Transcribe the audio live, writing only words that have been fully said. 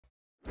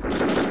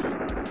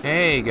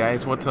Hey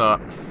guys, what's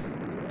up?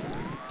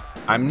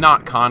 I'm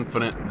not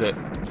confident that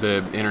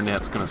the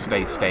internet's going to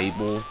stay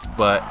stable,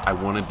 but I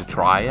wanted to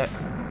try it.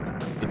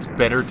 It's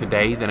better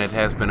today than it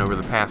has been over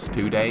the past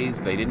 2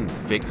 days. They didn't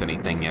fix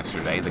anything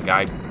yesterday. The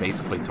guy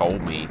basically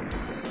told me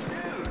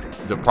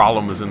the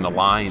problem was in the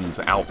lines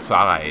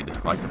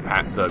outside, like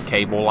the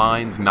cable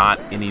lines, not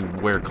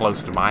anywhere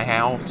close to my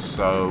house.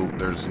 So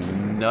there's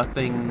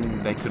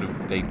nothing they could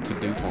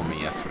do for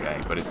me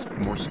yesterday, but it's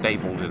more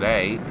stable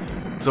today.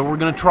 So we're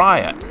gonna try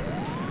it.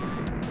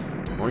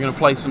 We're gonna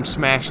play some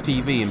Smash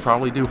TV and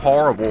probably do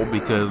horrible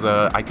because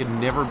I could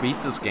never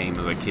beat this game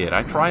as a kid.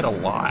 I tried a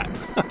lot.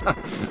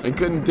 I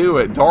couldn't do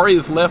it.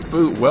 Daria's Left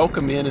Boot,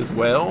 welcome in as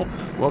well.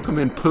 Welcome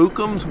in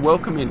Pookums,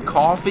 welcome in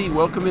Coffee,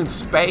 welcome in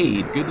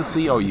Spade. Good to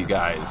see all you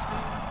guys.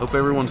 Hope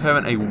everyone's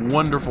having a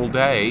wonderful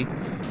day.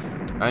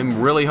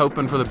 I'm really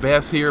hoping for the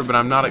best here, but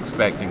I'm not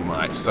expecting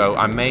much. So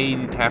I may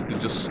have to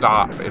just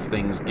stop if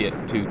things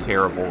get too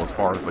terrible as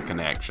far as the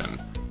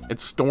connection.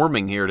 It's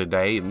storming here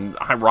today, and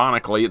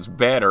ironically, it's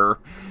better.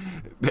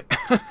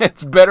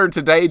 It's better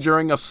today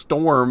during a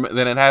storm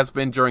than it has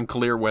been during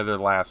clear weather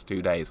the last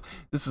 2 days.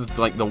 This is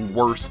like the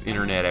worst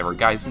internet ever.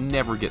 Guys,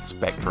 never get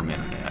Spectrum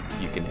internet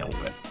if you can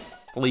help it.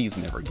 Please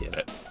never get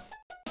it.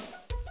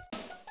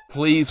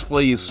 Please,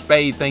 please.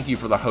 Spade, thank you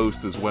for the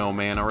host as well,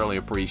 man. I really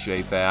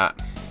appreciate that.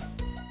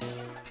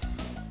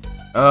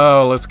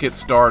 Oh, let's get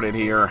started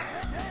here.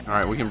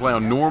 Alright, we can play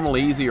on normal,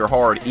 easy, or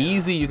hard.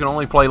 Easy, you can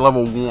only play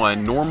level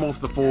 1. Normal's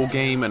the full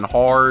game, and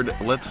hard,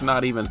 let's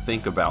not even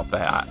think about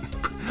that.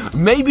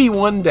 Maybe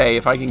one day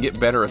if I can get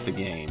better at the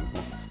game.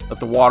 Let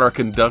the water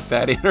conduct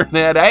that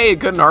internet. Hey,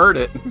 it couldn't hurt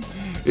it.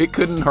 It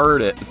couldn't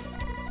hurt it.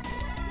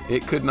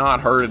 It could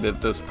not hurt it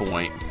at this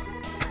point.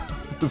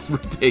 As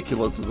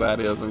ridiculous as that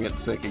is, I'm getting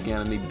sick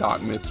again. I need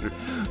Doc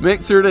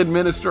Mixer to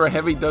administer a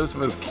heavy dose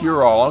of his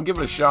cure-all. I'll give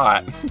it a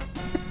shot.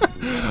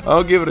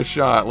 I'll give it a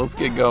shot. Let's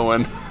get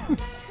going.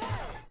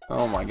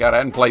 Oh my god, I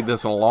hadn't played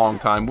this in a long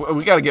time.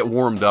 We got to get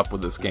warmed up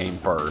with this game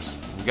first.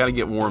 We got to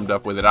get warmed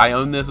up with it. I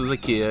owned this as a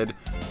kid.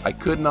 I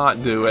could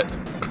not do it.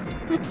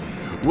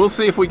 We'll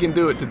see if we can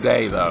do it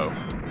today, though.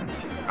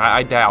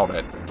 I doubt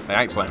it.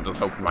 Actually, I'm just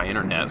hoping my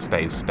internet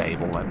stays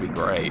stable. That'd be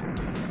great.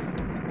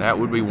 That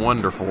would be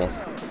wonderful.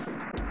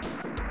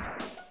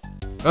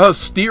 Oh,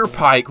 Steer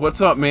Pike,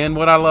 what's up, man?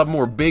 What I love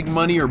more, big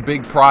money or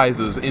big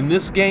prizes? In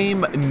this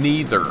game,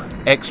 neither.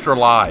 Extra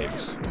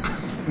lives.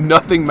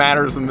 Nothing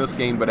matters in this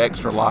game but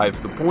extra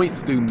lives. The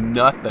points do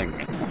nothing.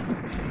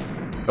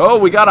 Oh,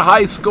 we got a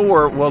high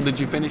score. Well, did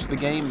you finish the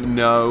game?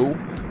 No.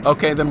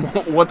 Okay, then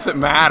what's it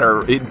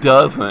matter? It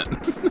doesn't.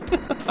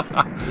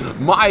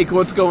 Mike,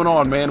 what's going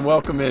on, man?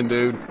 Welcome in,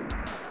 dude.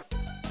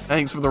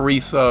 Thanks for the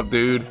resub,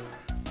 dude.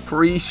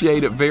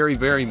 Appreciate it very,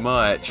 very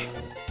much.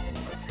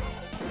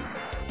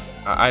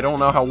 I don't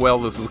know how well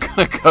this is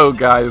gonna go,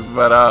 guys,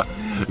 but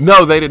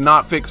no, they did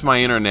not fix my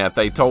internet.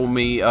 They told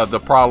me the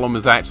problem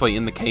is actually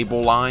in the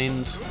cable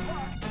lines,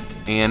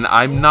 and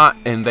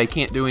they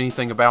can't do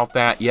anything about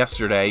that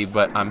yesterday,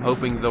 but I'm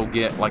hoping they'll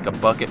get like a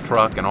bucket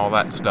truck and all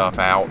that stuff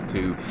out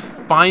to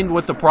find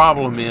what the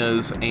problem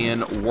is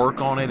and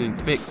work on it and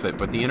fix it.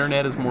 But the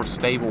internet is more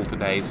stable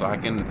today, so I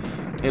can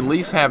at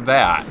least have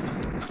that.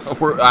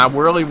 I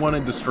really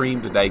wanted to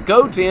stream today.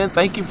 Go 10,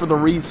 thank you for the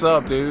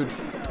resub, dude.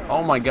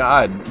 Oh my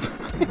god.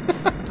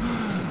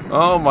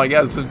 Oh my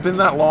god, it's been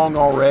that long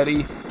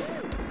already.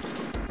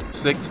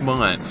 6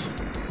 months.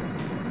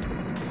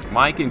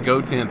 Mike and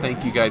Goten,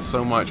 thank you guys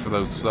so much for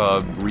those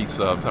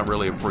resubs. I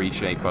really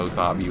appreciate both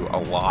of you a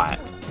lot.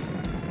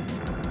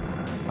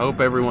 Hope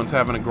everyone's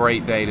having a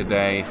great day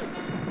today.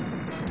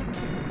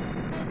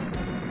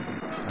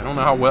 I don't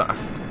know how well...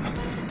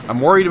 I'm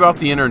worried about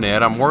the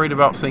internet. I'm worried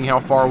about seeing how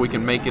far we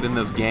can make it in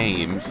this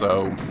game,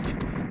 so...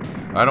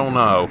 I don't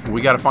know. We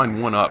gotta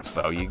find one-ups,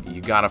 though.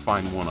 You gotta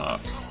find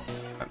one-ups.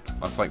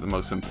 That's like the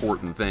most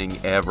important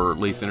thing ever. At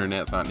least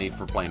internet's not needed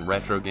for playing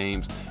retro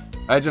games.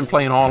 Imagine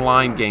playing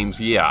online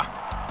games, yeah.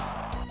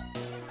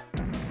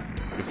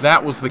 If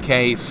that was the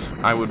case,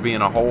 I would be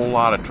in a whole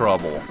lot of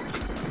trouble.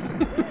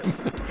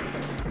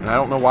 And I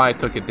don't know why I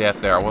took a death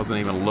there. I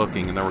wasn't even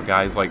looking, and there were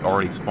guys like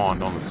already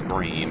spawned on the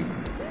screen.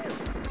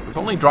 We've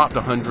only dropped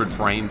 100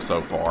 frames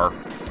so far.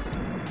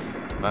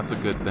 That's a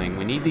good thing.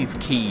 We need these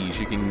keys.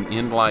 You can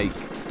end like...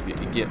 You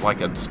get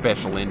like a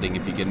special ending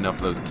if you get enough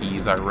of those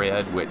keys I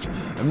read, which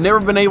I've never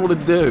been able to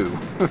do.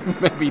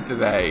 Maybe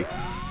today.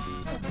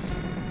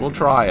 We'll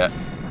try it.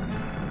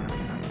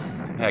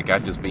 Heck,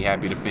 I'd just be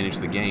happy to finish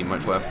the game,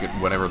 much less get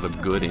whatever the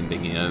good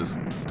ending is.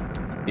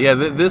 Yeah,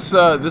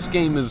 this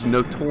game is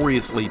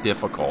notoriously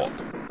difficult.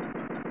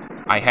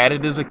 I had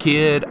it as a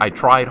kid. I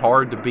tried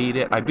hard to beat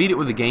it. I beat it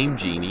with a Game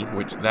Genie,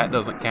 which that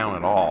doesn't count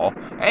at all.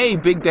 Hey,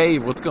 Big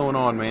Dave, what's going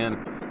on,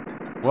 man?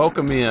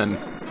 Welcome in.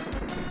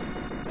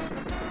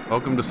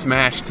 Welcome to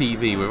Smash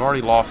TV. We've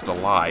already lost a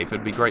life.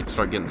 It'd be great to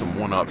start getting some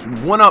one-ups.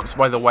 One-ups,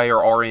 by the way,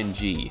 are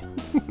RNG.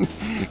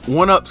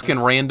 One-ups can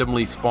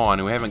randomly spawn,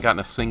 and we haven't gotten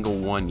a single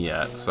one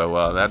yet,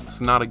 so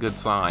that's not a good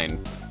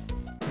sign.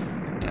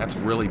 That's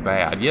really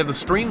bad. Yeah, the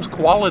stream's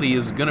quality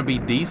is going to be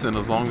decent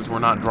as long as we're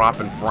not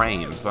dropping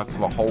frames. That's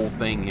the whole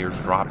thing here, is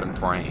dropping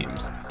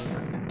frames.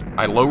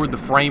 I lowered the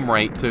frame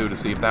rate, too, to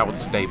see if that would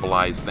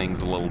stabilize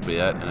things a little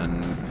bit,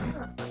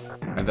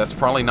 and that's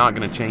probably not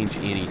going to change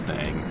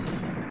anything.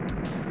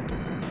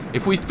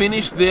 If we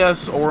finish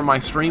this, or my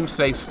stream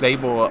stays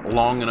stable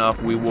long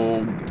enough, we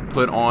will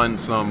put on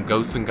some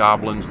Ghosts and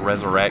Goblins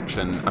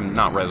Resurrection,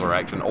 not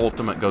Resurrection,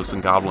 Ultimate Ghosts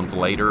and Goblins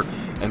later,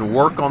 and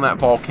work on that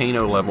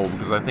volcano level,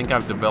 because I think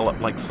I've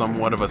developed like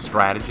somewhat of a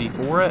strategy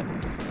for it.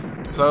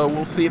 So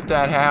we'll see if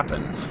that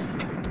happens.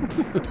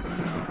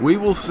 We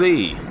will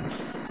see.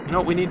 You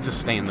know, we need to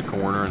just stay in the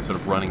corner instead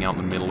of running out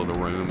in the middle of the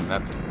room.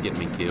 That's getting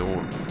me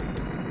killed.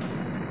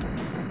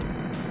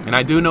 And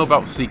I do know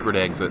about secret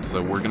exits,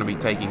 so we're going to be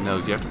taking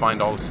those. You have to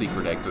find all the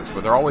secret exits,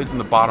 but they're always in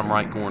the bottom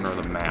right corner of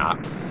the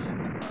map.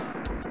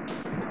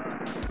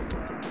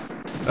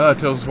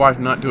 Tells his wife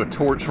not to do a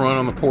torch run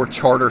on the poor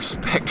Charter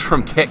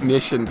Spectrum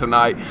technician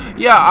tonight.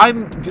 Yeah,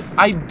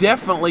 I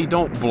definitely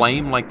don't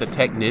blame, like, the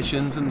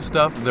technicians and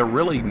stuff. They're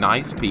really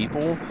nice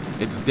people.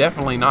 It's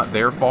definitely not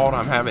their fault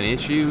I'm having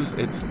issues.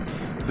 It's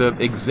the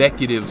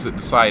executives that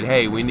decide,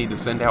 hey, we need to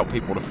send out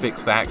people to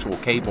fix the actual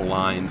cable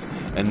lines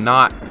and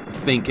not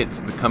think it's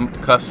the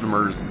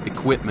customer's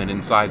equipment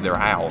inside their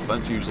house.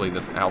 That's usually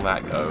how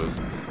that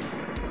goes.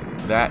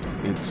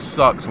 It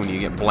sucks when you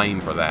get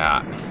blamed for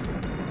that.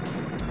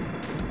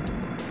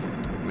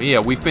 But yeah,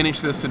 we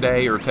finish this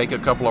today or take a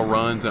couple of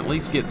runs and at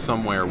least get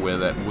somewhere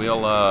with it.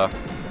 We'll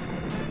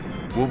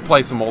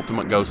play some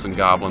Ultimate Ghosts and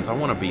Goblins. I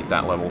want to beat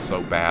that level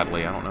so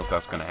badly. I don't know if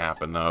that's going to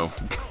happen, though.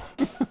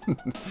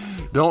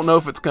 Don't know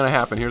if it's going to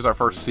happen. Here's our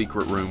first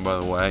secret room, by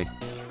the way.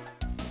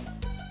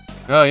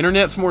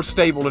 Internet's more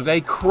stable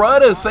today.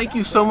 Cruddas, thank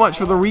you so much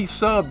for the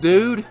resub,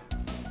 dude.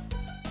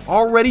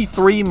 Already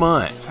 3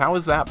 months. How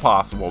is that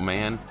possible,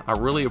 man? I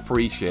really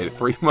appreciate it.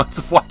 3 months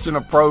of watching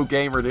a pro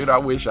gamer, dude. I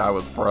wish I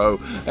was pro.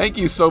 Thank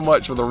you so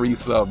much for the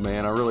resub,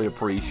 man. I really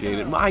appreciate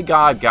it. My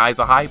God, guys,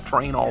 a hype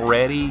train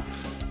already.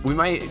 We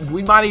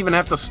might even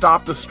have to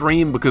stop the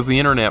stream because the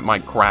internet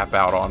might crap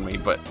out on me,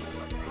 but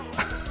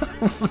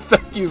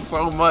thank you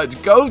so much.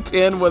 Go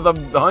 10 with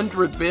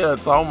 100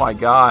 bits. Oh my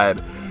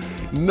God.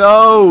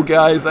 No,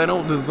 guys, I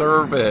don't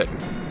deserve it.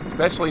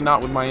 Especially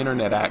not with my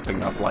internet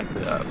acting up like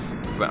this.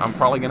 I'm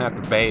probably going to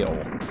have to bail.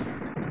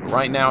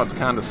 Right now, it's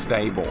kind of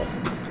stable.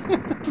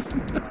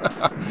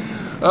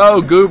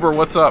 Oh, Goober,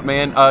 what's up,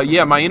 man?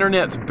 Yeah, my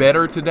internet's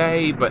better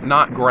today, but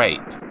not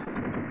great.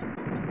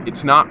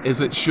 It's not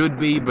as it should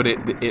be, but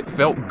it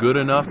felt good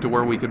enough to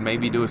where we could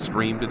maybe do a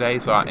stream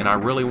today. And I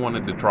really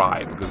wanted to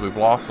try because we've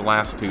lost the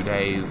last 2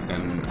 days,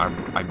 and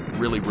I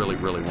really, really,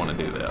 really want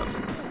to do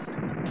this.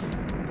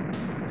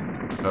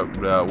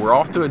 We're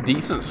off to a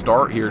decent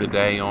start here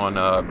today on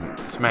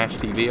Smash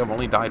TV. I've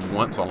only died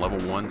once on level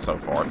 1 so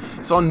far.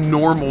 It's on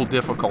normal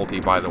difficulty,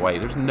 by the way.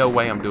 There's no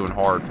way I'm doing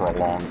hard for a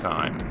long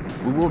time.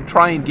 We will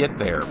try and get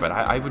there, but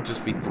I would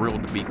just be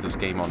thrilled to beat this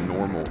game on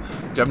normal,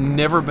 which I've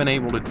never been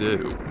able to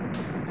do.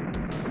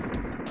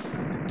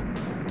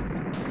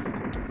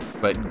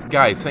 But,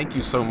 guys, thank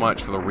you so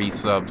much for the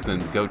resubs,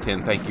 and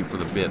Go10, thank you for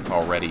the bits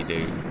already,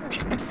 dude.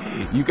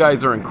 You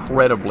guys are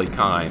incredibly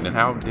kind, and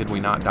how did we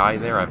not die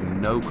there? I have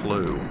no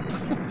clue.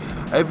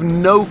 I have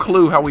no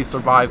clue how we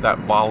survived that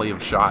volley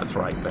of shots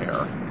right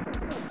there.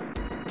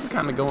 It's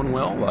kind of going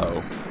well,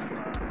 though.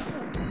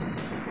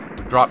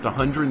 We've dropped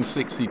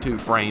 162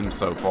 frames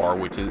so far,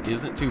 which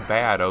isn't too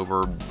bad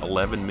over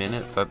 11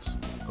 minutes. That's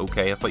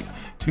okay. It's like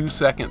 2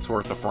 seconds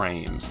worth of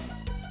frames.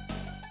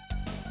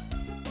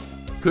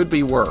 Could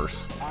be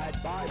worse.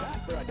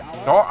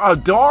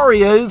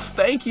 Darius,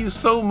 thank you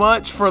so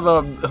much for the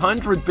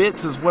 100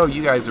 bits as well.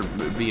 You guys are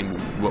being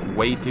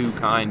way too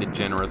kind and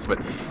generous, but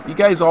you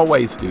guys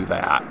always do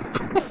that.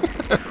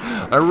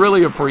 I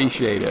really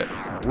appreciate it.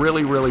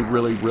 Really, really,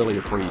 really, really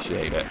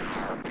appreciate it.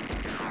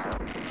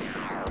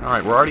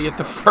 Alright, we're already at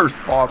the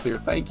first boss here.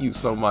 Thank you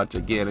so much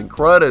again. And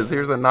Cruddas,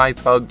 here's a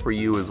nice hug for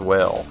you as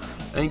well.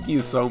 Thank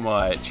you so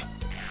much.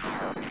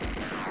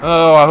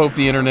 Oh, I hope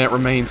the internet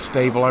remains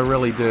stable. I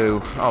really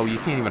do. Oh, you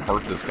can't even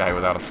hurt this guy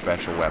without a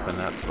special weapon.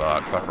 That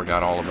sucks. I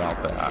forgot all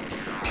about that.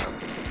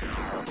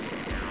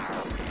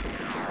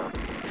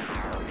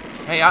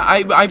 Hey,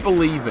 I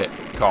believe it,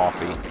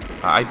 Coffee.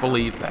 I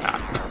believe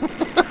that.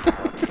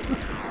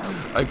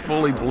 I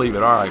fully believe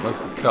it. Alright, let's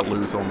cut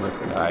loose on this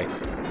guy.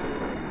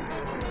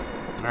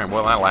 Alright,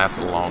 well, that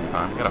lasted a long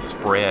time. Got a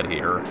spread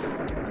here.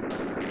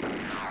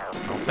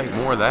 I'll take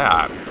more of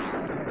that.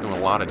 Doing a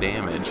lot of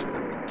damage.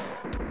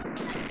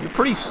 You're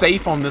pretty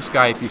safe on this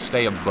guy if you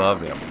stay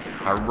above him.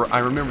 I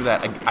remember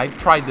that. I've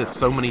tried this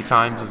so many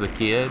times as a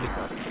kid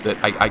that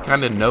I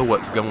kind of know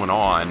what's going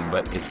on,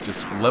 but it's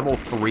just level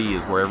 3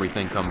 is where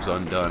everything comes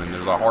undone, and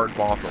there's a hard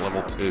boss at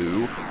level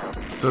 2.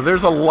 So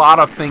there's a lot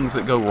of things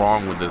that go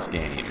wrong with this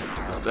game.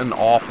 Just an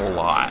awful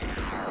lot.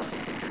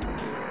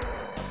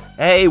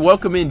 Hey,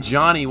 welcome in,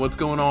 Johnny. What's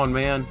going on,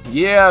 man?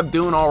 Yeah, I'm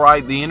doing all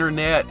right. The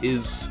internet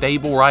is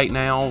stable right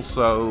now,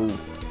 so...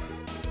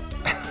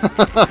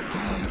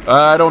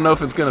 I don't know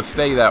if it's going to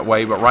stay that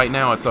way, but right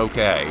now it's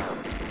okay.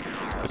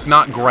 It's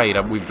not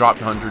great. We've dropped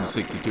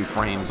 162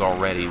 frames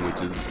already,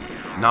 which is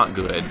not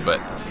good,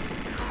 but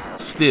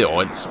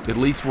still, at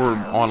least we're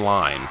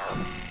online.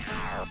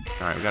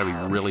 Alright, we gotta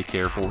be really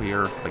careful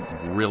here. Like,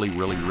 really,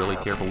 really, really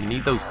careful. We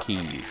need those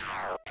keys.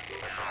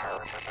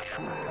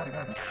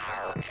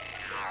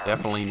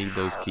 Definitely need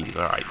those keys.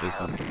 Alright,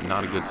 this is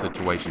not a good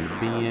situation to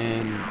be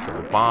in.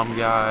 Kill the bomb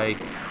guy.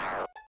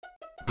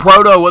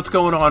 Proto, what's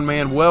going on,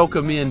 man?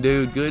 Welcome in,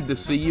 dude. Good to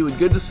see you. And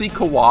good to see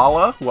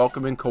Koala.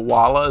 Welcome in,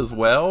 Koala, as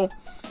well.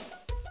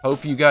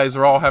 Hope you guys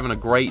are all having a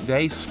great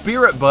day.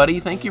 Spirit Buddy,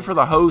 thank you for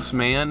the host,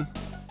 man.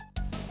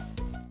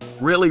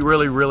 Really,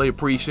 really, really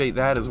appreciate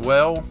that as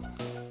well.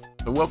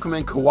 So welcome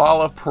in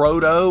Koala,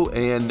 Proto,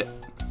 and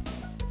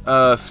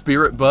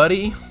Spirit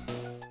Buddy,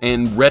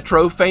 and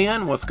Retro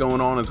Fan. What's going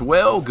on as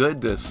well?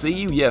 Good to see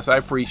you. Yes, I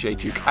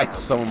appreciate you guys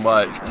so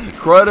much.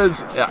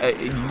 Cruddas,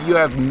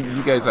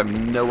 you guys have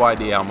no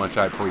idea how much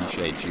I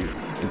appreciate you.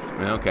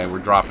 Okay, we're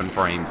dropping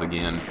frames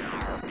again.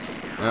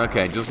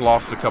 Okay, just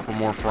lost a couple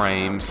more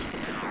frames.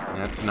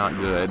 That's not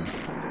good.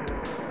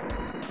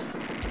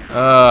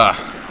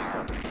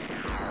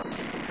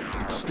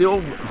 It's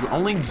still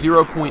only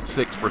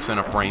 0.6%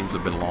 of frames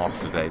have been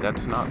lost today.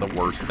 That's not the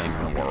worst thing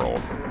in the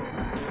world.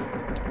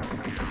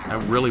 I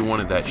really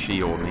wanted that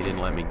shield and he didn't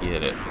let me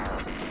get it.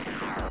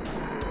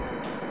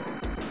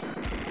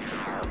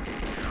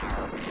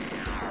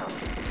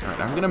 Alright,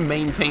 I'm going to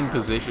maintain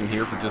position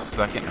here for just a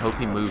second. Hope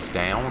he moves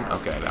down.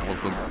 Okay, that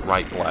was the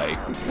right play.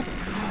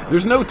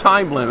 There's no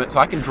time limit, so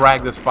I can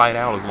drag this fight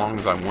out as long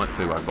as I want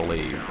to, I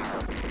believe.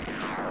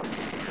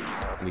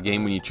 In the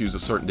game, when you choose a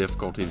certain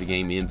difficulty, the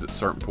game ends at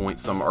certain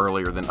points, some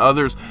earlier than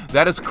others.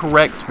 That is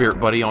correct,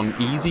 Spirit Buddy. On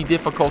easy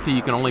difficulty,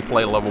 you can only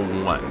play level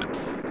 1.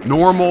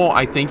 Normal,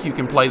 I think you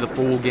can play the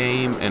full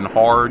game, and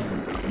hard,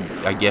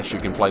 I guess you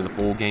can play the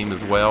full game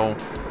as well.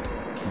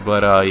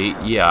 But,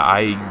 yeah,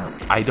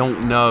 I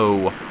don't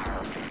know,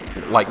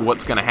 like,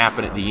 what's going to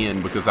happen at the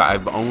end, because I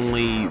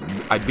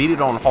beat it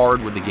on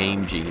hard with the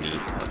Game Genie.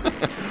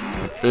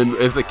 And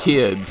as a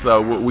kid,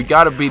 so we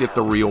got to beat it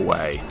the real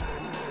way.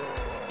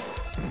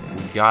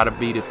 We got to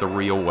beat it the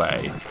real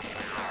way.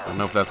 I don't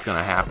know if that's going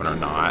to happen or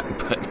not,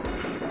 but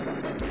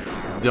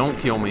don't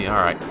kill me. All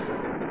right.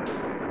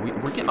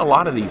 We're getting a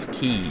lot of these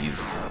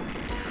keys.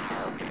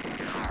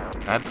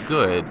 That's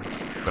good,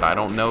 but I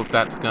don't know if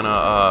that's going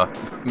to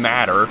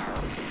matter.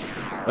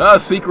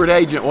 Secret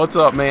Agent, what's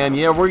up, man?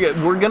 Yeah,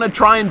 we're going to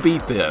try and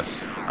beat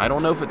this. I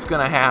don't know if it's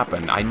going to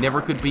happen. I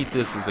never could beat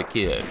this as a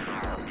kid.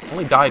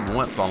 Only died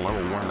once on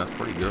level 1. That's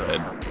pretty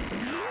good.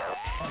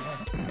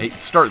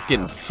 It starts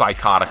getting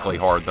psychotically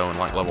hard, though, in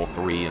like level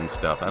 3 and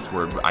stuff. That's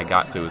where I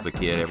got to as a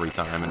kid every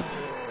time and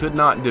could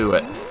not do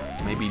it.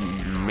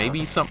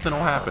 Maybe something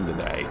will happen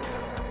today.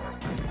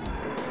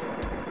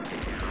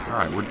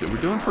 Alright, we're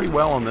doing pretty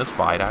well on this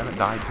fight. I haven't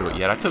died to it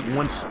yet. I took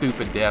one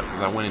stupid death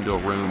because I went into a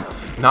room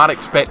not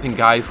expecting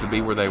guys to be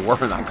where they were,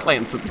 and I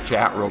glanced at the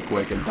chat real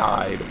quick and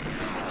died.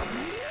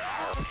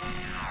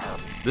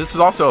 This is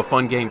also a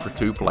fun game for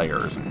 2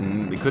 players.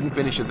 We couldn't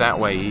finish it that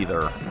way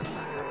either.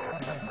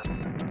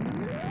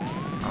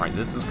 Alright,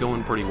 this is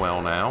going pretty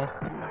well now.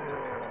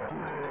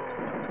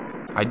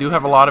 I do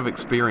have a lot of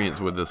experience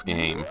with this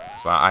game,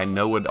 so I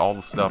know what all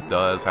the stuff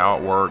does, how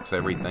it works,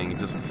 everything.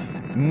 Just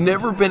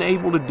never been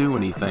able to do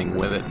anything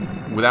with it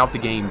without the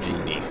Game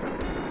Genie.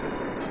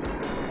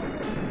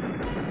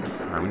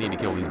 Alright, we need to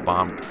kill these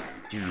bombs.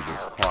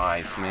 Jesus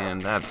Christ,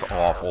 man, that's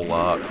awful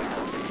luck.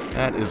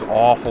 That is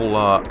awful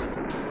luck.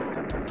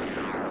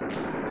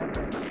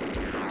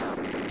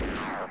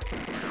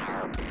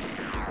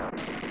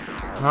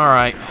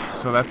 Alright,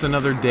 so that's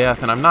another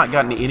death, and I've not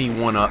gotten any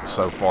 1-ups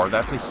so far.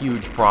 That's a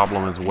huge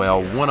problem as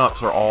well.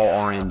 1-ups are all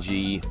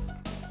RNG.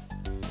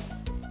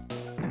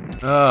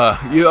 The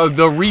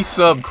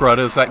resub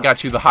Cruddas, that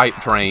got you the hype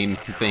train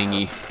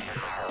thingy.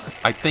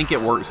 I think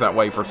it works that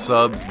way for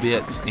subs,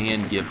 bits,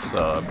 and gift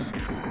subs.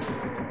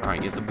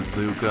 Alright, get the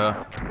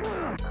bazooka.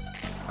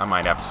 I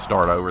might have to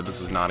start over.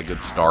 This is not a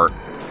good start.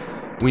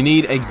 We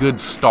need a good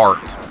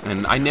start,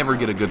 and I never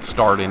get a good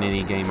start in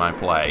any game I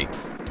play.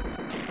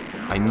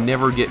 I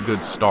never get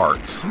good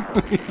starts.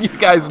 You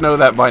guys know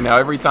that by now.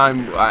 Every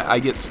time I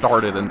get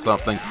started in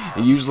something,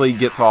 it usually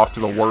gets off to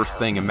the worst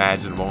thing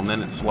imaginable, and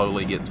then it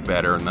slowly gets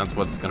better, and that's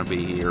what's going to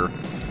be here.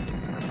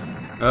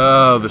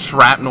 Oh, the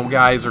shrapnel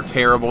guys are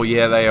terrible.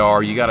 Yeah, they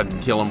are. You got to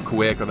kill them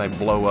quick or they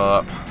blow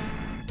up.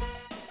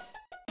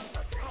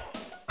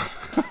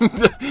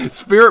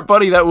 Spirit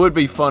Buddy, that would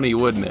be funny,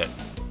 wouldn't it?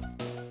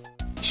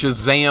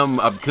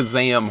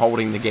 Kazam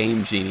holding the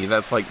Game Genie.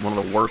 That's like one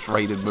of the worst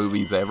rated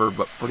movies ever,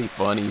 but pretty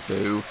funny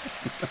too.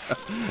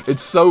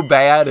 It's so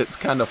bad, it's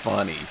kind of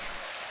funny.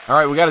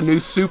 Alright, we got a new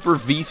Super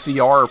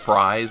VCR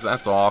prize.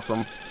 That's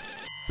awesome.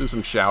 Do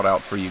some shout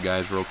outs for you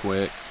guys real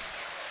quick.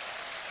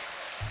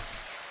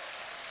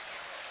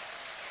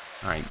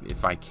 Alright,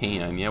 if I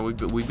can. Yeah,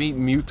 we beat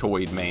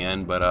Mutoid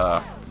Man,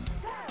 but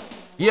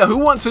yeah, who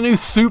wants a new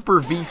Super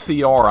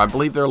VCR? I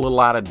believe they're a little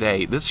out of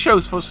date. This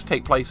show's supposed to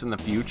take place in the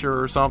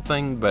future or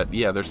something, but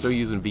yeah, they're still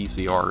using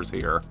VCRs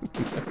here.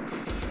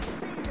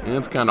 And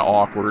it's kind of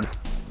awkward.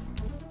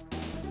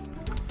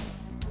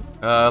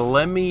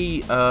 Let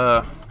me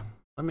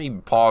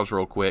pause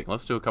real quick.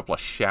 Let's do a couple of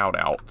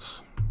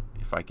shout-outs.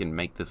 If I can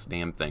make this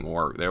damn thing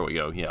work. There we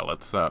go. Yeah,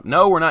 let's,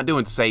 no, we're not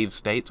doing save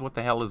states. What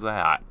the hell is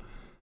that?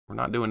 We're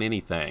not doing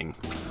anything.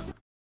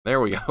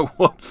 There we go.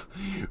 Whoops.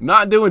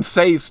 Not doing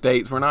save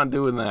states. We're not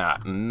doing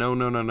that. No,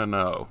 no, no, no,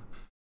 no.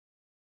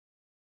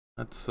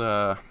 Let's,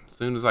 as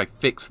soon as I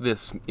fix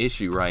this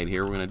issue right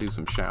here, we're going to do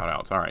some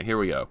shout-outs. All right, here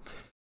we go.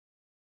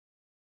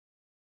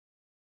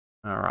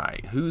 All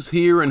right, who's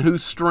here and who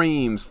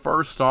streams?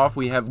 First off,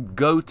 we have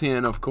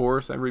Goten, of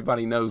course.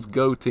 Everybody knows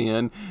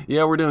Goten.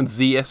 Yeah, we're doing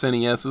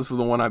ZSNES. This is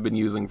the one I've been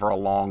using for a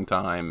long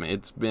time.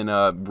 It's been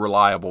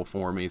reliable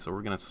for me, so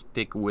we're going to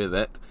stick with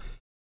it.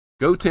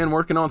 Goten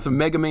working on some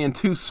Mega Man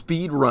 2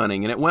 speed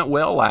running, and it went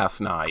well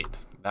last night.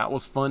 That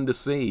was fun to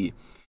see.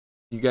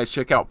 You guys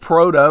check out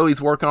Proto.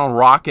 He's working on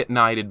Rocket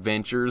Knight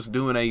Adventures,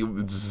 doing a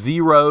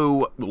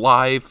 0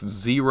 life,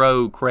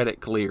 0 credit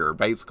clear.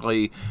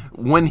 Basically,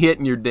 one hit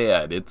and you're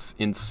dead. It's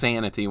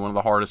insanity. One of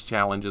the hardest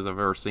challenges I've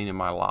ever seen in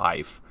my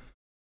life.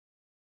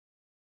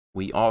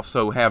 We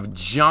also have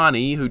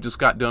Johnny, who just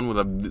got done with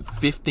a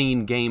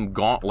 15-game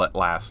gauntlet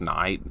last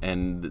night.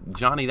 And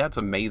Johnny, that's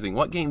amazing.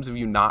 What games have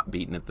you not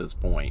beaten at this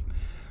point?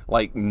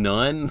 Like,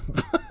 none?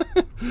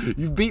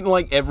 You've beaten,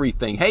 like,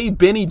 everything. Hey,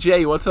 Benny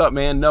J, what's up,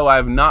 man? No, I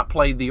have not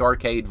played the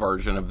arcade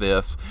version of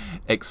this,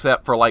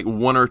 except for, like,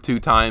 1 or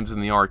 2 times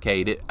in the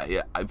arcade.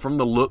 From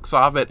the looks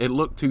of it, it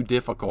looked too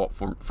difficult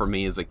for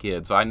me as a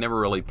kid, so I never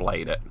really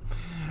played it.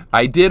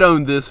 I did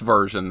own this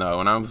version, though,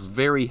 and I was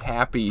very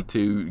happy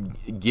to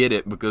get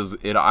it, because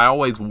I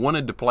always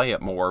wanted to play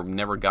it more,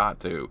 never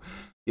got to.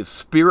 Give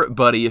Spirit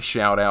Buddy a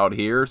shout-out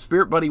here.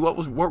 Spirit Buddy, what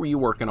were you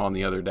working on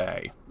the other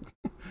day?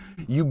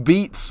 You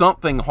beat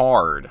something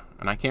hard,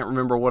 and I can't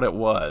remember what it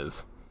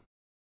was.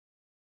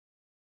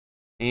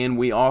 And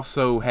we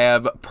also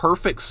have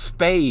Perfect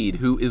Spade,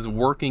 who is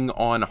working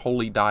on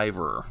Holy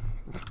Diver.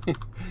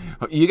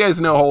 You guys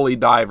know Holy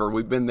Diver.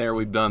 We've been there,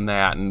 we've done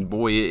that, and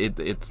boy,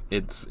 it's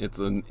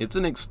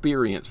an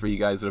experience for you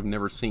guys that have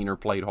never seen or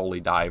played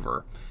Holy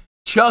Diver.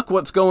 Chuck,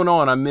 what's going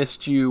on? I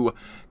missed you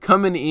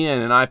coming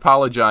in, and I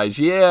apologize.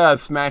 Yeah,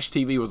 Smash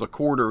TV was a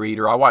quarter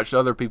eater. I watched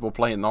other people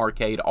play in the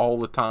arcade all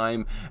the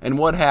time, and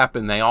what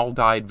happened? They all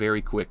died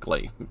very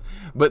quickly.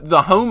 But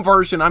the home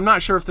version, I'm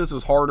not sure if this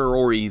is harder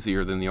or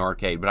easier than the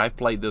arcade, but I've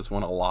played this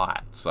one a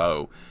lot,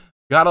 so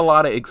got a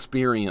lot of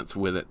experience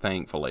with it,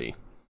 thankfully.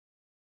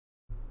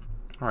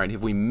 All right,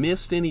 have we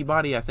missed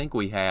anybody? I think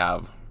we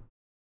have.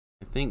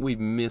 I think we've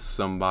missed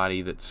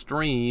somebody that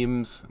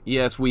streams.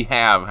 Yes, we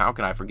have. How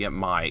can I forget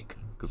Mike?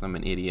 Because I'm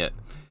an idiot.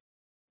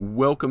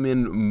 Welcome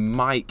in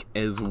Mike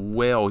as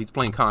well. He's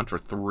playing Contra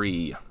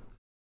 3.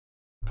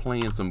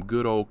 Playing some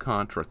good old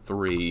Contra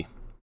 3.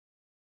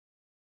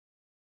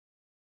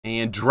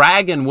 And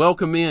Dragon,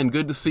 welcome in.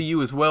 Good to see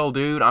you as well,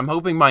 dude. I'm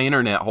hoping my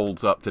internet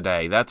holds up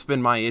today. That's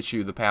been my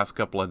issue the past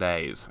couple of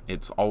days.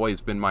 It's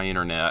always been my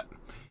internet.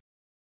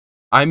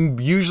 I'm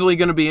usually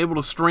going to be able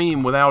to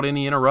stream without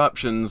any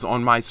interruptions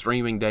on my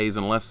streaming days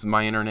unless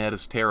my internet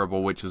is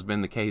terrible, which has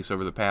been the case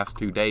over the past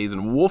 2 days.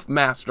 And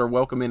Wolfmaster,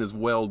 welcome in as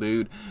well,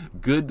 dude.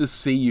 Good to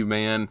see you,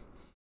 man.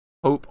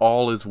 Hope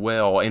all is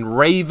well. And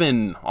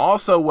Raven,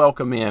 also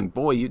welcome in.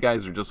 Boy, you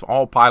guys are just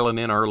all piling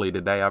in early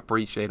today. I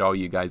appreciate all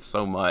you guys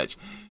so much.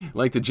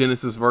 Like the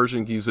Genesis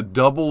version, use a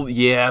double,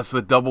 yes,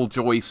 the double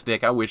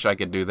joystick. I wish I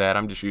could do that.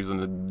 I'm just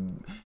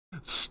using a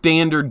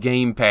standard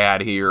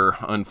gamepad here,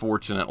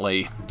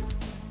 unfortunately.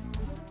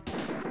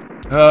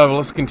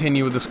 Let's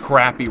continue with this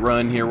crappy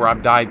run here where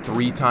I've died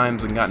 3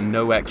 times and gotten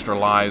no extra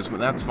lives, but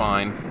that's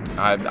fine.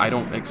 I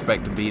don't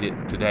expect to beat it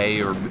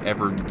today or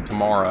ever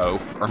tomorrow,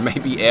 or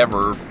maybe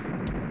ever,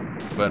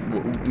 but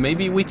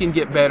maybe we can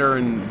get better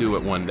and do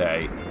it one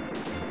day.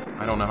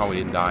 I don't know how we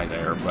didn't die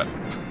there, but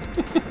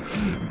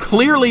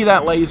clearly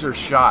that laser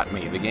shot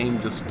me. The game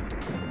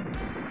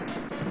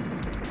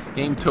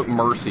took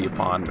mercy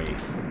upon me.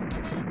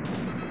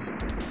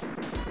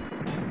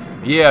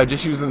 Yeah,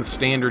 just using the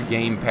standard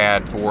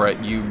gamepad for it.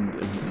 You,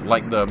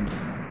 like the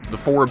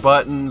 4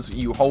 buttons,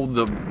 you hold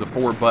the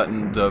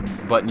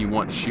button you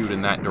want to shoot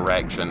in that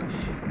direction.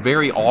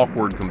 Very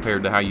awkward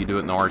compared to how you do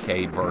it in the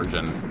arcade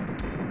version.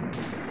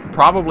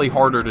 Probably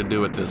harder to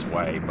do it this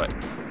way, but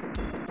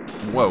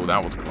whoa,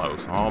 that was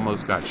close.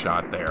 Almost got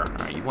shot there. All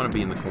right, you want to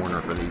be in the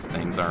corner for these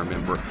things, I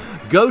remember.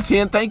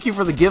 Goten, thank you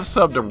for the gift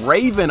sub to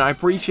Raven. I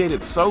appreciate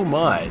it so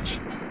much.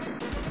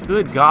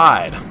 Good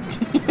God.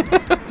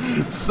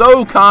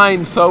 So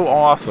kind, so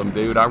awesome,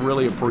 dude. I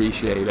really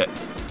appreciate it.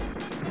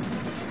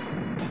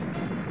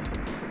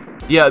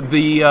 Yeah,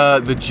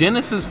 the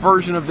Genesis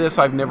version of this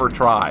I've never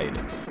tried.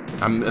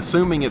 I'm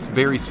assuming it's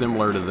very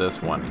similar to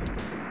this one.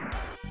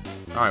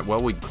 Alright,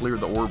 well, we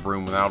cleared the orb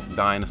room without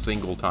dying a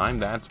single time.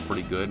 That's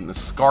pretty good. And the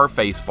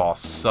Scarface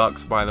boss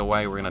sucks, by the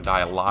way. We're going to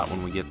die a lot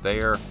when we get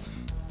there.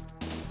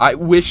 I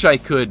wish I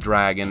could,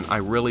 Dragon. I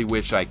really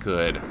wish I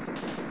could.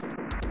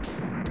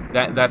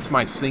 That's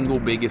my single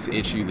biggest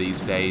issue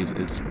these days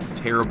is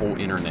terrible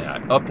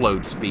internet.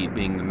 Upload speed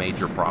being the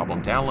major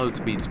problem. Download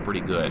speed's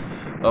pretty good.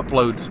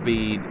 Upload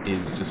speed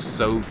is just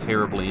so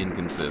terribly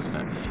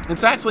inconsistent.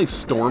 It's actually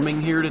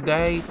storming here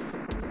today,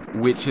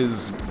 which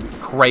is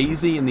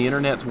crazy, and the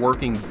internet's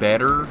working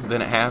better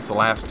than it has the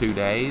last 2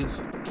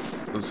 days.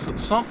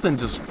 Something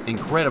just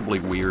incredibly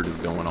weird is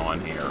going on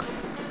here.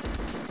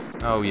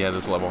 Oh yeah,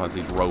 this level has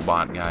these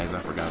robot guys. I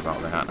forgot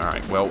about that.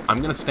 Alright, well, I'm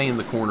going to stay in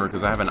the corner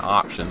because I have an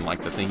option,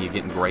 like the thing you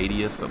get in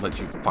Gradius that lets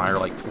you fire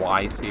like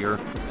twice here.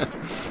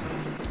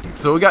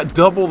 So we got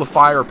double the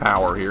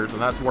firepower here, so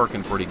that's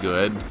working pretty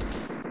good.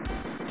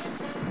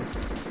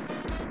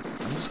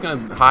 I'm just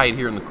going to hide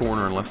here in the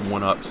corner unless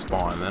one-up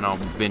spawn, then I'll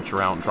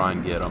venture out and try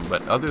and get them.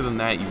 But other than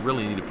that, you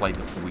really need to play...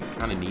 We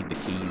kind of need the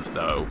keys,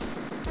 though.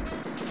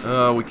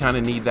 We kind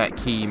of need that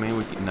key. Maybe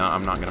we can... No,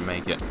 I'm not going to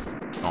make it.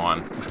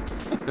 On.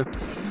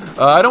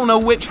 I don't know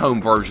which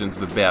home version's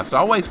the best. I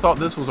always thought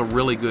this was a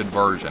really good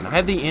version. I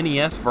had the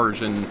NES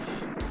version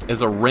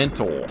as a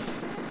rental,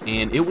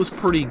 and it was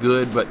pretty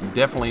good, but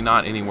definitely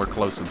not anywhere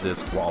close to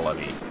this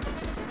quality.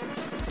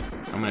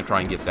 I'm going to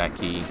try and get that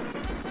key.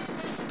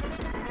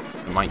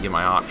 I might get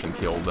my option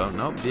killed, though.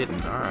 Nope,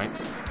 didn't. Alright.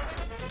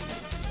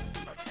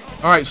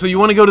 Alright, so you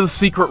want to go to the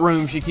secret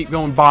rooms. You keep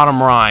going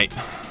bottom right.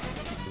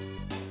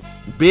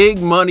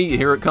 Big money.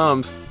 Here it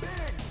comes.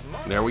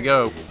 There we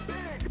go.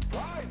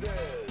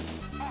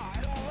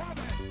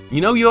 You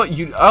know,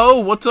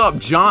 oh, what's up,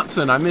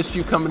 Johnson? I missed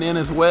you coming in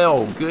as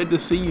well. Good to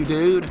see you,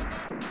 dude.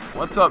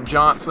 What's up,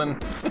 Johnson?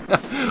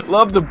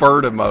 Love the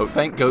bird emote.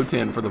 Thank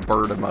Goten for the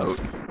bird emote.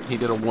 He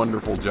did a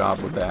wonderful job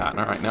with that.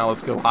 All right, now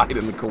let's go hide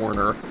in the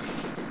corner.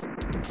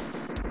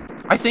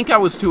 I think I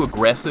was too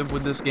aggressive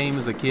with this game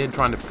as a kid,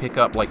 trying to pick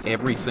up, like,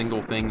 every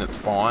single thing that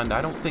spawned.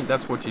 I don't think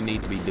that's what you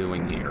need to be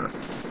doing here.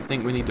 I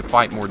think we need to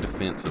fight more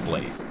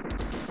defensively.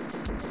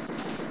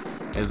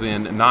 As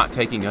in, not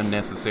taking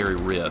unnecessary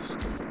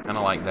risks. Kind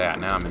of like that.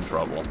 Now I'm in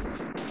trouble.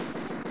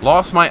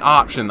 Lost my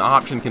option. The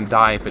option can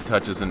die if it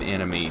touches an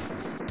enemy.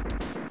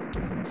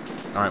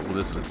 Alright, well,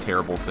 this is a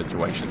terrible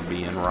situation to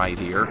be in right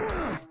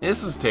here.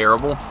 This is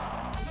terrible.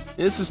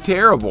 This is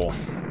terrible.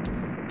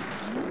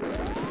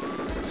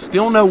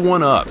 Still no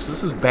one-ups.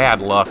 This is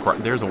bad luck. Right,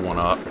 there's a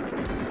one-up.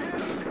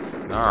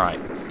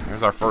 Alright.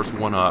 There's our first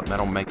one-up.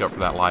 That'll make up for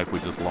that life we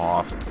just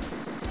lost.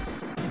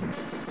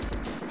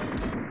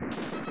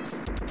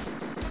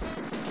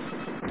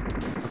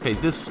 Okay,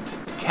 this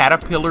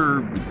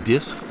caterpillar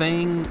disc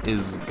thing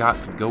is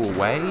got to go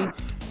away,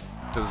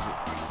 because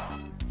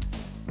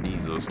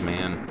Jesus,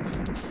 man,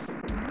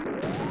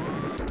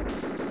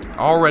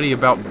 already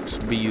about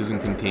to be using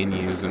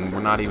continues, and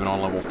we're not even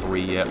on level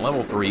 3 yet.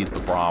 Level 3 is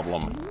the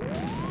problem.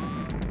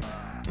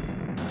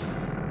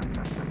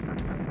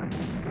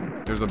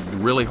 There's a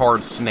really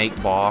hard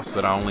snake boss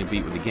that I only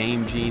beat with the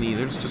Game Genie.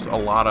 There's just a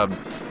lot of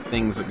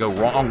things that go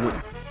wrong with...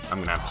 I'm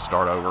gonna have to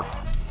start over.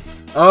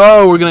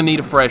 Oh, we're going to need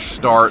a fresh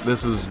start.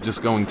 This is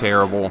just going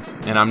terrible.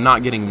 And I'm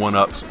not getting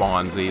one-up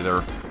spawns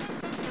either.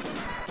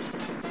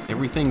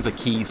 Everything's a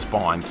key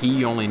spawn. Key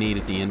you only need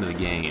at the end of the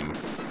game.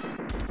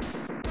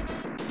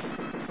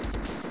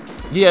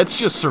 Yeah, it's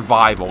just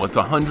survival. It's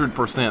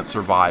 100%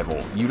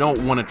 survival. You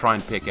don't want to try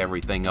and pick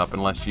everything up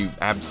unless you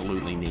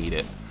absolutely need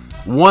it.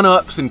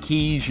 One-ups and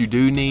keys you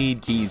do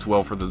need. Keys,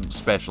 well, for the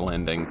special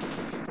ending.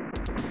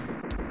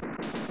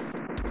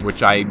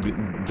 Which I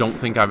don't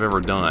think I've ever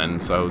done,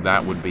 so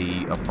that would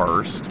be a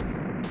first.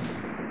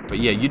 But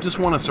yeah, you just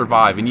want to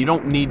survive, and you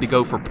don't need to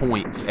go for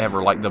points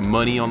ever, like the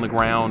money on the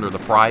ground or the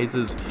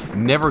prizes.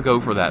 Never go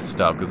for that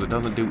stuff, because it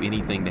doesn't do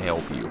anything to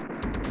help you.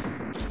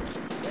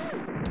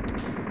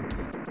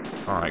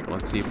 Alright,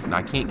 let's see if...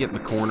 I can't get in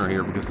the corner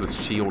here because this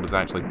shield is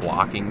actually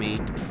blocking me.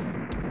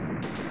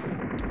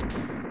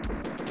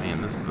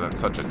 Man, this is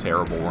such a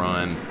terrible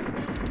run.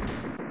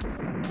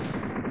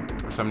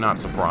 So I'm not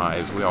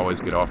surprised. We always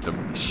get off to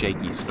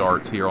shaky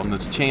starts here on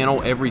this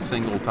channel every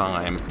single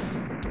time.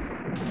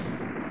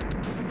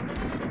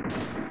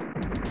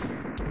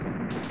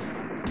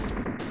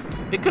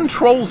 It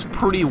controls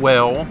pretty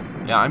well.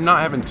 Yeah, I'm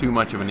not having too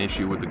much of an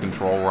issue with the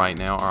control right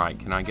now. Alright,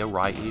 can I go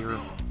right here?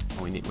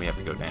 Oh, we have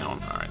to go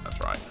down. Alright, that's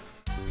right.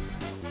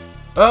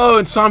 Oh,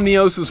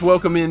 Insomniosis,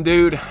 welcome in,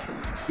 dude.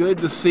 Good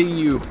to see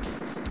you.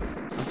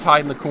 Let's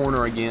hide in the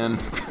corner again.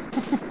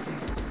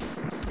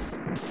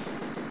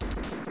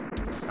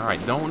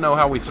 Alright, don't know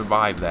how we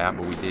survived that,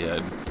 but we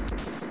did.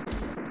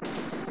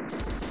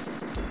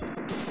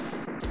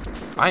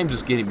 I am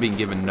just being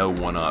given no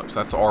one-ups.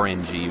 That's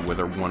RNG,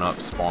 whether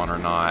one-ups spawn or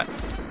not. I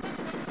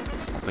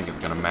don't think it's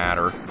going to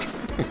matter.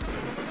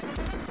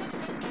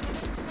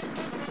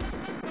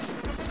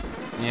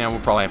 Yeah, we'll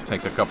probably have to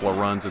take a couple of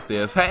runs at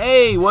this.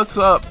 Hey, what's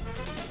up?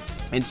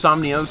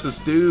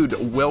 Insomniosis,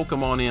 dude,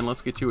 welcome on in.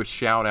 Let's get you a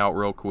shout-out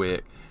real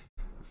quick.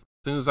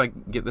 As soon as I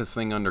get this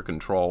thing under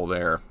control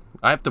there.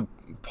 I have to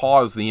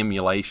pause the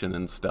emulation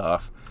and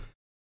stuff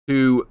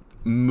to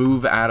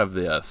move out of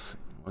this.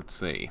 Let's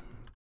see.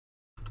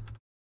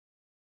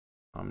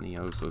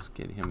 Omniosis,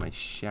 get him a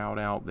shout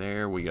out.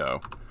 There we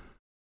go.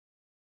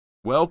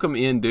 Welcome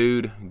in,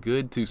 dude.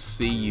 Good to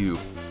see you.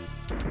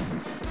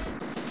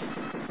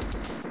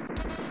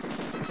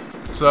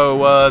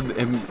 So,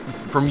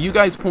 from you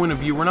guys' point of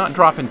view, we're not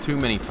dropping too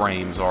many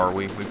frames, are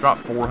we? We've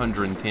dropped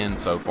 410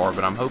 so far,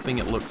 but I'm hoping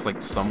it looks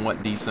like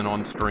somewhat decent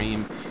on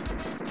stream.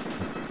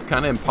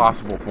 Kind of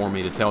impossible for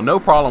me to tell. No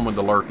problem with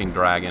the lurking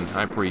dragon.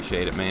 I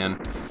appreciate it, man.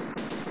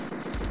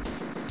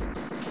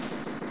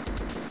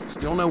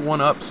 Still no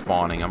 1-up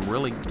spawning. I'm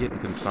really getting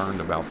concerned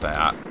about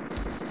that.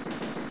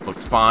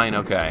 Looks fine.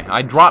 Okay.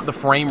 I dropped the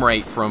frame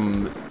rate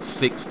from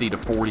 60 to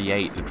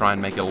 48 to try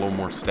and make it a little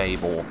more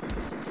stable.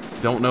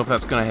 Don't know if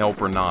that's going to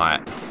help or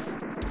not.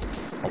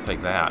 I'll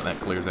take that. That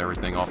clears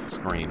everything off the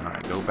screen.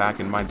 Alright, go back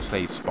in my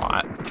safe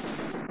spot.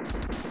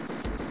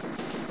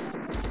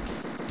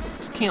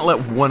 Just can't let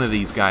one of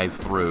these guys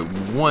through.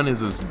 One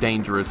is as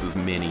dangerous as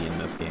many in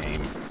this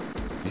game.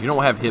 If you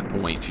don't have hit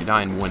points, you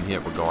die in one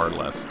hit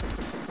regardless.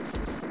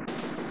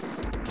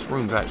 This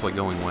room's actually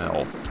going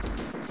well.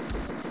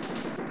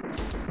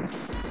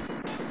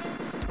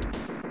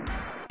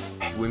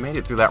 Hey, we made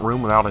it through that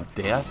room without a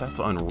death? That's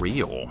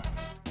unreal.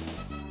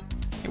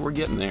 Hey, we're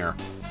getting there.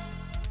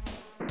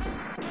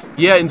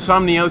 Yeah,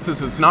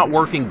 Insomniosis, it's not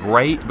working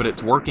great, but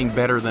it's working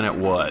better than it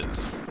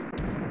was.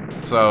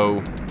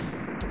 So,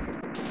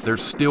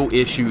 there's still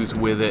issues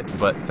with it,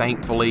 but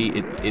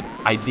thankfully,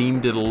 I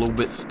deemed it a little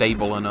bit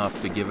stable enough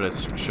to give it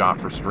a shot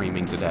for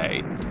streaming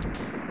today.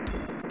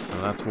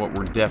 So that's what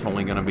we're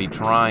definitely going to be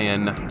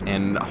trying,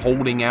 and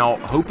holding out,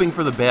 hoping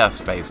for the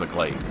best,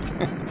 basically.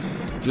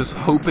 Just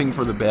hoping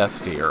for the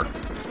best here.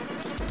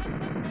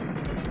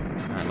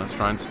 Alright, let's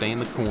try and stay in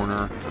the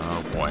corner.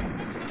 Oh, boy.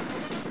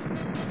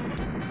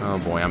 Oh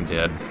boy, I'm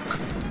dead.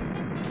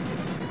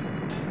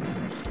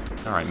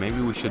 Alright,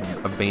 maybe we should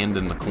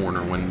abandon the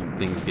corner when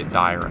things get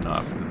dire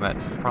enough, because that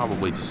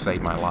probably just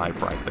saved my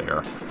life right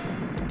there.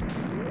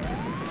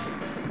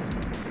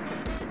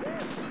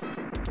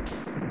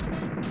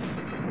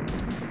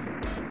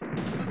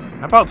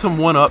 How about some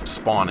 1-up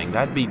spawning?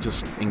 That'd be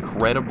just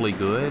incredibly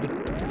good.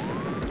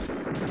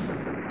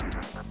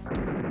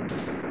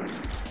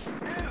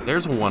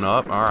 There's a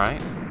 1-up,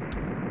 alright.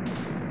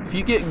 If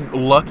you get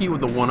lucky with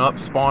the 1-up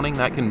spawning,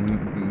 that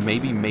can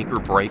maybe make or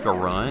break a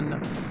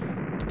run.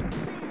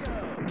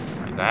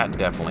 Right, that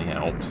definitely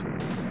helps.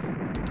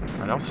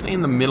 Alright, I'll stay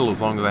in the middle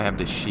as long as I have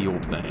this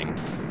shield thing,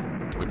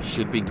 which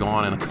should be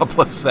gone in a couple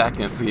of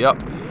seconds.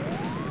 Yep.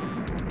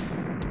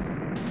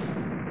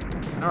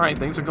 Alright,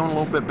 things are going a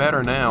little bit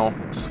better now.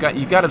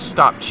 You gotta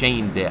stop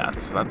chain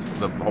deaths. That's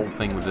the whole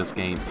thing with this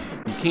game.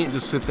 You can't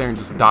just sit there and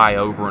just die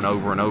over and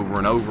over and over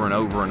and over and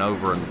over and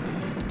over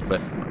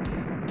but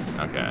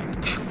okay.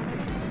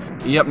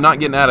 Yep, not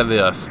getting out of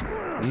this.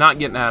 Not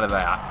getting out of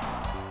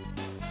that.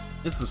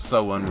 This is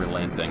so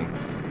unrelenting.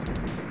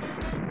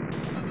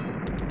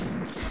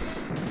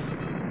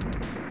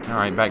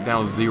 Alright, back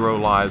down to 0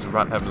 lives. We're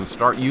about to have to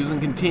start using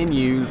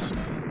continues.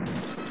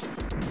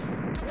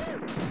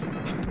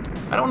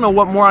 I don't know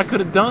what more I could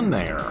have done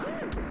there.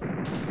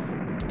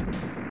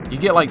 You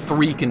get like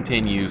 3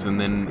 continues, and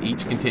then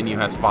each continue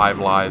has 5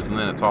 lives, and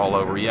then it's all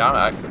over.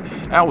 Yeah,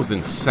 that was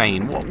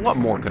insane. What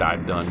more could I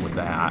have done with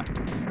that?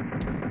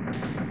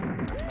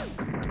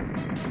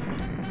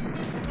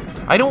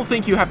 I don't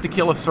think you have to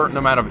kill a certain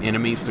amount of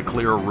enemies to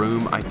clear a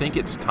room. I think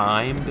it's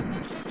timed.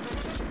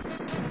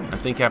 I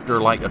think after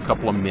like a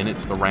couple of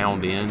minutes the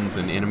round ends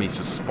and enemies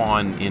just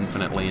spawn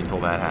infinitely until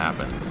that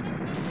happens.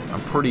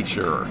 I'm pretty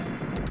sure.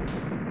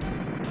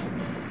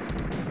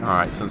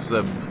 Alright, since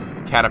the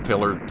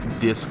caterpillar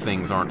disc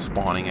things aren't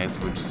spawning, I guess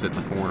we just sit in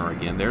the corner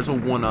again. There's a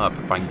 1-up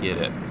if I can get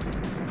it.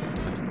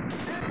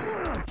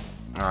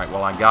 Alright,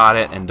 well I got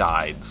it and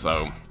died,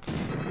 so...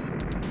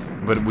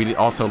 But we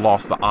also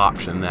lost the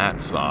option. That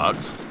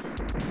sucks.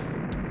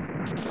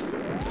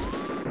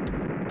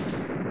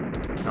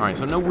 Alright,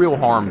 so no real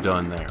harm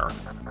done there.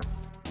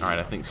 Alright,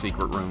 I think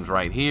secret room's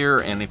right here,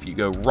 and if you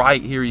go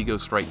right here, you go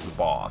straight to the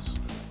boss.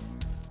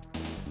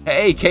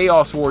 Hey,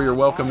 Chaos Warrior,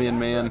 welcome in,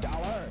 man.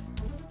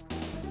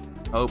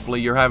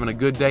 Hopefully you're having a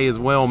good day as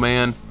well,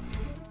 man.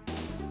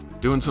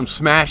 Doing some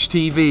Smash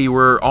TV.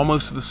 We're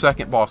almost to the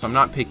second boss. I'm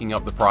not picking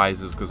up the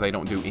prizes because they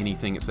don't do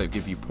anything except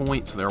give you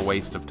points. They're a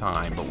waste of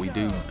time, but we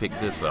do pick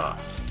this up.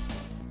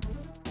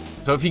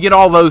 So if you get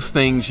all those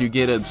things, you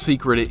get a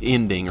secret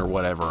ending or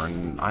whatever,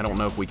 and I don't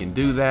know if we can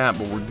do that,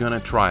 but we're gonna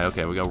try.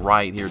 Okay, we go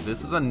right here.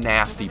 This is a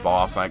nasty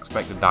boss. I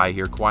expect to die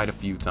here quite a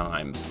few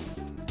times.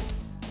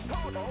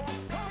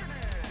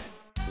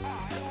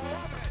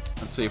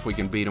 Let's see if we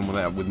can beat him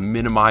with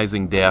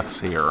minimizing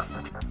deaths here.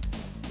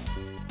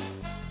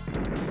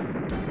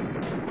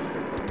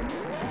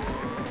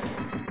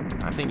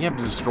 I think you have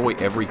to destroy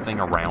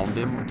everything around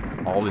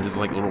him. All of his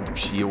like little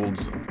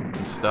shields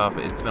and stuff.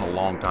 It's been a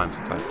long time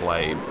since I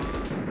played.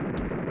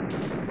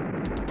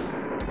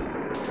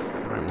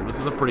 Alright, well this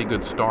is a pretty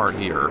good start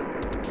here.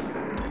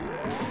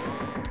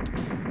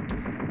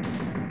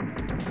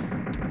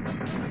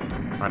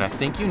 Alright, I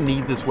think you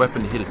need this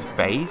weapon to hit his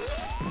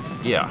face.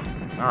 Yeah.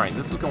 Alright,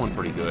 this is going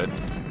pretty good.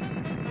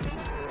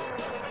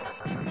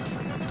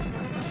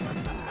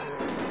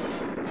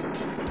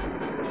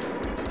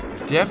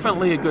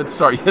 Definitely a good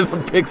start. Yeah, the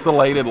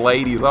pixelated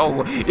ladies. I was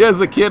like, yeah, as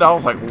a kid, I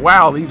was like,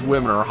 wow, these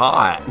women are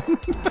hot.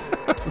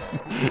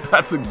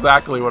 That's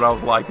exactly what I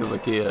was like as a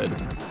kid.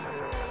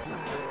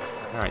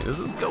 All right, this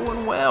is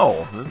going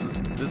well.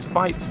 This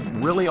fight's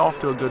really off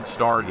to a good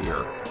start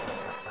here.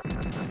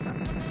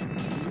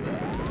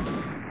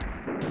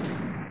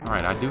 All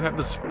right, I do have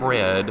the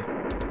spread.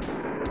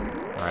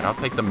 All right, I'll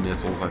take the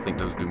missiles. I think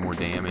those do more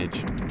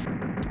damage.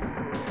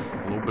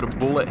 A little bit of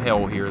bullet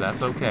hell here.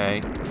 That's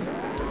okay.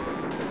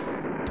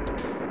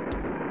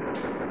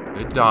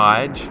 Good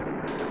dodge.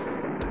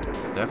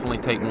 Definitely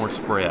take more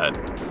spread.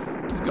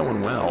 It's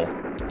going well.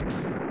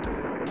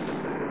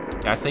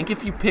 Yeah, I think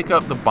if you pick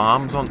up the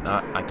bombs on...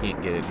 I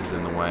can't get it. He's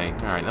in the way.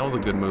 All right, that was a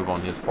good move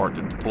on his part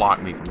to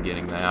block me from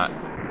getting that.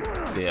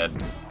 Dead.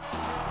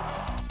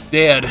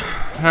 Dead.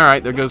 All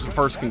right, there goes the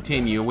first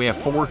continue. We have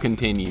 4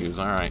 continues.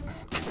 All right.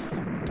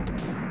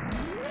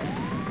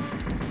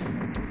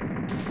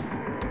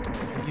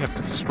 You have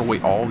to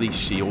destroy all these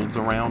shields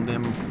around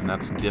him, and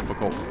that's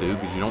difficult to do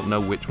because you don't know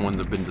which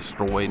ones have been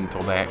destroyed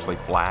until they actually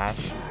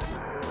flash.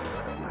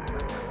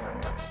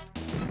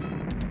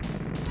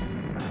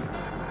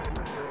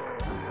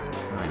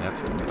 Alright,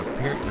 that's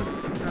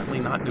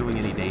apparently not doing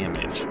any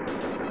damage.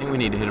 I think we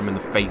need to hit him in the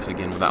face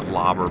again with that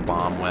lobber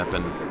bomb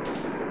weapon.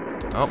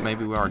 Oh,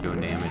 maybe we are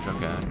doing damage.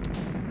 Okay.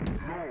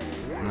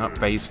 Oh,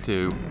 phase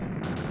 2.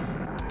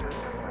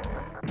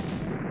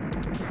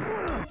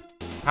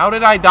 How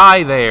did I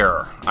die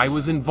there? I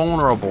was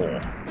invulnerable.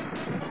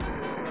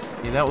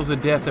 Yeah, that was a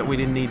death that we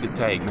didn't need to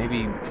take.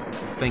 Maybe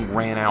the thing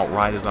ran out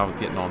right as I was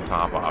getting on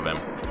top of him.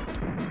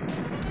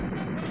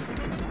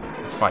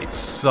 This fight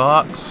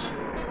sucks.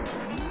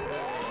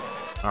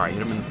 Alright,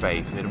 hit him in the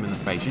face. Hit him in the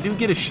face. You do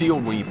get a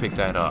shield when you pick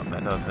that up.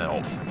 That does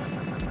help.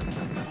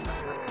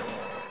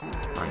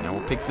 Alright, now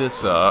we'll pick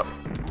this up.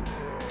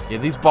 Yeah,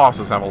 these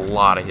bosses have a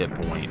lot of hit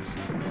points.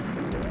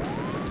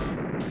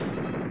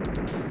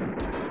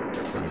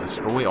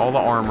 Destroy all the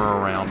armor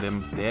around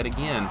him. Dead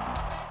again.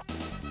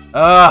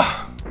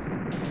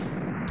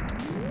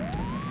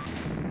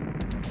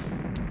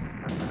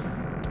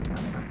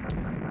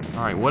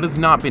 Alright, what has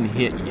not been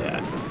hit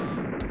yet?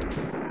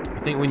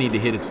 I think we need to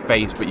hit his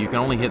face, but you can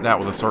only hit that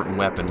with a certain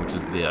weapon, which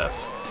is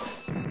this.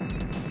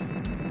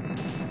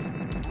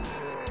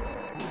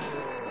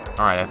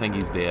 Alright, I think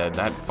he's dead.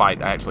 That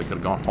fight actually could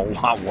have gone a whole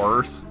lot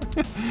worse.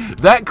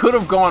 That could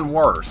have gone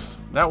worse.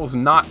 That was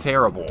not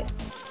terrible.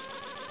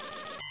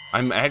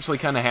 I'm actually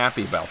kind of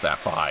happy about that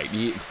fight.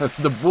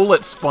 The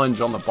bullet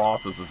sponge on the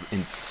bosses is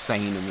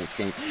insane in this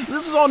game.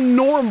 This is on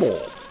normal.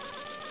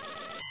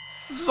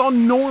 This is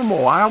on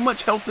normal. How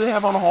much health do they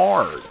have on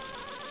hard?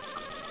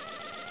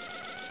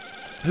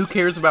 Who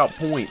cares about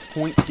points?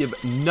 Points give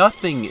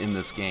nothing in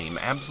this game.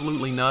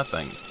 Absolutely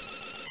nothing.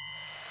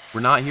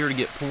 We're not here to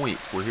get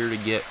points. We're here to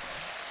get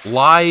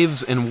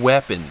lives and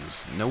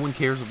weapons. No one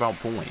cares about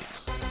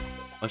points.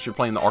 Unless you're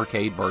playing the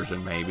arcade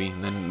version, maybe.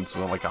 And then it's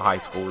like a high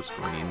score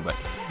screen. But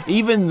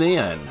even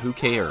then, who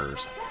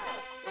cares?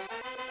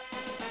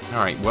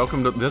 Alright,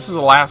 welcome to... This is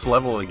the last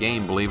level of the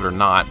game, believe it or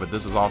not. But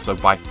this is also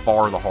by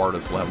far the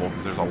hardest level.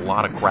 Because there's a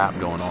lot of crap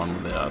going on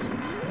with this.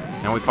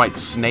 Now we fight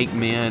snake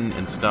men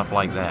and stuff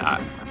like that.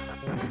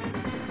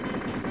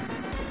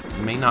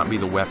 It may not be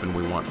the weapon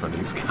we want for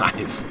these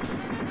guys.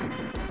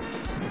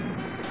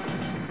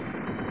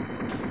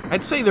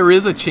 I'd say there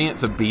is a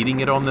chance of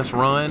beating it on this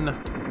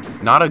run.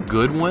 Not a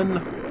good one,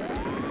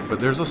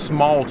 but there's a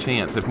small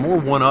chance. If more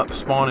 1-ups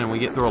spawn and we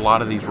get through a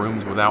lot of these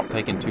rooms without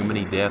taking too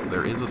many deaths,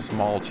 there is a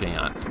small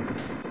chance.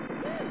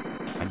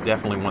 I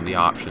definitely want the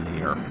option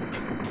here.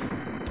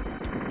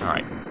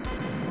 Alright.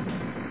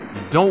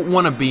 You don't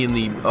want to be in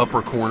the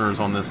upper corners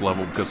on this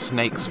level because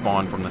snakes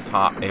spawn from the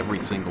top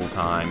every single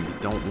time. You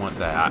don't want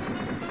that.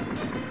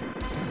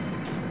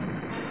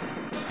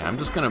 And I'm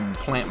just going to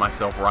plant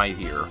myself right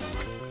here.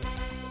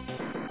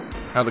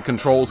 How the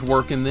controls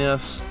work in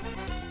this.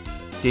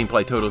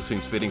 Gameplay totally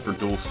seems fitting for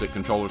dual-stick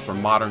controllers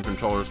from modern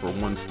controllers where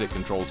one stick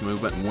controls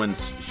movement and one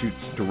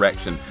shoots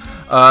direction.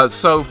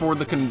 So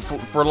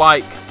for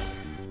like,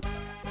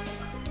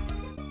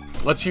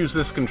 let's use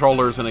this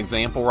controller as an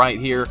example right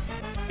here.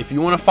 If you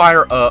want to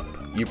fire up,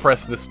 you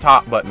press this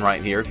top button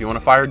right here. If you want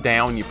to fire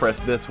down, you press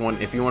this one.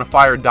 If you want to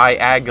fire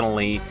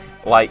diagonally,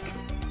 like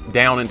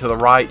down and to the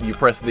right, you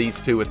press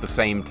these two at the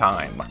same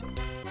time.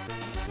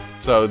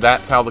 So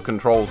that's how the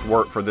controls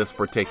work for this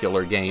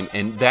particular game,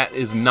 and that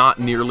is not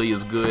nearly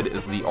as good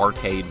as the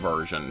arcade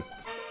version.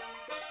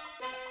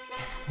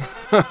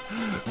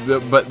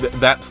 But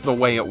that's the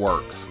way it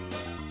works.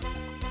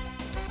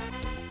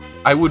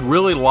 I would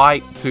really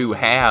like to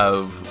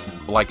have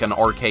like an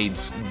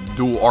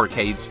dual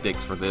arcade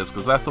sticks for this,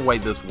 because that's the way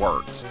this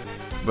works.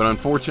 But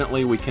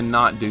unfortunately, we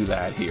cannot do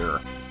that here.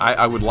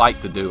 I would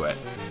like to do it.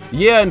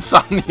 Yeah,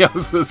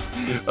 Insomniosis.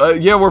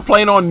 Yeah, we're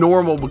playing on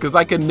normal because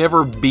I could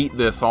never beat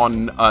this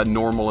on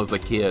normal as a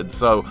kid.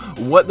 So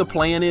what the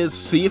plan is,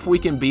 see if we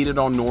can beat it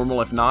on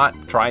normal. If not,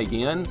 try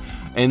again.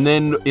 And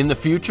then in the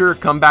future,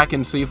 come back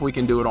and see if we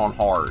can do it on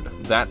hard.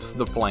 That's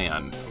the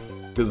plan.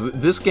 Because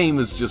this game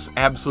is just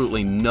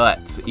absolutely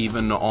nuts,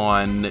 even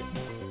on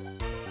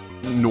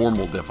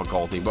normal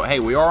difficulty. But hey,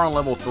 we are on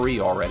level 3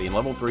 already, and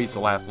level 3 is the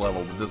last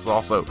level, but this is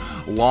also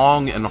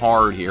long and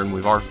hard here, and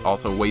we've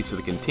also wasted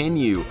a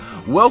continue.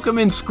 Welcome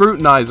in,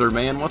 Scrutinizer,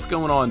 man. What's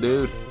going on,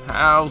 dude?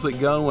 How's it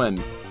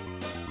going?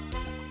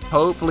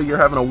 Hopefully you're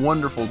having a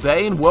wonderful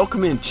day, and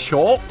welcome in,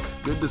 Chalk.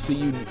 Good to see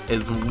you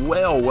as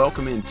well.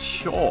 Welcome in,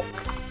 Chalk.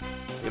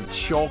 Give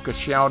Chalk a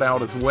shout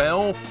out as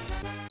well.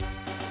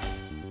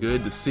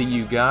 Good to see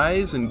you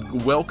guys,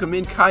 and welcome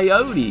in,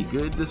 Coyote.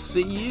 Good to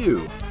see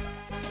you.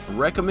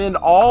 Recommend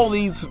all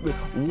these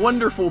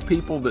wonderful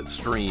people that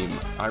stream.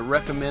 I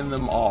recommend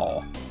them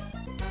all.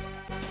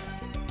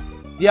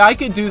 Yeah, I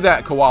could do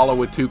that, Koala,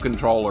 with 2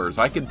 controllers.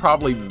 I could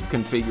probably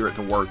configure it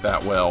to work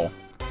that well.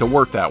 To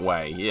work that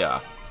way,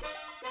 yeah.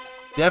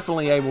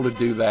 Definitely able to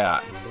do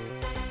that.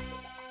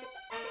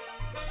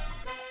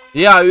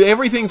 Yeah,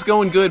 everything's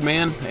going good,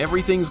 man.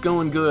 Everything's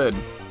going good.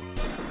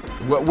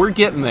 We're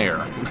getting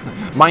there.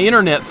 My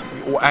internet's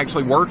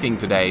actually working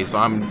today, so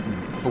I'm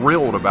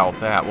thrilled about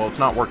that. Well, it's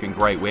not working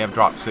great. We have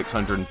dropped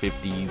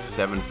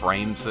 657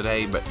 frames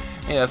today, but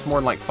hey, that's more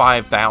than like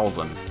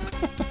 5,000.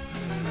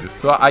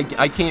 So I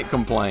can't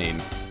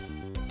complain.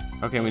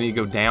 Okay, we need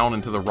to go down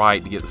and to the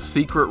right to get the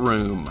secret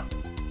room.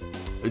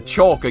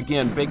 Chalk,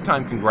 again, big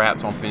time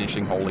congrats on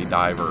finishing Holy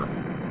Diver.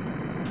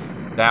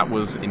 That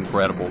was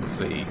incredible to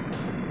see.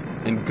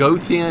 And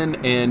Goten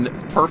and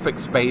Perfect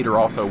Spade are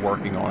also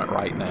working on it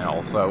right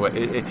now. So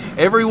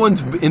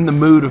everyone's in the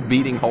mood of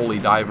beating Holy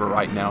Diver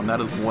right now, and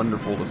that is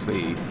wonderful to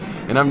see.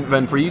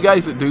 And for you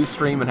guys that do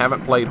stream and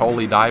haven't played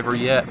Holy Diver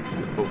yet,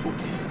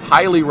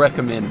 highly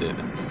recommended.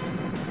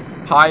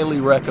 Highly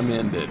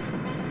recommended.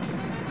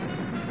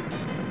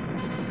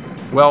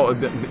 Well,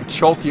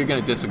 Chalk, you're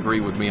going to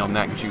disagree with me on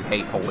that because you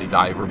hate Holy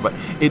Diver, but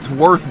it's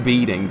worth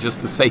beating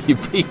just to say you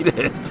beat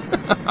it.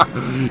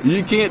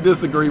 You can't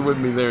disagree with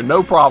me there.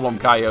 No problem,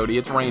 Coyote.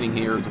 It's raining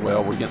here as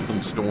well. We're getting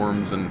some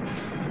storms and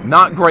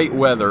not great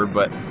weather,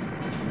 but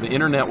the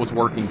internet was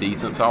working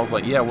decent, so I was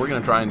like, yeah, we're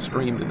going to try and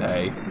stream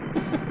today.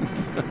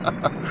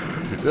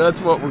 That's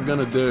what we're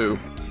going to do.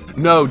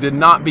 No, did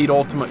not beat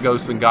Ultimate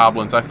Ghosts and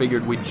Goblins. I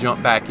figured we'd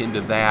jump back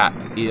into that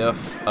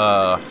if...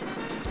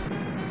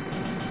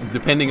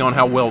 depending on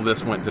how well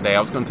this went today.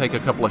 I was going to take a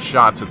couple of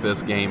shots at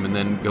this game and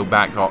then go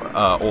back to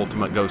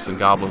Ultimate Ghosts and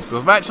Goblins,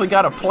 because I've actually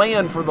got a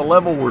plan for the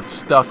level we're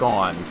stuck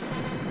on.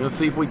 Let's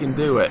see if we can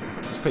do it.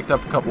 Just picked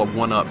up a couple of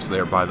 1-ups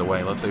there, by the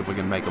way. Let's see if we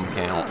can make them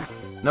count.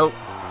 Nope,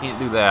 can't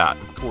do that.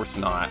 Of course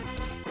not.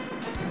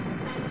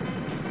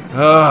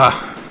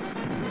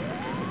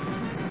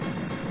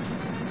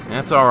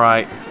 That's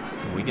alright.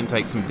 We can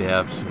take some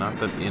deaths. Not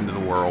the end of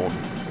the world.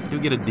 We do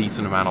get a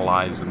decent amount of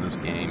lives in this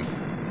game.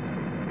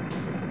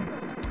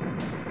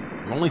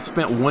 Only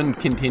spent 1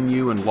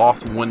 continue and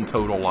lost 1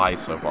 total life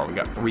so far. We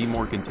got 3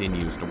 more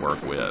continues to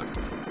work with.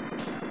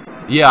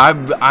 Yeah,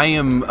 I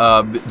am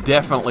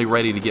definitely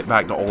ready to get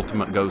back to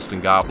Ultimate Ghost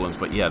and Goblins,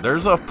 but yeah,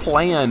 there's a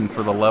plan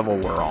for the level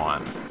we're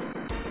on.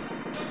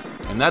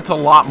 And that's a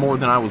lot more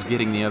than I was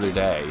getting the other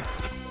day.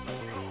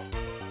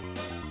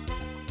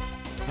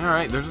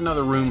 Alright, there's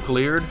another room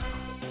cleared.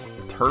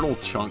 Turtle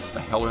chunks, the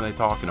hell are they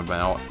talking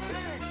about?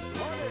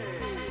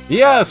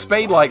 Yeah,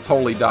 Spade likes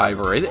Holy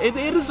Diver. It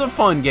is a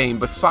fun game.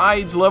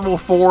 Besides level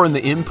 4 and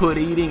the input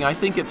eating, I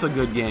think it's a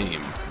good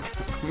game.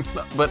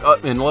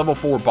 But in level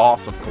 4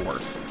 boss, of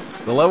course.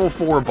 The level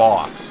 4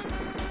 boss.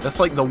 That's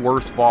like the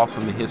worst boss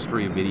in the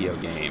history of video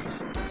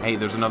games. Hey,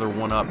 there's another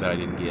 1-up that I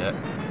didn't get.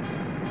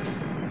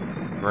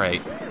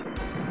 Great.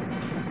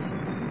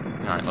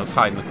 Alright, let's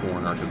hide in the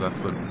corner, because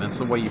that's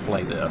the way you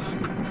play this.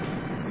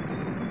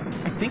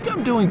 I think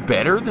I'm doing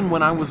better than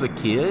when I was a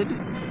kid.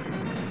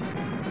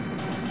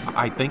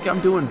 I think I'm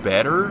doing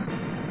better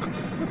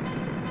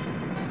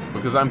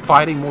because I'm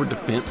fighting more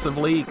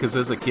defensively, because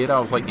as a kid I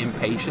was like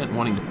impatient,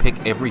 wanting to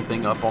pick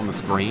everything up on the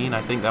screen.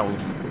 I think that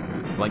was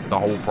like the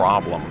whole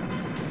problem.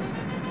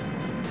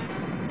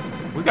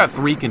 We got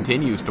 3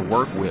 continues to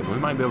work with. We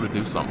might be able to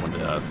do something with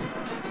this.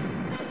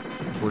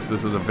 Of course,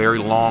 this is a very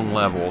long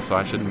level, so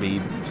I shouldn't be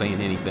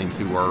saying anything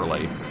too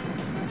early.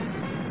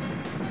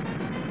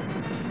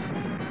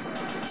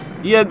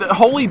 Yeah, the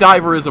Holy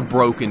Diver is a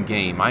broken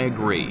game. I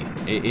agree.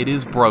 It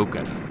is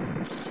broken.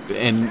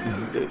 And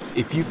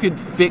if you could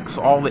fix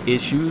all the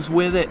issues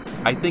with it,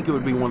 I think it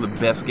would be one of the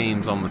best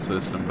games on the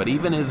system. But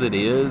even as it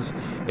is,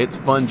 it's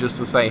fun just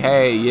to say,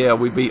 hey, yeah,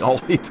 we beat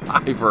Holy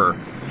Diver.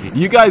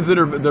 You guys that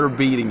are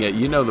beating it,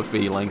 you know the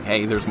feeling.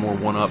 Hey, there's more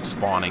 1-up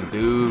spawning.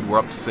 Dude, we're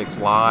up to 6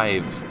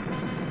 lives.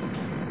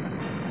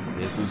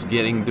 This is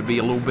getting to be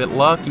a little bit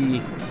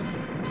lucky.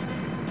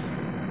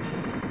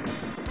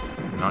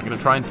 Not going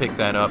to try and pick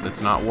that up. It's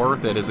not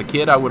worth it. As a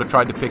kid, I would have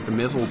tried to pick the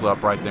missiles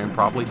up right there and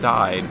probably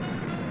died.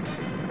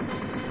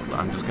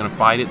 I'm just going to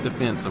fight it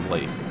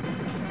defensively.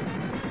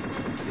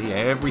 See,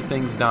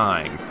 everything's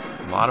dying.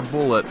 A lot of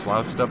bullets, a lot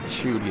of stuff to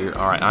shoot here.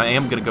 Alright, I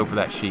am going to go for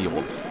that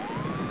shield.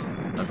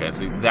 Okay,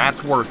 see,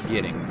 that's worth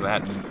getting. So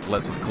that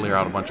lets us clear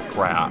out a bunch of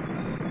crap.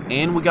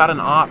 And we got an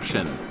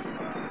option.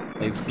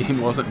 This game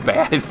wasn't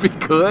bad if we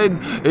could.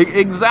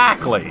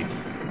 Exactly.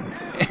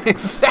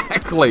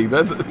 Exactly.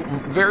 That's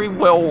very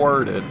well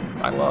worded.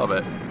 I love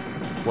it.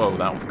 Whoa,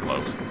 that was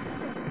close.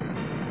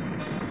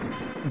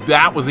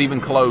 That was even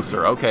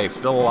closer. Okay,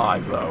 still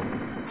alive, though.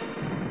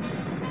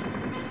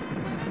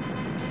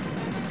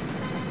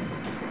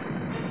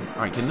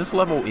 Alright, can this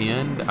level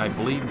end? I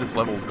believe this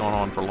level's gone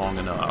on for long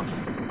enough.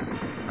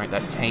 Alright,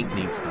 that tank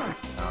needs to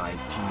die.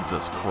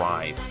 Jesus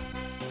Christ.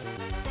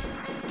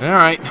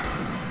 Alright.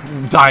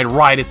 Died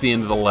right at the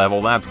end of the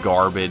level. That's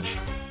garbage.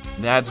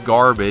 That's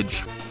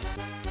garbage.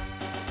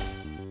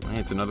 Hey,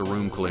 it's another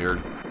room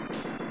cleared.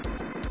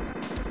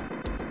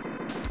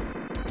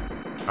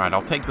 Alright,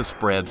 I'll take the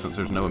spread since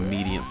there's no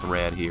immediate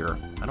threat here.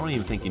 I don't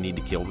even think you need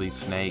to kill these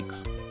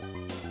snakes.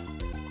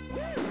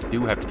 You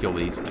do have to kill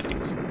these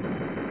things.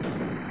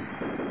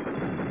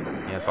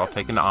 Yes, I'll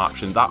take an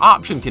option. The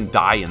option can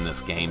die in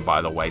this game,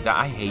 by the way.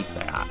 I hate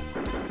that.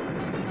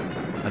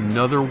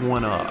 Another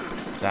one up.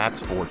 That's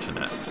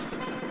fortunate.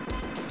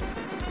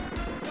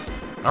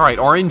 Alright,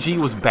 RNG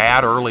was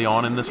bad early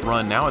on in this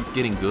run. Now it's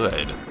getting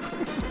good.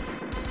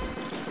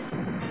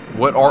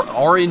 What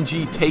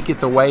RNG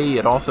taketh away,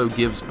 it also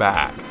gives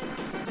back.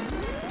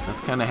 That's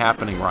kind of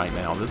happening right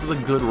now. This is a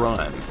good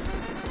run.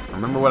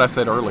 Remember what I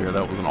said earlier,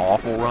 that it was an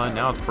awful run?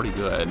 Now it's pretty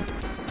good.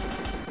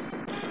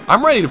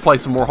 I'm ready to play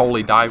some more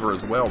Holy Diver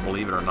as well,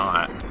 believe it or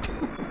not.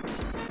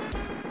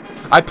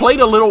 I played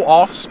a little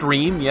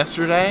off-stream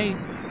yesterday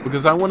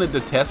because I wanted to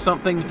test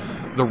something.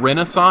 The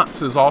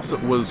Renaissance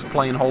was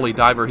playing Holy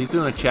Diver. He's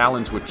doing a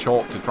challenge with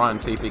Chalk to try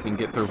and see if he can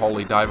get through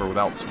Holy Diver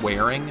without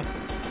swearing.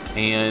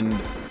 And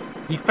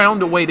he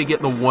found a way to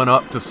get the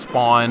 1-up to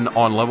spawn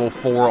on level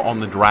 4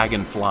 on the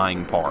dragon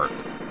flying part.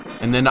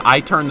 And then I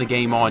turned the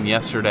game on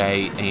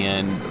yesterday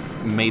and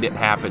made it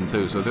happen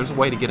too. So there's a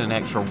way to get an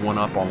extra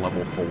 1-up on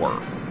level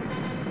 4.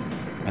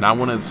 And I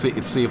want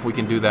to see if we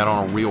can do that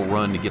on a real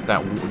run to get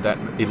that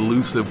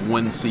elusive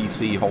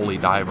 1cc Holy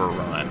Diver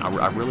run.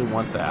 I really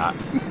want that.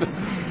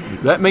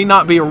 That may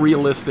not be a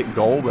realistic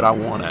goal, but I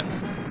want it.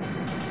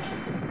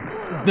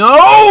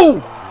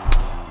 No!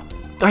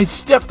 I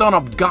stepped on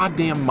a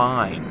goddamn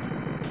mine.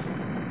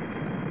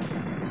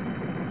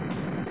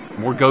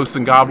 More Ghosts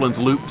and Goblins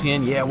Loop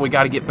 10. Yeah, we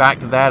got to get back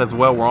to that as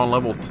well. We're on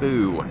level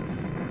 2.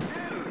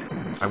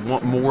 I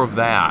want more of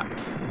that.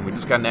 We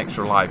just got an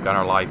extra life. Got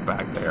our life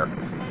back there.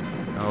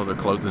 Oh, they're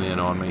closing in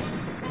on me.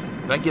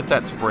 Did I get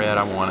that spread?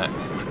 I want it.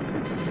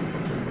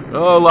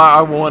 Oh,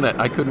 I want it.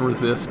 I couldn't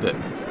resist it.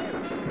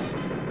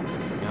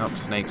 Yep,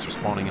 snakes are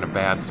spawning in a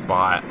bad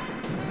spot.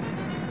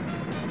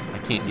 I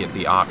can't get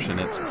the option.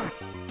 It's...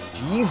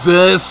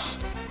 Jesus!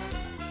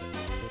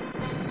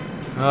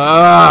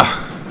 How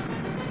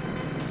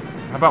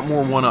about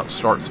more 1-ups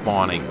start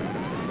spawning?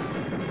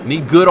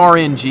 Need good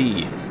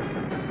RNG.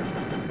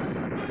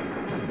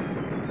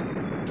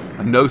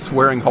 A no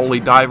swearing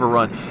Holy Diver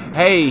run.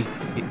 Hey,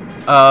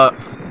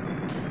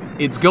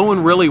 it's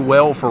going really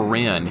well for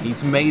Ren.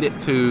 He's made it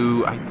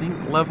to, I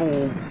think,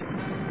 level...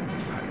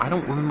 I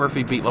don't remember if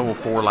he beat level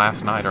 4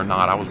 last night or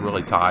not. I was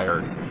really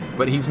tired.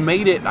 But he's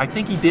made it, I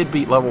think he did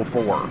beat level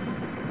 4.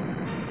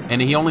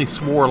 And he only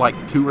swore like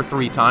 2 or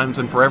 3 times,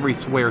 and for every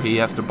swear he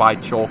has to buy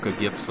Chalk a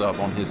gift sub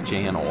on his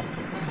channel.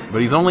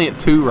 But he's only at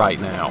 2 right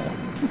now.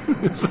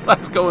 So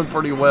that's going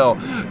pretty well.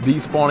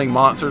 Despawning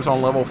monsters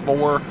on level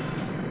 4.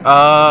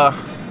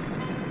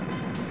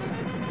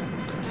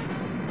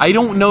 I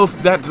don't know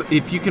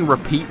if you can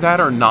repeat that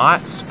or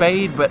not,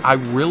 Spade, but I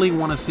really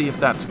want to see if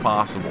that's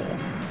possible.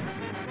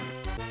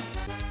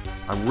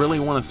 I really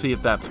want to see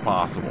if that's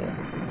possible.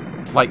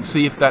 Like,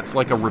 see if that's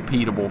like a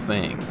repeatable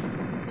thing.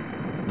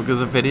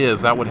 Because if it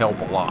is, that would help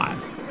a lot.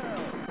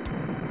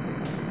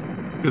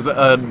 Because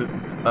a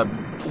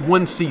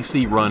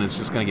 1cc run is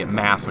just going to get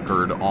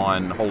massacred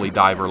on Holy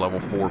Diver level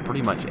 4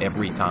 pretty much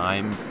every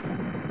time.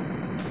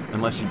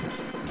 Unless you...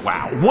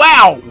 Wow.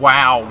 Wow!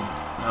 Wow!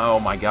 Oh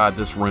my god,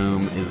 this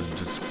room is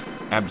just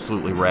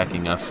absolutely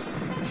wrecking us.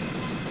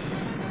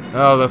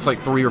 Oh, that's like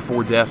 3 or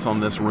 4 deaths on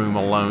this room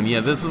alone.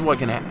 Yeah, this is what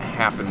can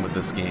happen with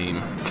this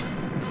game.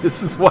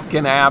 This is what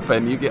can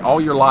happen. You get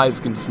all your lives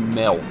can just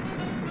melt.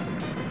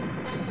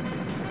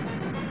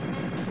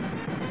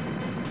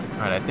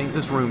 Alright, I think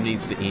this room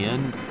needs to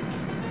end.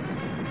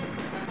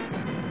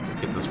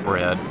 Let's get the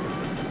spread.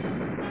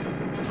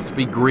 Let's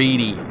be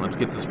greedy. Let's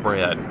get the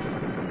spread.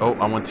 Oh,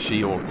 I want the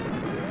shield.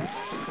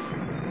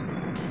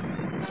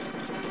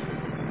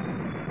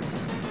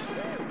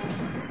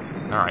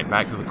 Alright,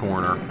 back to the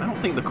corner. I don't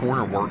think the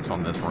corner works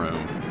on this room.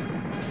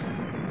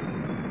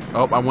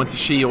 Oh, I want the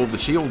shield. The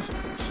shield's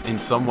in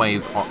some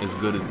ways as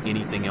good as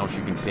anything else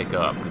you can pick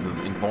up because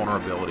it's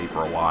invulnerability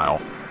for a while.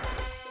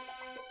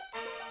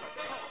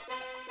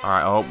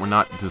 Alright, oh, we're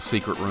not to the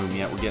secret room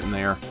yet. We're getting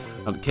there.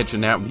 I'll catch a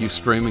nap with you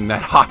streaming.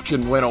 That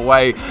option went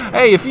away.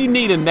 Hey, if you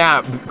need a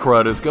nap,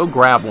 Crudas, go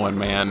grab one,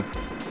 man.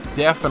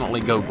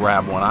 Definitely go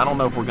grab one. I don't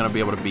know if we're going to be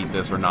able to beat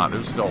this or not.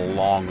 There's still a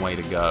long way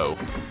to go.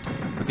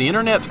 But the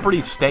internet's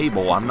pretty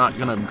stable. I'm not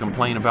going to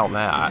complain about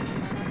that.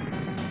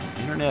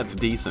 The internet's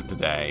decent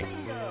today.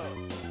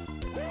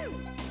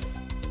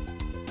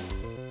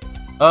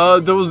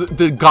 The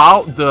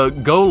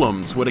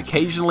golems would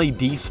occasionally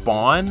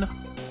despawn.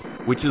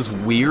 which is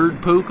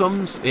weird,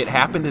 Pookums. It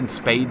happened in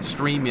Spade's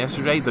stream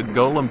yesterday. The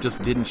golem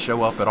just didn't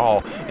show up at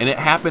all. And it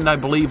happened, I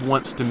believe,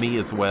 once to me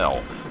as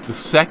well. The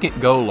second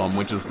golem,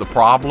 which is the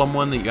problem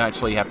one that you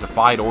actually have to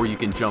fight, or you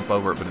can jump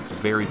over it, but it's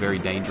very, very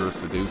dangerous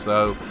to do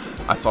so.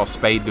 I saw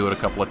Spade do it a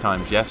couple of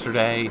times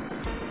yesterday.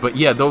 But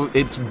yeah, though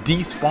it's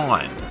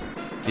despawned.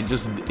 It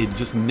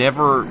just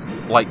never,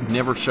 like,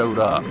 never showed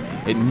up.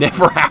 It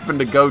never happened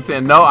to go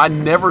 10. No, I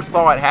never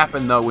saw it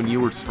happen, though, when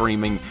you were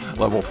streaming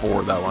level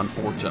 4, though,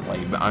 unfortunately.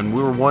 And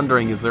we were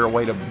wondering, is there a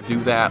way to do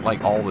that,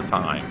 like, all the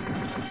time?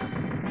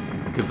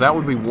 Because that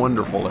would be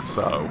wonderful if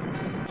so.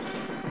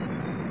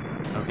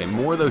 Okay,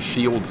 more of those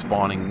shields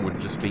spawning would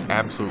just be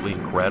absolutely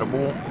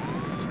incredible.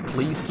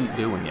 Please keep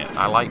doing it.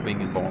 I like being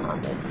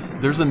invulnerable.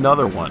 There's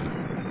another one.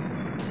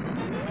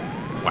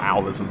 Wow,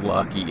 this is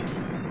lucky.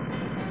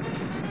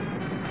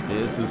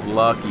 This is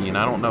lucky, and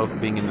I don't know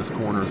if being in this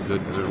corner is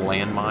good because there's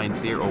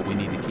landmines here. Oh, we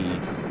need a key.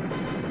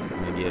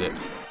 I'm gonna get it.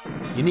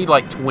 You need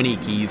like 20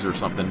 keys or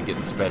something to get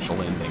the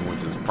special ending,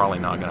 which is probably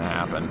not gonna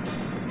happen.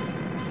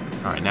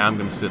 Alright, now I'm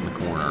gonna sit in the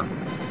corner.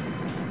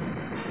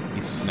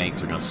 These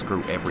snakes are gonna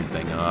screw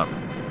everything up.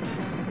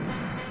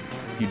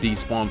 You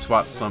despawn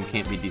spots, some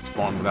can't be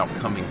despawned without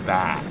coming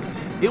back.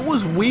 It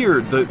was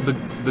weird. The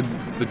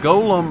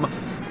golem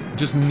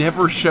just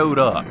never showed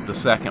up, the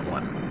second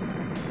one.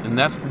 And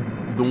that's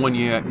the one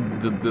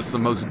that's the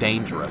most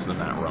dangerous in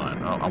that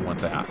run. Oh, I want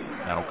that.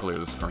 That'll clear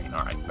the screen.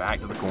 Alright,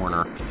 back to the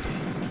corner.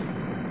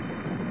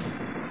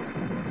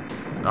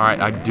 Alright,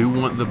 I do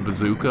want the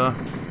bazooka.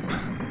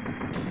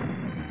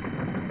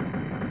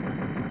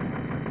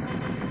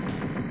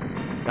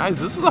 Guys,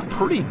 this is a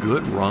pretty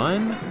good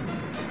run.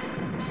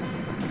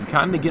 I'm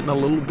kind of getting a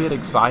little bit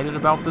excited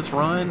about this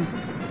run.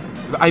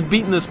 I've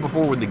beaten this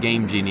before with the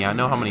Game Genie. I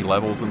know how many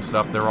levels and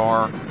stuff there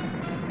are.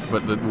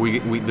 But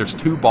there's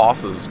 2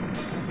 bosses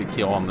to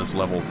kill on this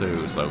level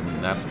too, so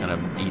that's gonna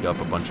eat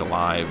up a bunch of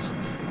lives.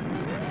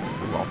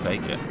 Ooh, I'll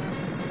take it.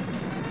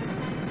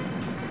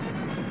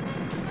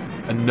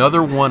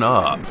 Another one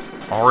up.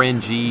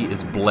 RNG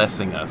is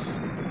blessing us.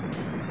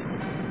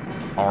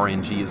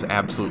 RNG is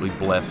absolutely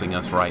blessing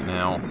us right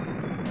now.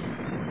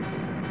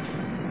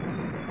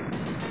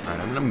 Alright,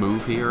 I'm gonna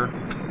move here.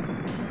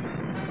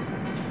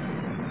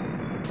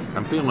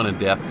 I'm feeling a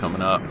death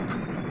coming up.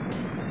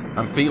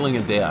 I'm feeling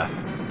a death.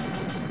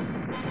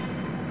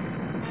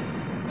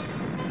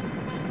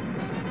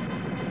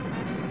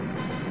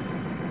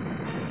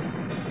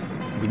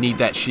 We need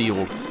that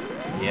shield.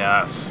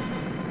 Yes.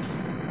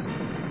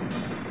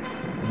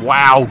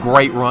 Wow,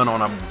 great run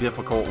on a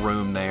difficult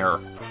room there.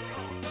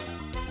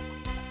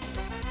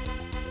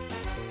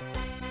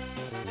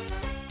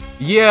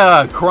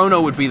 Yeah,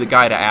 Chrono would be the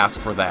guy to ask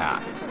for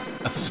that.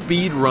 A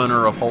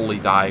speedrunner of Holy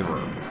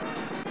Diver.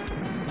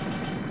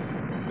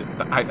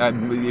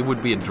 It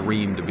would be a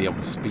dream to be able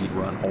to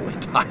speedrun Holy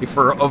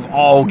Diver of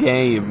all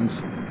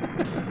games.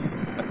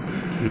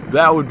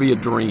 That would be a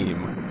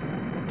dream.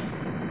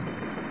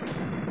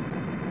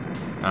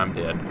 I'm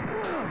dead.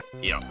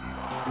 Yep.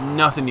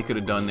 Nothing you could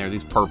have done there.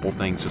 These purple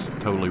things just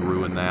totally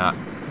ruined that.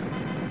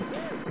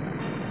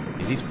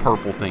 And these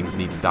purple things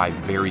need to die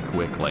very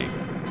quickly.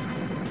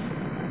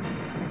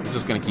 They're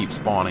just going to keep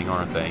spawning,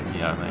 aren't they?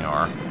 Yeah, they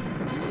are.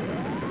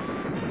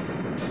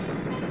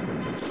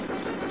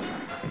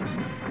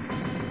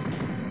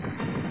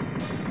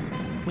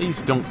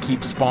 Please don't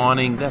keep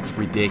spawning. That's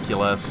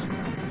ridiculous.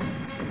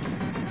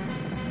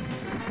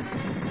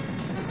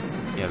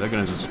 Yeah, they're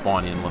going to just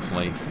spawn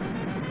endlessly.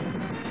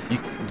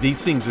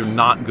 These things are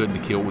not good to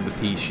kill with the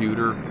pea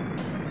shooter.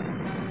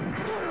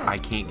 I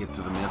can't get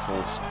to the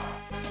missiles.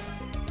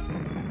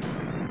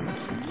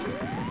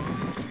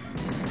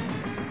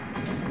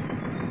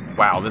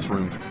 Wow, this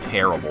room's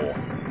terrible.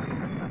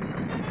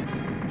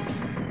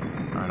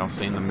 Alright, I'll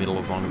stay in the middle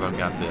as long as I've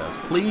got this.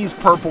 Please,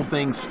 purple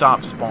things,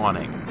 stop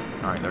spawning.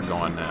 Alright, they're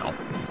gone now.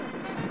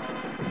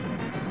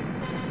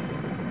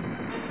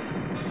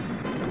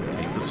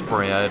 Take the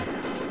spread.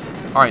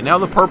 Alright, now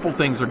the purple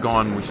things are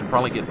gone, we should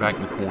probably get back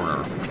in the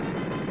corner.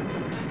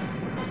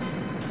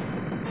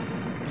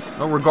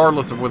 Well,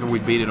 regardless of whether we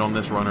beat it on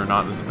this run or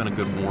not, this has been a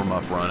good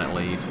warm-up run at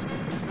least.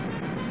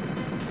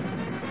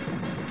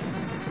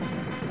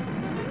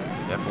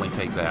 Definitely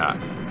take that.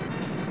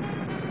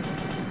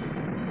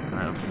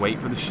 Alright, let's wait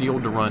for the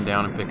shield to run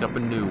down and pick up a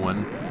new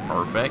one.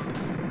 Perfect.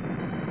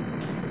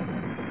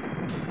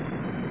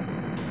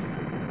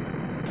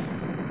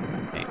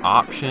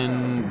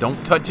 Option,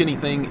 don't touch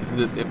anything.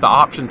 If the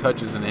option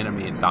touches an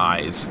enemy, it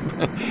dies.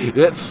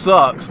 It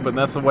sucks, but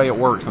that's the way it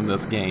works in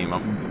this game.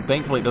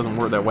 Thankfully, it doesn't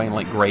work that way in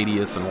like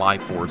Gradius and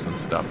Life Force and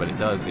stuff, but it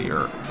does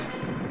here.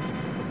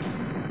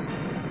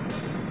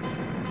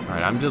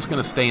 Alright, I'm just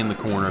going to stay in the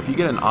corner. If you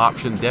get an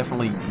option,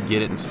 definitely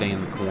get it and stay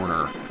in the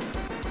corner.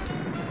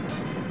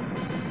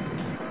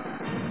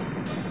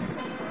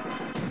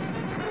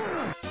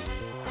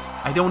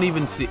 I don't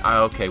even see...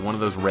 okay, one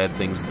of those red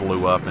things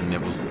blew up and it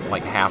was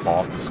like half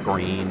off the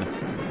screen.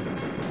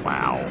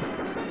 Wow.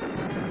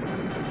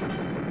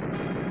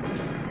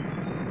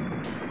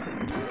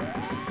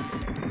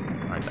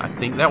 Alright, I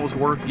think that was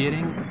worth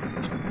getting.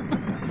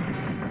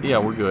 Yeah,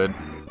 we're good.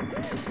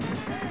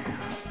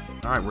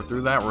 Alright, we're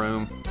through that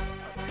room.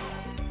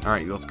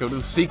 Alright, let's go to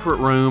the secret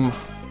room.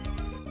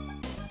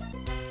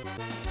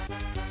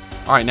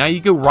 Alright, now you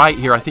go right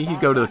here. I think you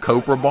go to the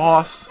Cobra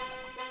boss.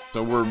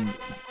 So we're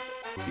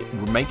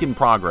making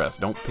progress.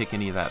 Don't pick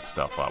any of that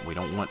stuff up. We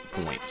don't want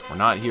points. We're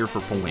not here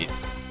for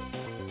points.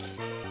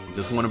 We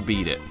just want to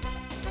beat it.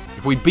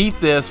 If we beat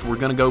this, we're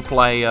going to go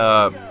play,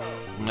 I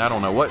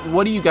don't know.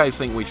 What do you guys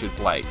think we should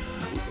play?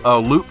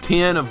 Loop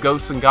 10 of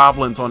Ghosts and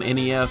Goblins on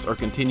NES or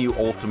continue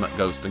Ultimate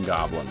Ghosts and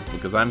Goblins?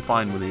 Because I'm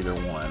fine with either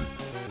one.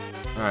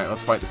 Alright,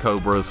 let's fight the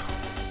Cobras.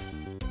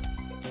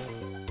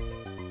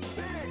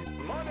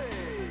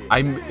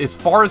 As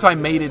far as I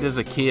made it as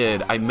a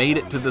kid, I made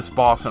it to this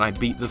boss and I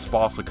beat this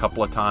boss a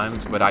couple of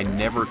times, but I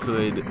never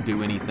could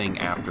do anything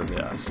after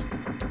this.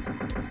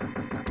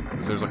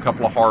 Because there's a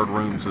couple of hard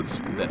rooms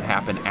that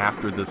happen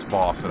after this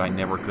boss that I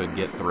never could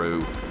get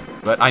through.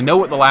 But I know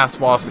what the last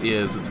boss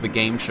is. It's the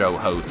game show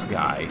host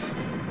guy.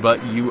 But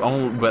I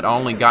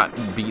only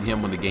beat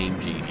him with the Game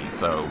Genie,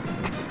 so...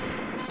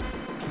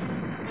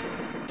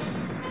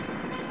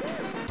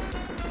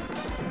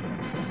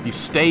 You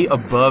stay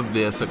above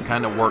this, it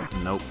kind of worked.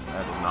 Nope,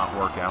 that did not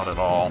work out at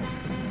all.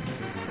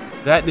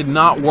 That did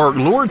not work.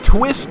 Lord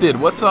Twisted,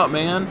 what's up,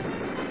 man?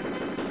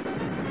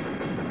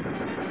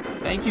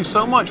 Thank you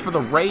so much for the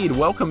raid.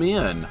 Welcome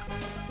in.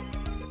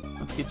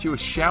 Let's get you a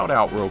shout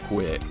out real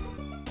quick.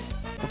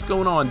 What's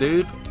going on,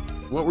 dude?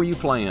 What were you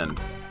playing?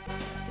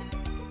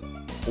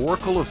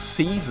 Oracle of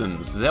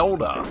Seasons,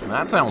 Zelda.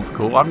 That sounds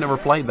cool. I've never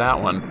played that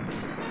one.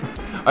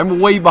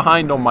 I'm way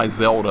behind on my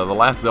Zelda. The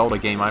last Zelda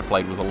game I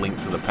played was A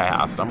Link to the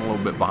Past. I'm a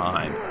little bit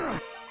behind.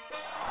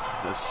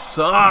 This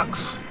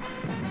sucks.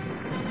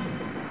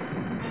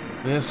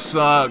 This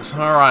sucks.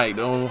 Alright.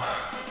 Oh,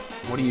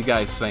 what are you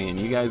guys saying?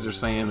 You guys are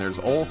saying there's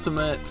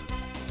Ultimate.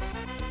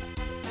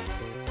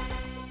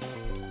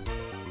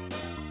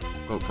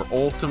 Vote for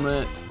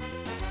Ultimate.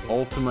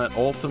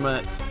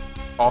 Ultimate.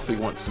 Coffee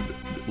wants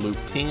Loop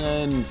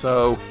 10,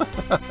 so...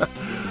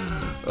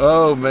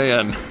 Oh,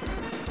 man.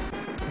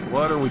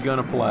 What are we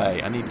gonna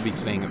play? I need to be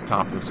seeing at the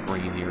top of the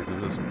screen here,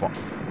 because this...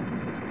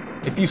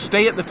 If you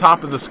stay at the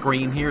top of the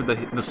screen here,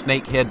 the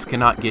snake heads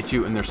cannot get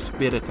you, and their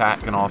spit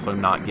attack can also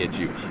not get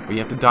you. But you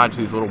have to dodge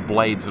these little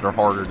blades that are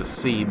harder to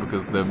see,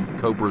 because the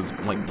cobras,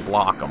 like,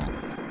 block them.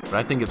 But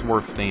I think it's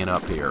worth staying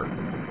up here.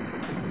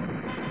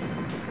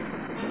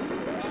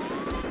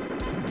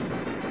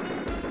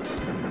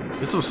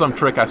 This was some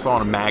trick I saw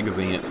in a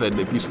magazine. It said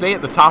if you stay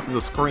at the top of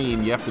the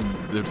screen, you have to.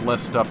 There's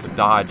less stuff to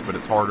dodge, but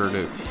it's harder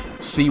to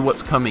see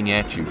what's coming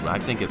at you. I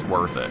think it's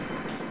worth it.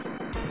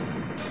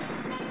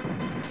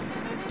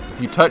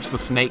 If you touch the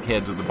snake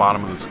heads at the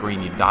bottom of the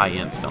screen, you die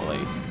instantly.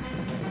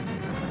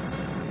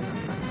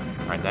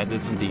 Alright, that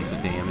did some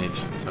decent damage.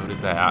 So did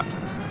that.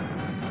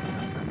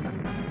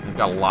 They've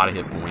got a lot of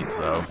hit points,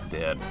 though.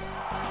 Dead.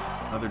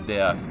 Another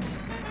death.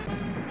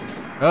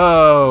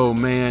 Oh,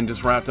 man.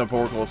 Just wrapped up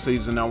Oracle of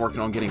Season. Now working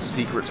on getting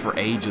secrets for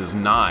ages.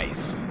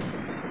 Nice.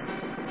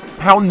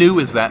 How new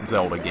is that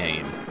Zelda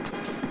game?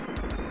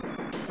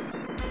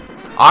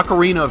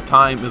 Ocarina of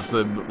Time is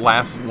the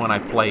last one I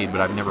played, but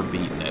I've never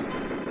beaten it.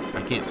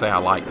 I can't say I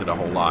liked it a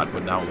whole lot,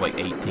 but I was like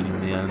 18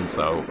 then,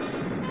 so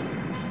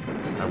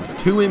I was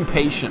too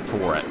impatient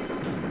for it.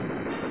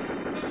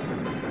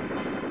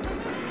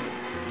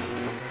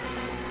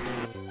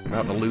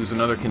 About to lose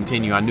another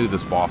continue. I knew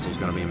this boss was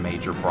going to be a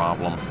major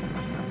problem.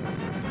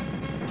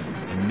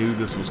 I knew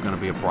this was going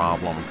to be a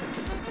problem.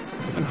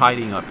 I've been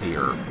hiding up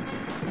here.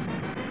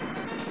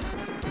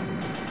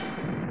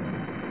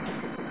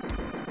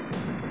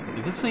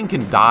 This thing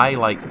can die,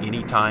 like,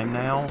 any time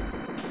now.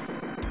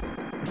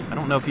 I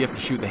don't know if you have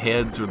to shoot the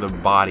heads or the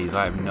bodies.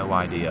 I have no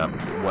idea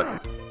what...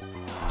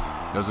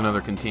 There's another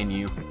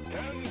continue.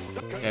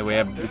 Okay, we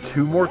have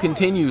 2 more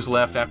continues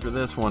left after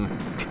this one.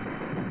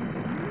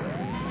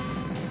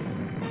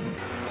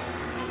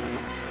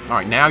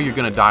 Alright, now you're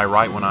gonna die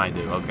right when I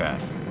do. Okay.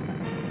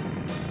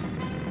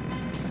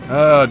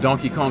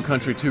 Donkey Kong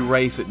Country 2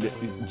 race at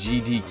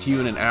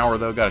GDQ in an hour,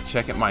 though. Gotta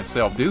check it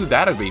myself. Dude,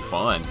 that'd be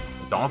fun.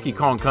 Donkey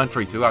Kong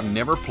Country 2. I've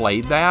never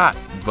played that,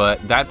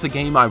 but that's a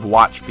game I've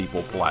watched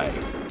people play.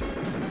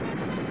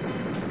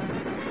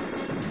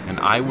 And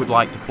I would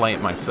like to play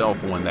it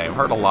myself one day. I've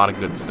heard a lot of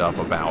good stuff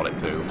about it,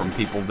 too, from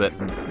people that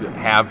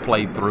have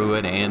played through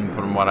it and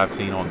from what I've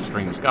seen on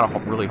stream. It's got a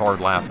really hard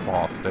last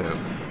boss, too.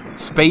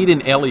 Spade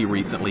and Ellie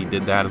recently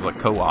did that as a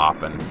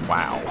co-op, and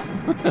wow.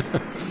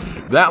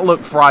 That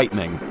looked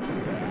frightening.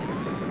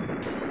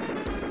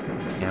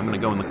 Yeah, I'm going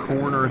to go in the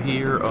corner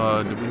here.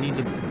 Do we need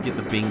to get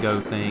the bingo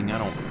thing? I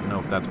don't know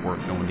if that's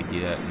worth going to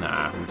get.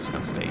 Nah, I'm just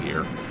going to stay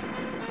here.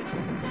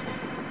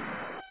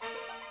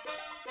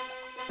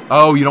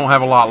 Oh, you don't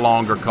have a lot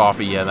longer,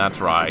 Coffee. Yeah, that's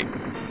right.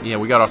 Yeah,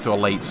 we got off to a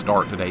late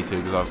start today, too,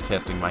 because I was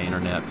testing my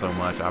internet so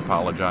much. I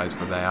apologize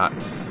for that.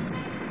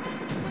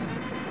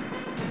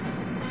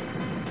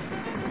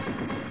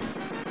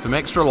 Some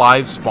extra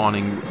lives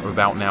spawning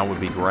about now would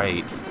be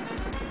great.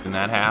 Can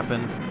that happen?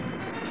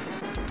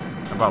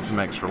 How about some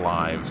extra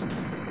lives?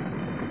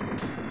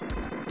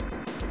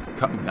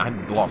 I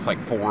lost like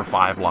 4 or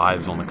 5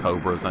 lives on the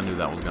Cobras. I knew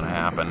that was going to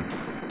happen.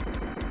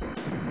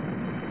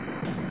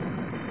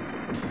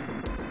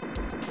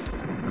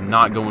 I'm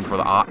not going for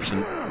the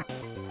option.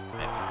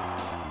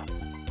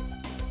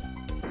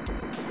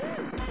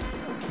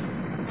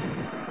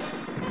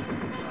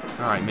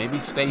 Alright, maybe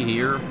stay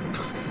here.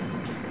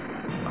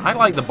 I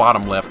like the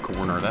bottom left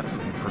corner. That's,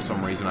 for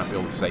some reason, I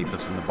feel the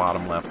safest in the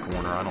bottom left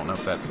corner. I don't know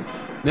if that's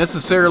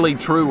necessarily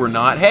true or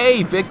not.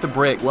 Hey, Vic the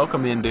Brick,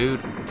 welcome in,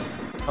 dude.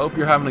 Hope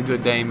you're having a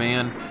good day,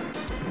 man.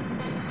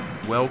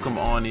 Welcome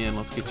on in.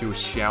 Let's get you a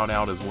shout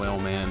out as well,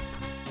 man.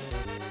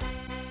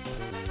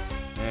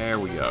 There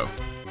we go.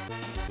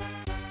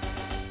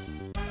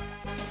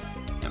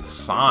 And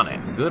Sonic.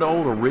 Good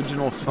old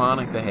original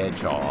Sonic the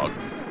Hedgehog.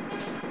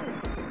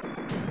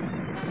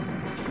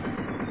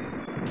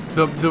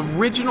 The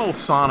original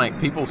Sonic,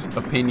 people's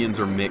opinions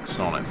are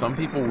mixed on it. Some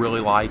people really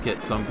like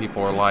it. Some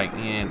people are like,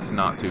 eh, it's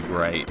not too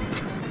great.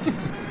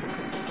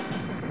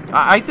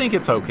 I think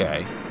it's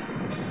okay.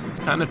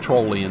 It's kind of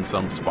trolly in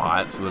some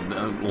spots. The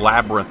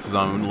Labyrinth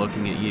Zone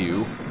looking at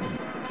you.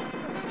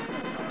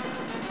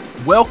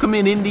 Welcome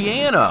in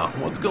Indiana.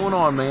 What's going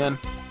on, man?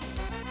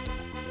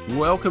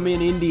 Welcome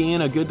in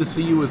Indiana. Good to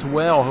see you as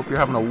well. Hope you're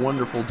having a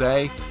wonderful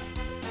day.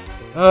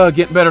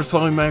 Getting better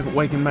slowly,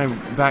 waking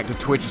back to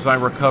Twitch as I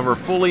recover.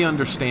 Fully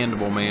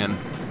understandable, man.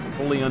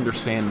 Fully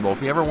understandable.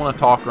 If you ever want to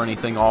talk or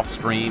anything off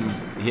stream,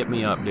 hit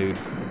me up, dude.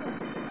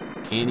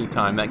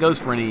 Anytime. That goes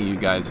for any of you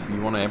guys. If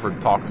you want to ever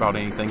talk about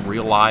anything,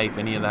 real life,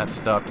 any of that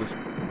stuff, just,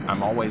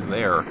 I'm always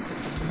there.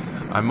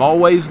 I'm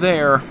always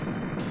there.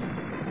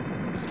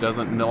 This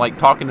doesn't, like,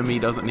 talking to me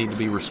doesn't need to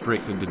be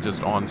restricted to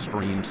just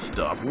on-stream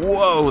stuff.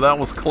 Whoa, that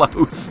was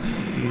close.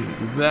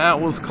 That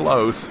was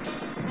close.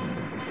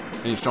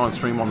 Finished on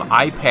stream on the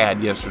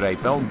iPad yesterday.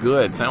 Felt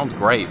good. Sounds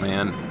great,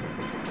 man.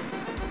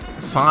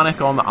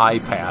 Sonic on the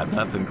iPad.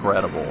 That's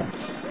incredible.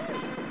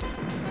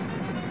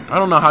 I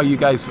don't know how you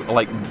guys,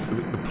 like,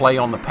 play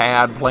on the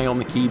pad, play on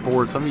the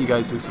keyboard. Some of you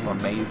guys do some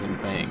amazing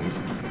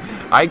things.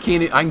 I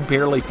can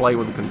barely play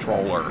with a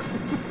controller.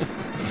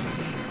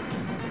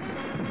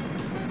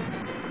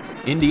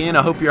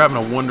 Indiana, hope you're having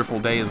a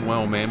wonderful day as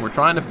well, man. We're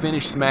trying to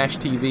finish Smash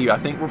TV. I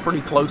think we're pretty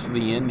close to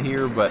the end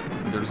here, but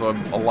there's a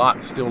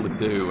lot still to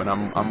do, and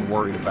I'm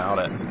worried about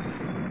it.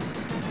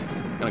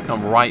 Gonna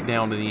come right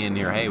down to the end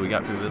here. Hey, we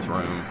got through this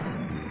room.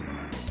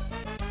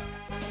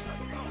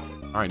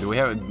 Alright, do we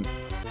have...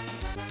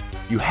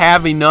 You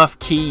have enough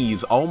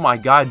keys. Oh my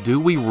god, do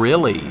we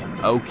really?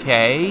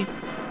 Okay.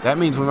 That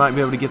means we might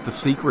be able to get the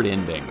secret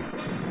ending.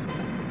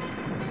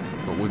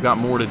 But we've got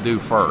more to do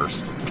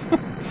first.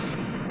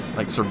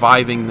 Like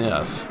surviving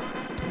this.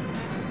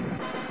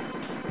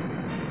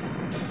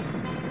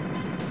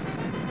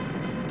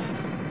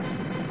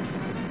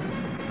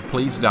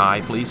 Please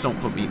die. Please don't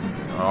put me...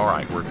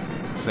 Alright, we're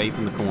safe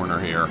in the corner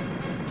here.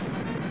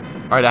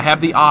 Alright, I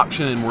have the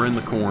option and we're in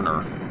the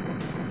corner.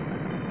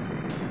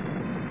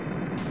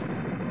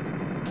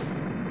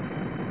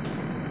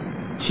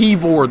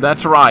 Keyboard,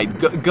 that's right.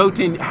 Go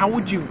to... How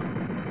would you...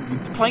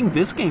 Playing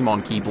this game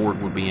on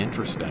keyboard would be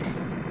interesting.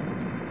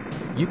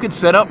 You could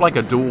set up like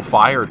a dual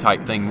fire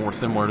type thing more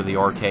similar to the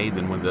arcade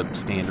than with a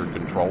standard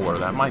controller.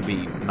 That might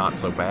be not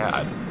so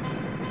bad.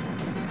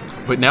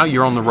 But now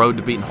you're on the road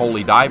to beating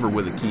Holy Diver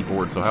with a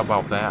keyboard, so how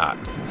about that?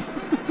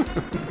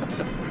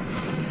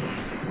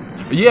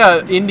 Yeah,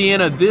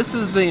 Indiana, this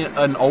is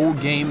an old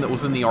game that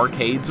was in the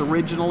arcades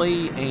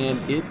originally, and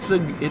it's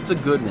a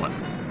good one.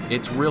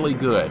 It's really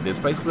good. It's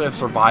basically a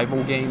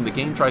survival game. The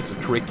game tries to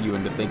trick you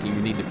into thinking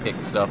you need to pick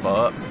stuff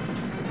up,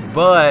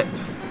 but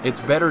it's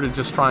better to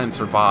just try and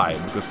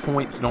survive, because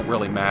points don't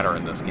really matter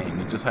in this game.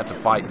 You just have to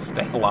fight and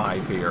stay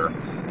alive here.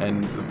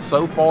 And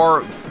so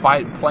far,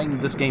 playing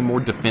this game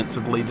more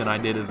defensively than I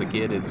did as a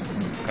kid is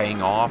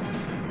paying off.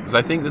 Because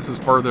I think this is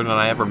further than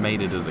I ever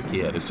made it as a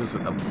kid. It's just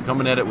I'm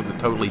coming at it with a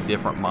totally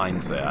different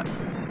mindset.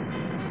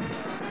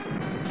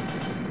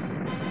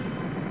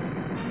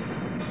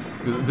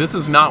 This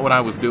is not what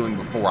I was doing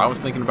before. I was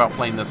thinking about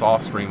playing this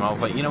off stream. I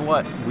was like, you know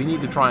what? We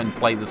need to try and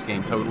play this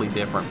game totally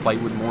different. Play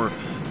with more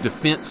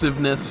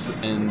defensiveness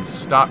and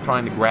stop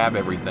trying to grab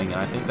everything,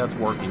 and I think that's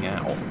working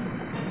out.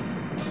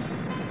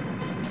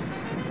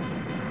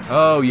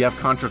 Oh, you have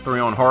Contra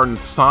 3 on hard and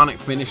Sonic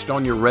finished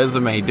on your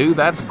resume. Dude,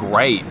 that's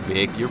great,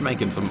 Vic. You're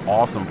making some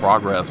awesome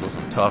progress with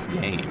some tough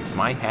games.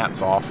 My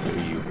hat's off to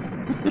you.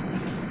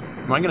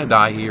 Am I gonna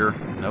die here?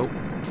 Nope.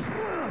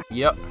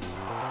 Yep.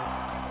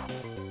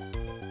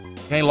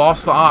 Okay,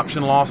 lost the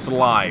option, lost a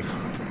life.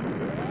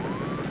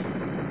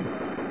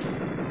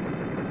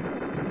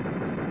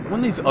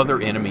 When these other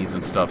enemies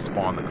and stuff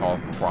spawn that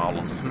cause the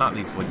problems, it's not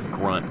these like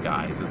grunt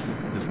guys. It's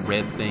this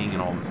red thing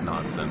and all this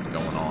nonsense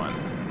going on.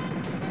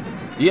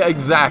 Yeah,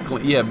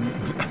 exactly. Yeah,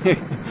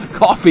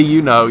 Coffee,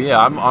 you know. Yeah,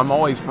 I'm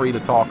always free to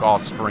talk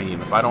off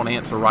stream. If I don't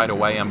answer right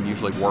away, I'm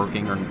usually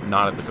working or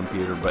not at the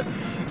computer. But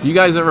if you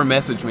guys ever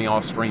message me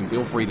off stream,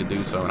 feel free to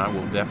do so, and I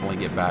will definitely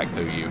get back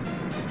to you.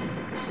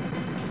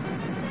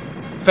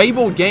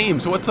 Fabled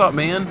Games, what's up,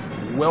 man?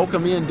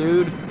 Welcome in,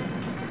 dude.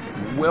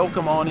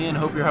 welcome on in.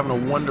 Hope you're having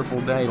a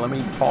wonderful day. Let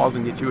me pause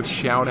and get you a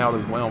shout out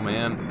as well,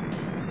 man.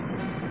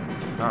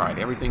 Alright,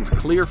 everything's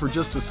clear for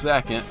just a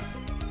second.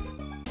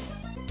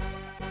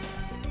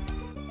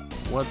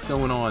 What's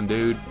going on,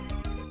 dude?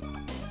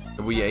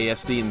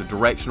 WASD and the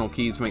directional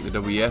keys make the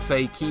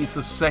WSA keys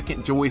the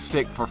second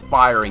joystick for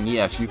firing.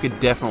 Yes, you could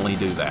definitely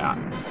do that.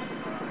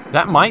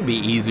 That might be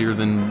easier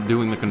than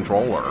doing the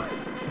controller.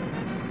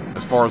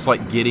 As far as,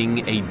 like,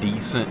 getting a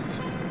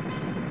decent,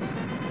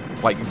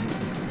 like,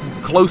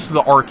 close to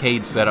the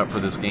arcade setup for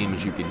this game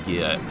as you could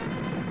get.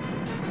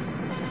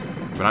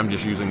 But I'm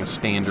just using a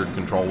standard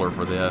controller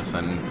for this,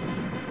 and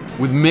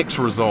with mixed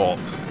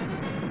results.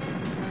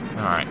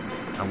 Alright,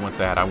 I want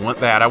that, I want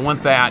that, I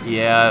want that,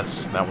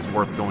 yes! That was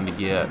worth going to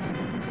get.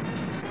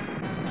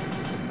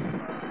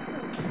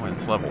 Boy,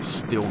 this level's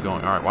still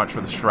going. Alright, watch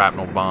for the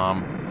shrapnel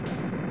bomb.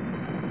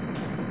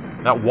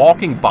 That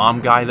walking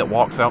bomb guy that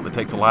walks out that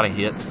takes a lot of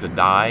hits to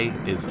die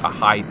is a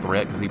high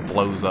threat because he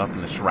blows up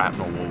and the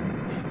shrapnel will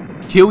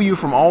kill you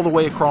from all the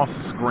way across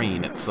the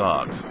screen. It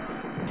sucks.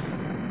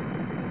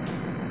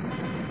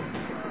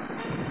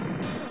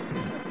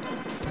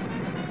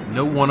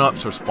 No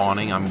one-ups are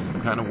spawning.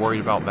 I'm kind of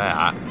worried about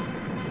that.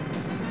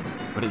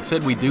 But it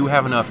said we do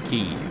have enough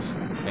keys.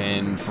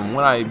 And from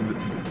what I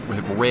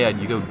have read,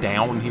 you go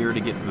down here to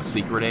get to the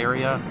secret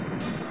area.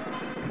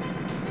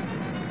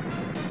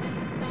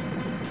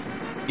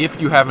 If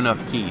you have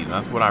enough keys.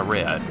 That's what I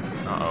read.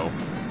 Uh-oh.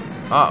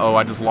 Uh-oh,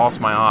 I just lost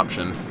my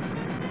option.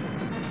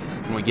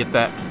 Can we get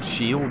that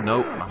shield?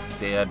 Nope, I'm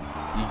dead.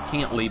 You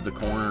can't leave the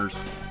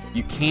corners.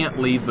 You can't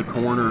leave the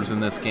corners in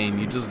this game.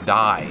 You just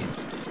die.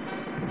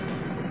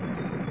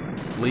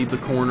 Leave the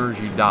corners,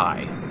 you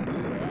die.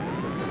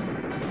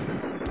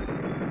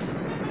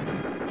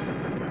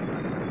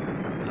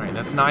 Alright,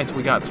 that's nice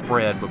we got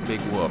spread, but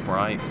big whoop,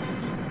 right?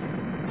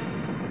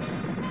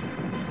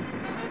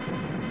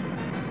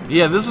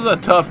 Yeah, this is a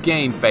tough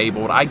game,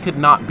 Fabled. I could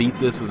not beat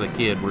this as a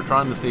kid. We're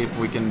trying to see if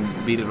we can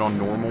beat it on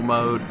normal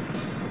mode.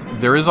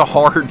 There is a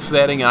hard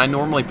setting, and I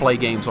normally play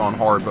games on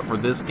hard, but for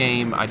this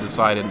game, I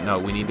decided, no,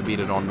 we need to beat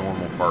it on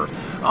normal first.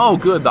 Oh,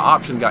 good, the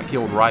option got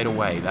killed right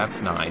away.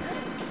 That's nice.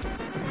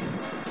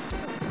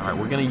 Alright,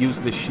 we're going to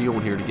use this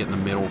shield here to get in the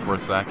middle for a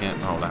second.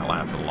 Oh, that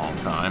lasted a long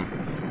time.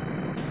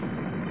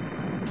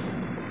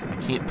 I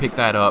can't pick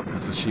that up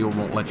because the shield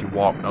won't let you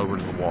walk over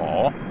to the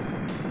wall.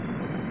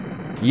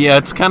 Yeah,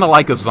 it's kind of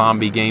like a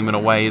zombie game in a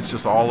way. It's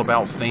just all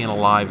about staying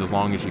alive as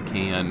long as you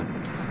can.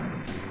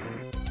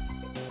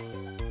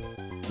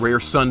 Rare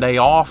Sunday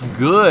off?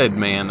 Good,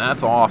 man.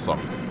 That's awesome.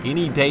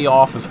 Any day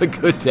off is a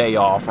good day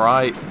off,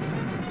 right?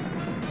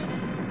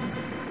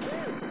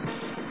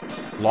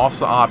 Lost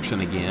the option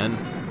again.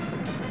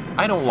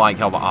 I don't like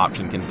how the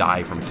option can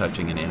die from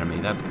touching an enemy.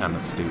 That's kind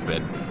of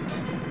stupid.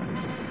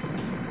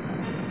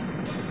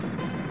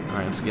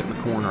 Alright, let's get in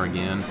the corner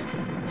again.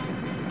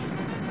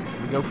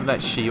 Go for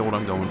that shield,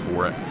 I'm going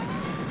for it.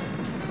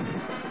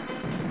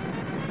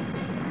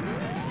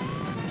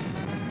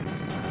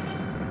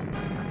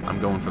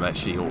 I'm going for that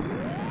shield.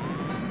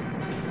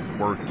 It's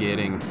worth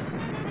getting.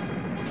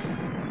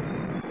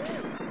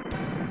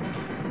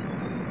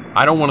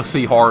 I don't want to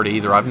see hard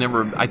either.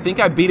 I think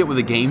I beat it with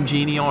a Game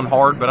Genie on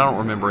hard, but I don't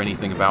remember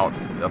anything about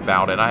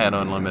it. I had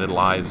unlimited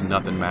lives,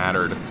 nothing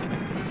mattered.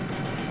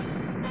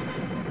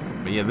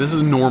 But yeah, this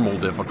is normal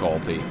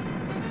difficulty.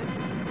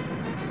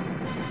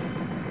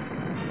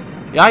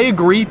 Yeah, I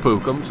agree,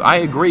 Pookums. I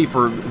agree.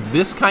 For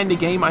this kind of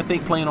game, I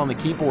think playing on the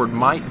keyboard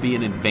might be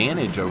an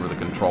advantage over the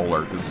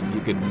controller, because you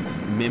could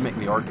mimic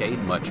the arcade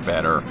much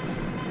better.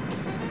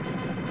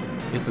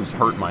 This has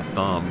hurt my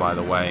thumb, by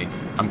the way.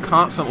 I'm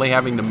constantly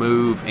having to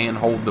move and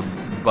hold the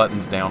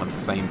buttons down at the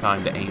same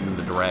time to aim in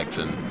the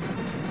direction.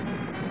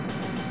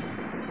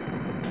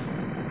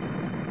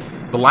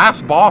 The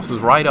last boss is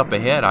right up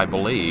ahead, I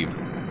believe.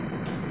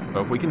 So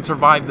if we can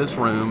survive this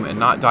room and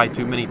not die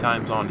too many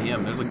times on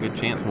him, there's a good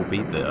chance we'll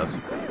beat this.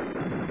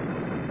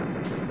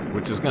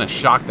 Which is going to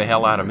shock the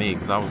hell out of me,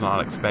 because I was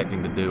not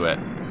expecting to do it.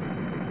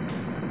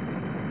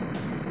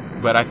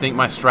 But I think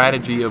my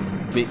strategy of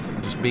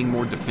just being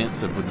more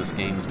defensive with this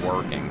game is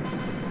working.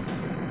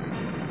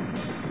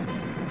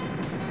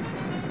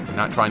 I'm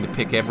not trying to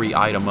pick every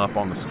item up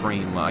on the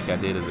screen like I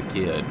did as a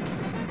kid.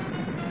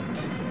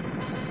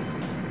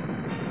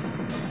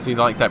 See,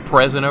 like that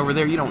present over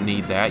there, you don't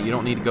need that. You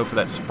don't need to go for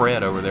that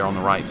spread over there on the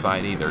right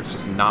side either. It's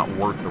just not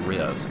worth the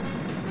risk.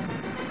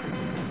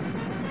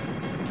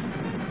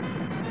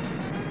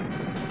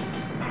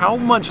 How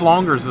much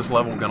longer is this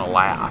level going to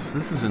last?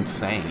 This is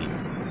insane.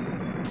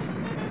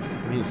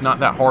 I mean, it's not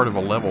that hard of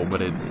a level,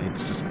 but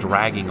it's just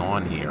dragging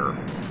on here.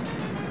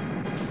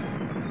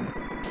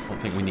 I don't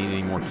think we need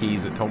any more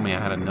keys. It told me I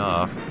had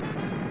enough.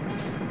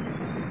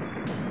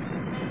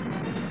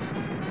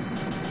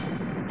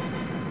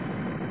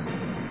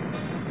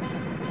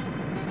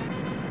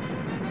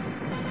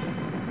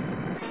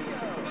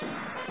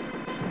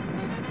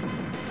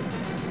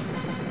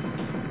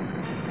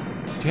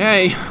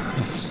 Okay,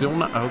 it's still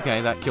not... Okay,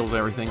 that kills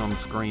everything on the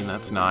screen.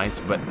 That's nice,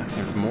 but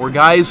there's more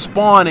guys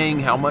spawning.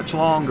 How much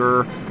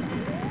longer?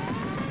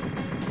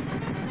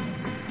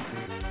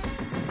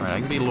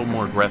 Alright, I can be a little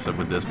more aggressive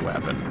with this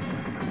weapon.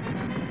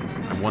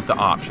 I want the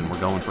option. We're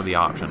going for the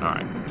option.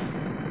 Alright.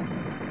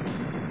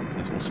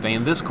 Guess we'll stay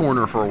in this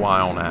corner for a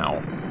while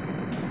now.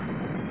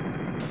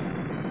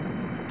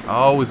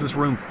 Oh, is this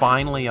room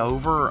finally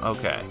over?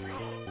 Okay.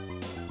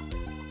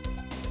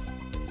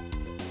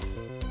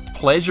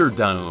 Pleasure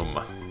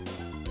Dome.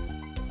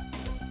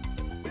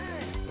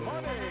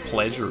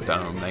 Pleasure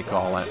Dome, they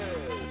call it.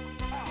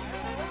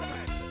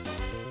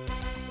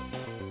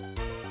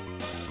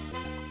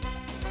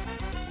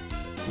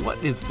 What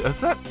is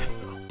that?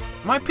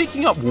 Am I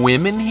picking up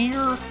women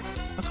here?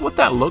 That's what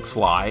that looks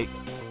like.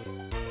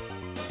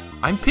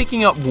 I'm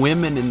picking up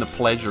women in the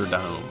Pleasure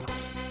Dome.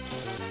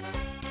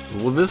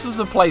 Well, this is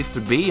a place to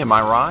be, am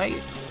I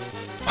right?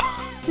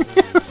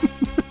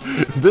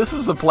 This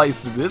is a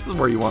place to be. This is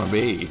where you want to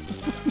be.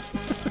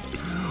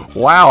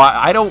 Wow,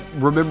 I don't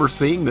remember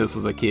seeing this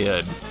as a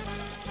kid.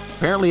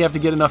 Apparently you have to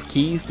get enough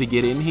keys to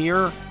get in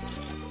here.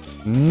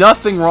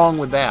 Nothing wrong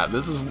with that.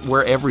 This is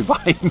where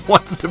everybody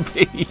wants to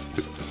be.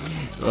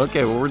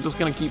 Okay, well, we're just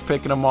going to keep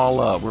picking them all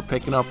up. We're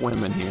picking up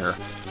women here.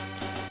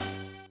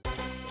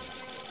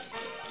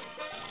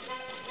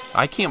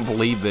 I can't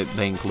believe that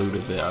they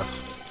included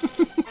this.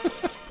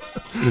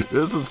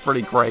 This is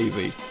pretty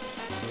crazy.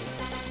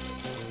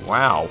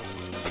 Wow.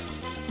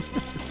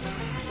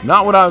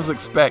 Not what I was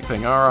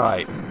expecting.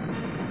 Alright.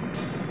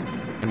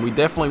 And we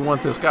definitely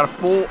want this. Got a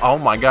full... Oh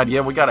my god,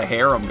 yeah, we got a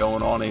harem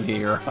going on in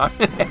here. I'm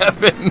in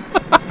heaven.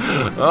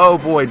 Oh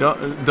boy,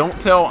 don't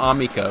tell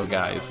Amiko,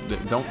 guys.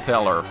 Don't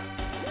tell her.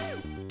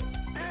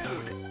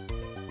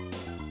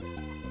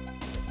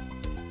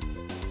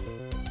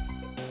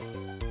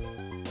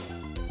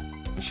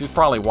 She's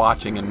probably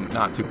watching and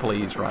not too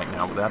pleased right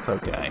now, but that's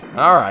okay.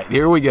 Alright,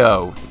 here we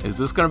go. Is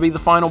this going to be the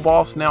final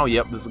boss now?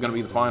 Yep, this is going to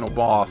be the final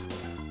boss.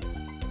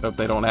 Hope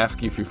they don't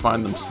ask you if you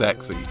find them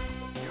sexy.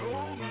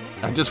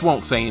 I just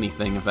won't say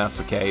anything if that's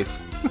the case.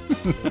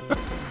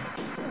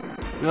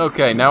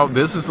 Okay, now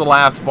this is the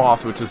last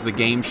boss, which is the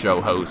game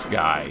show host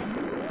guy.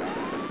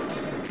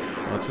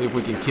 Let's see if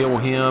we can kill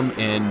him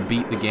and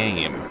beat the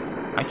game.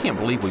 I can't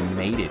believe we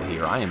made it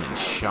here. I am in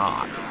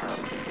shock.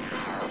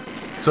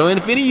 So, and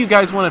if any of you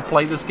guys want to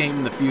play this game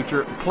in the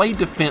future, play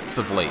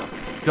defensively.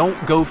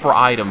 Don't go for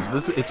items.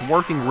 It's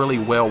working really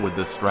well with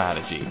this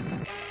strategy.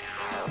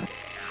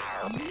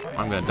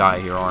 I'm going to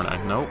die here, aren't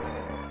I? Nope.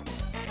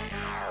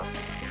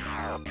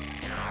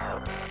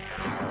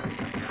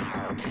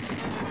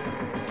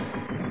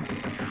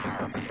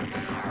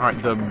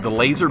 Alright, the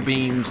laser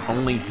beams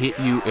only hit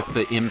you if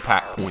the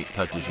impact point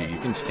touches you. You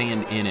can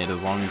stand in it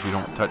as long as you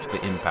don't touch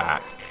the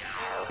impact.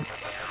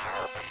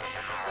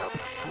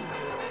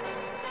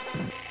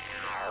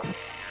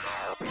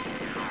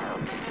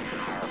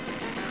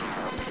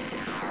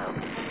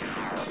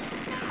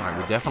 Alright,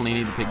 we definitely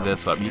need to pick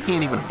this up. You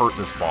can't even hurt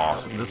this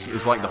boss. This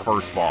is like the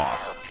first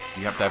boss.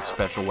 You have to have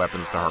special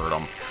weapons to hurt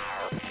him.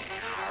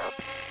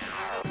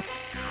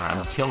 Alright,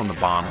 I'm killing the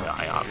bomb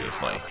guy,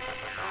 obviously.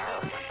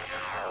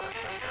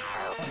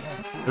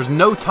 There's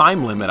no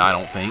time limit, I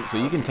don't think, so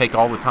you can take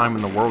all the time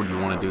in the world you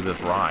want to do this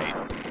right.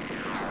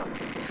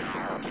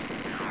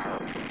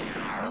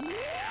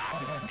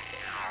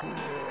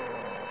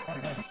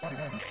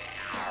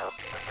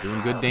 It's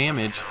doing good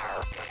damage.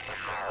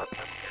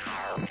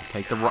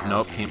 Take the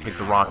nope, can't pick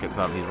the rockets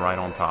up. He's right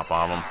on top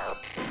of them.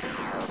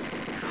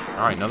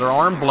 Alright, another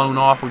arm blown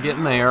off. We're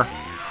getting there.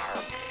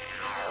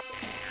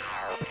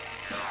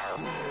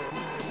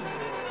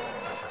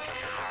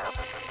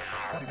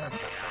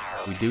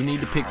 We do need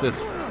to pick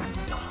this...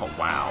 Oh,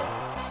 wow.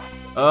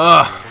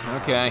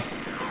 Ugh, okay.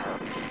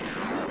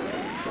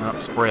 Up,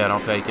 spread, I'll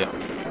take it.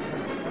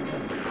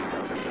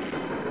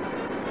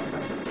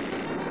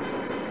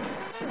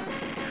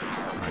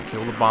 Alright,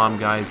 kill the bomb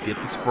guys, get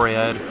the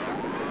spread.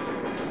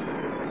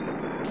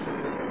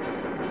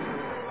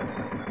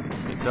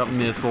 Picked up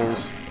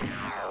missiles.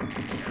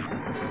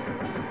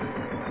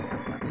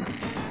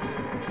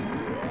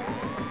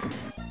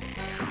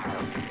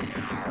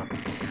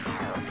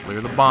 Clear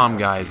the bomb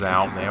guys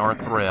out. They are a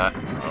threat.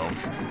 Uh-oh.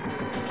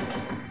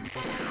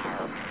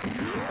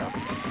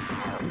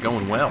 It's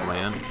going well,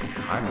 man.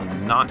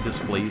 I'm not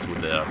displeased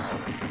with this.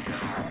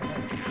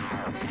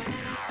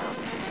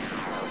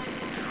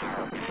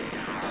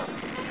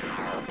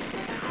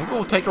 Maybe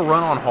we'll take a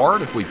run on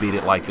hard if we beat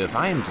it like this.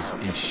 I am just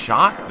in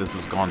shock this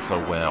has gone so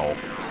well.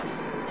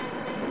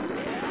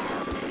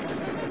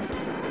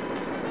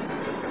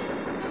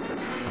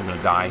 I'm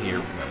gonna die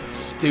here.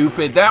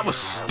 Stupid. That was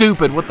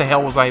stupid. What the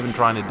hell was I even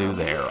trying to do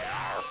there?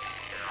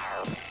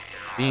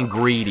 Being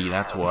greedy,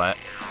 that's what.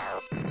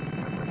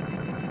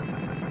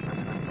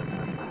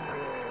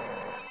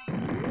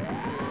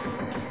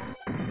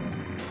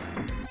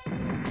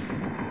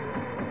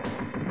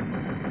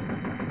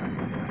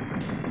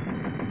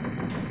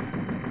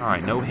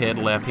 Alright, no head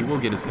left. He will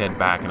get his head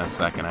back in a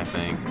second, I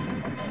think.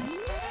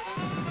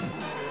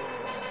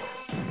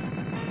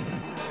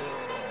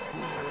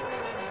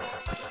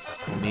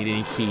 Don't need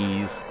any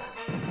keys.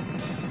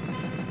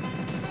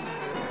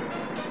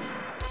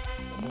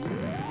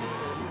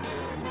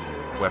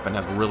 Weapon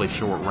has really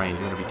short range.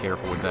 You gotta be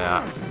careful with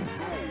that.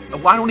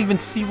 Well, I don't even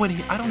see what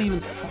I don't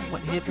even see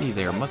what hit me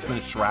there. It must have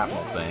been a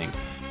shrapnel thing.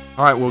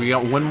 All right, well, we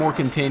got one more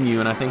continue,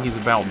 and I think he's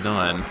about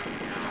done.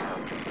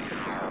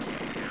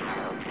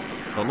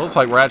 Well, it looks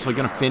like we're actually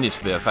going to finish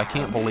this. I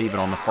can't believe it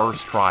on the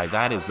first try.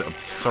 That is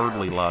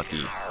absurdly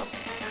lucky.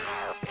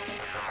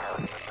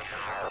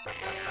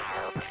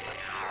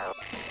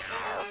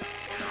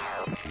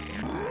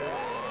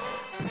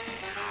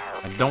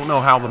 I don't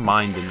know how the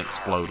mine didn't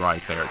explode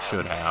right there. It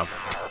should have.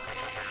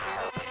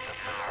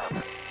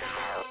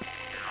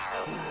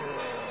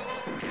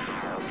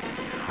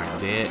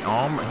 Dead.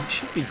 He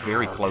should be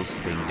very close to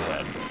being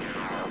dead.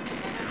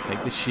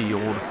 Take the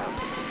shield.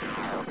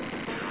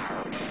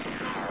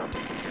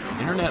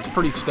 Internet's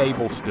pretty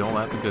stable still.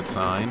 That's a good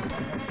sign.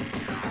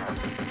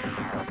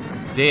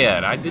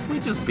 Dead. Did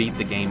we just beat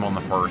the game on the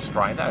first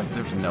try?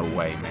 There's no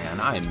way, man.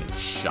 I am in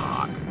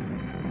shock.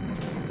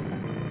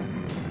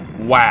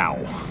 Wow.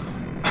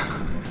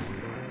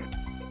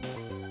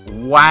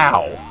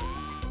 Wow.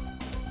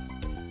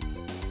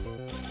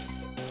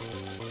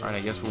 Alright, I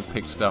guess we'll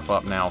pick stuff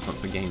up now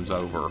since the game's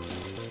over.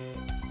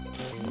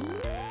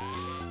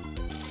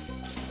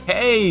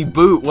 Hey,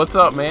 Boot, what's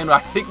up, man? I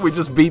think we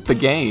just beat the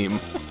game.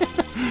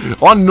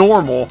 On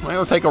normal. Maybe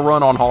we'll take a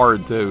run on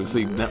hard, too.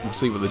 See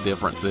what the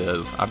difference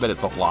is. I bet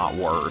it's a lot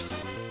worse.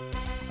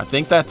 I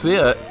think that's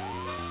it.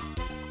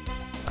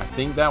 I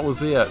think that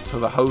was it. So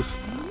the host,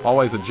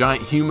 always a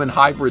giant human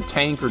hybrid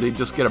tank, or did he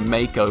just get a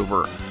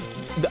makeover?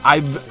 I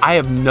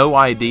have no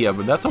idea,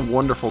 but that's a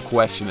wonderful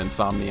question,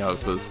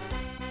 Insomniosis.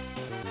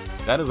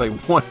 That is a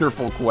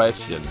wonderful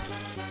question.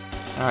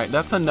 Alright,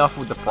 that's enough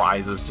with the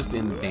prizes. Just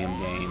end the damn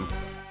game.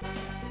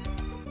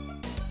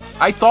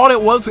 I thought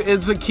it was,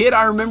 as a kid,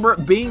 I remember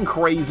it being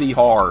crazy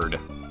hard.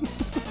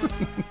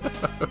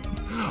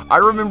 I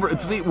remember,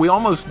 see, we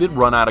almost did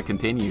run out of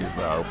continues,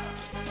 though.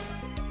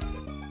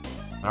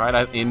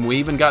 Alright, and we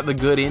even got the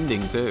good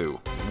ending, too.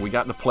 We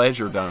got the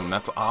Pleasure Dome.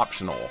 That's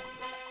optional.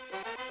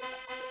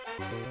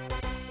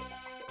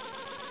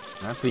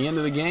 That's the end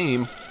of the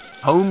game.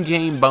 Home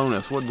game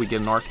bonus. What, did we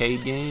get, an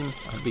arcade game?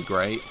 That'd be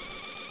great.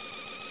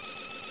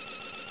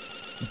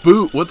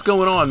 Boot, what's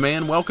going on,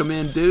 man? Welcome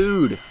in,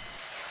 dude.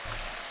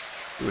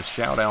 Do a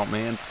shout out,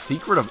 man.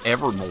 Secret of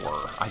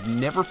Evermore. I've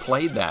never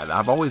played that.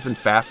 I've always been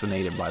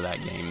fascinated by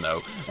that game,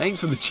 though.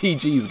 Thanks for the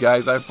GGs,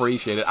 guys. I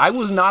appreciate it. I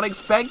was not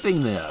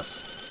expecting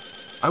this.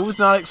 I was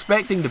not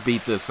expecting to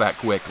beat this that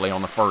quickly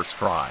on the first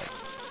try.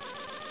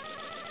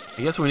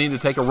 I guess we need to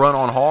take a run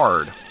on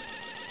hard.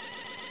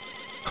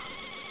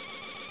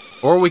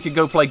 Or we could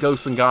go play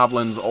Ghosts and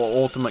Goblins,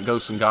 or Ultimate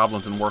Ghosts and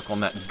Goblins, and work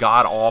on that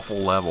god-awful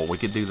level. We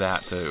could do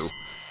that, too.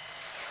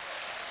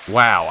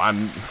 Wow,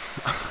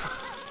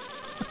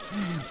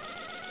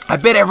 I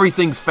bet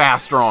everything's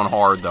faster on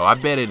hard, though. I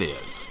bet it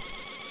is.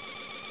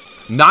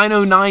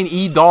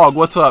 909E-Dog,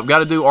 what's up? Got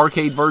to do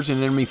arcade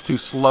version. Enemies too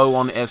slow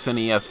on the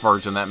SNES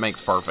version. That makes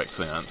perfect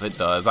sense. It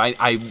does.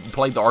 I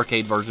played the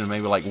arcade version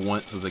maybe like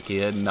once as a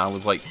kid, and I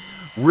was like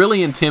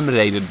really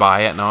intimidated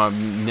by it, and I've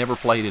never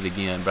played it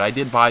again. But I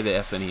did buy the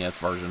SNES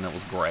version. It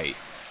was great.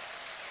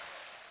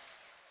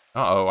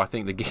 Uh-oh, I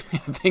think the game, I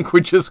think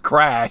we just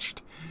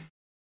crashed.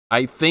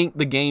 I think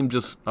the game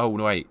just... Oh,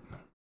 wait.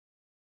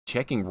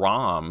 Checking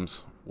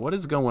ROMs. What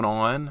is going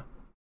on?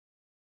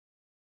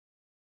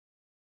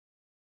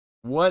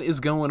 What is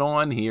going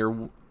on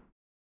here?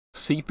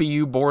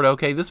 CPU board,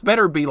 okay. This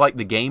better be like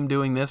the game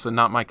doing this and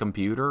not my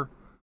computer.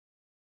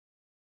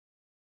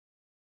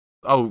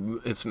 Oh,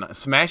 it's not.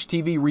 Smash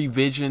TV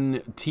Revision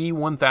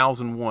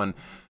T1001.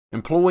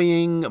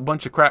 Employing a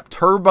bunch of crap.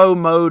 Turbo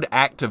mode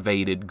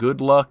activated.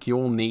 Good luck,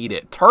 you'll need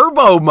it.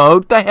 Turbo mode?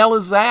 What the hell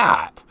is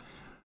that?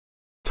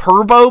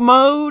 Turbo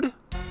mode?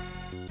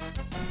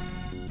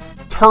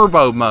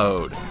 Turbo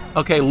mode.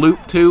 Okay, loop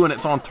 2 and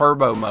it's on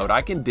turbo mode.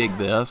 I can dig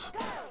this.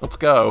 Let's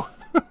go.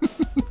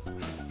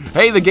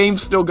 Hey, the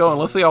game's still going.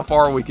 Let's see how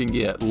far we can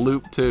get.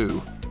 Loop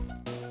 2.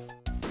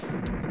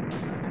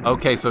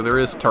 Okay, so there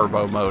is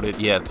turbo mode.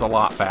 Yeah, it's a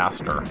lot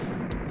faster.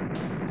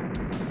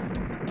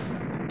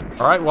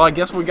 Alright, well, I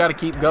guess we gotta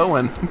keep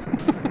going.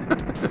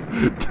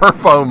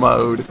 Turbo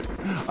mode.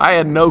 I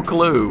had no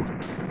clue.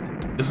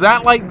 Is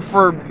that like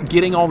for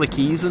getting all the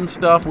keys and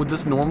stuff? Would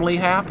this normally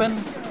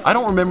happen? I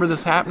don't remember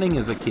this happening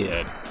as a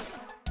kid.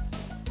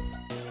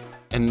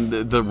 And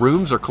the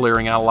rooms are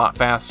clearing out a lot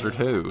faster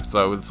too.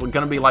 So it's going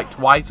to be like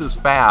twice as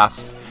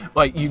fast.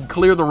 Like you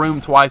clear the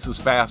room twice as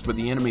fast, but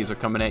the enemies are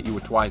coming at you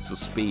with twice the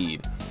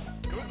speed.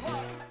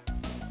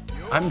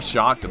 I'm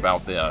shocked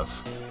about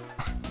this.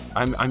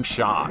 I'm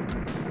shocked.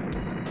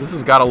 This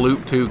has got a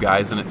loop too,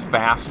 guys, and it's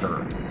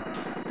faster.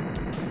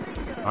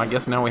 I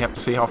guess now we have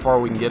to see how far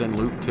we can get in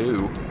loop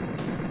 2.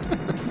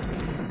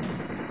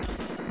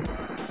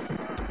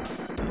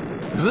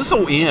 This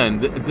will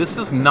end. This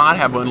does not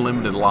have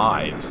unlimited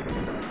lives.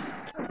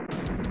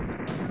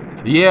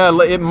 Yeah,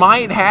 it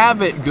might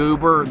have it,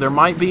 Goober. There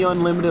might be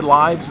unlimited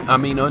lives. I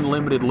mean,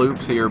 unlimited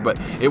loops here, but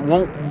it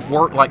won't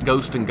work like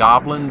Ghosts and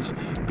Goblins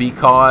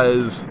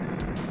because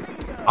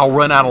I'll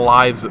run out of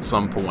lives at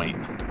some point.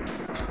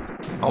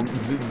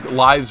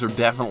 Lives are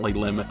definitely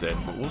limited,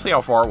 but we'll see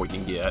how far we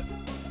can get.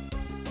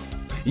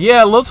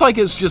 Yeah, it looks like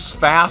it's just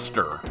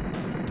faster.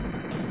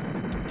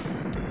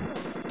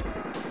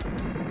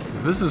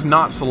 This is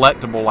not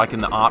selectable like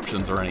in the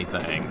options or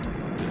anything.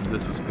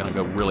 This is going to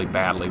go really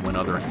badly when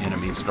other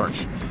enemies start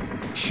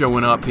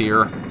showing up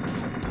here.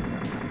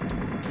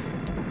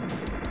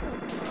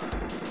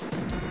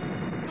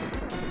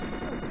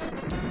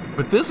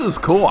 But this is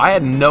cool. I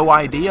had no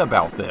idea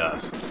about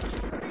this.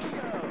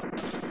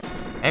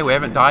 Hey, we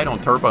haven't died on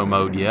turbo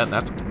mode yet.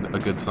 That's a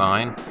good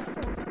sign.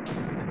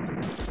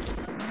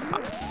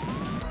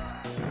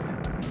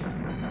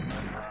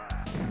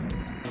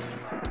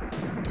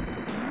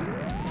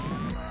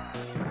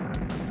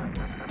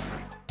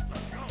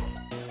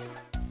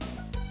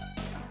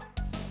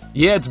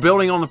 Yeah, it's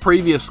building on the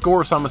previous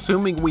score, so I'm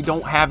assuming we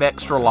don't have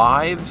extra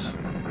lives.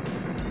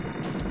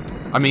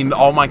 I mean,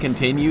 all my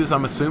continues,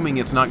 I'm assuming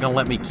it's not going to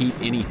let me keep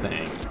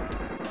anything.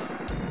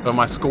 So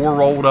my score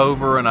rolled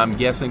over, and I'm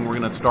guessing we're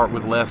going to start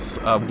with less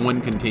of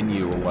one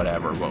continue or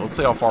whatever. Well, let's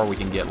see how far we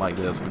can get like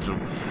this, which is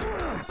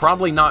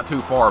probably not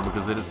too far,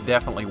 because it is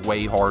definitely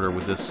way harder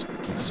with this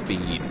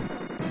speed.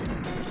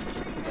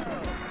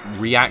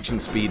 Reaction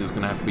speed is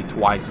going to have to be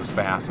twice as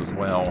fast as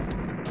well.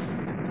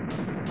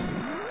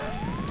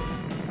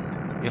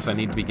 Guess I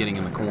need to be getting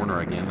in the corner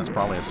again. That's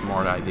probably a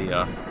smart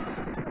idea.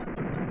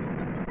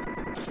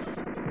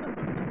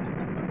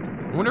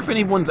 I wonder if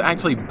anyone's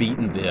actually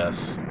beaten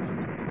this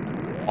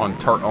on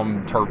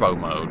turbo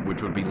mode,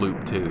 which would be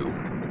loop 2.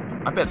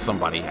 I bet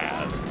somebody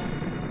has.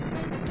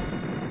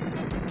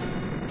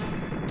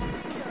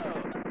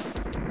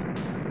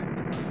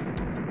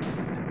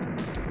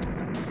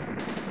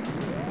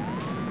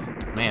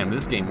 Man,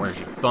 this game wears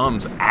your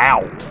thumbs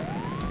out.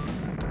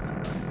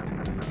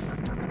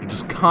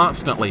 Just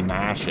constantly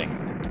mashing.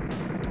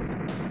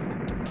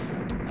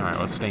 Alright,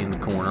 let's stay in the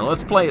corner.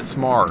 Let's play it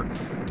smart.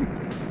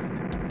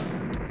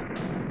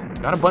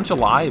 Got a bunch of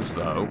lives,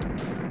 though.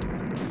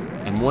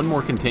 And one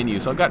more continue,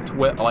 so I've got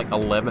like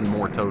 11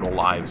 more total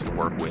lives to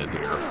work with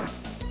here.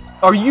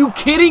 Are you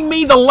kidding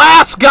me? The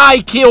last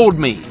guy killed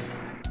me!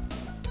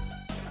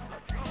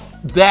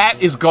 That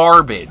is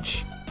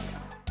garbage.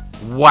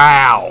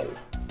 Wow.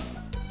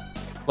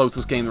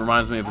 Closest game that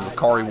reminds me of is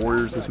Akari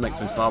Warriors. This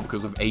makes me smile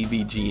because of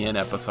AVGN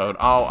episode.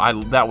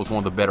 Oh, that was one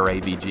of the better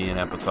AVGN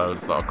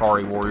episodes, the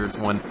Akari Warriors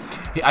one.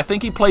 I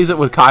think he plays it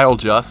with Kyle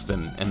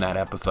Justin in that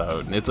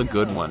episode, and it's a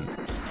good one.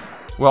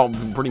 Well,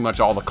 pretty much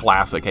all the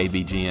classic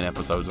AVGN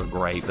episodes are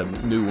great. The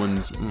new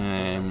ones,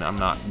 I'm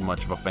not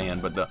much of a fan,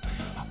 but the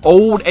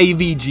old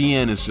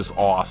AVGN is just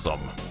awesome.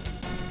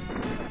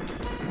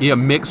 Yeah,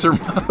 mixer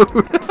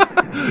mode.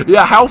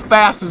 Yeah, how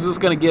fast is this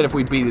going to get if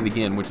we beat it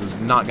again? Which is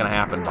not going to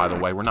happen, by the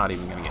way. We're not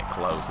even going to get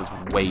close. It's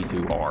way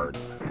too hard.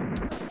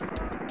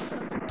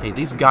 Hey,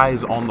 these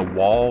guys on the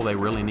wall, they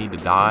really need to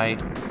die.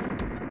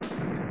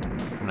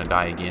 I'm going to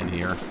die again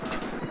here.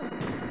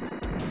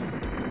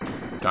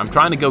 I'm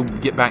trying to go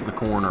get back in the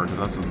corner because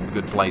that's a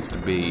good place to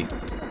be.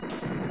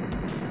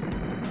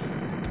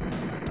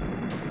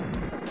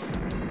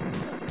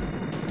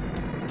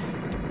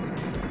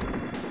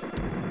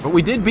 But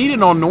we did beat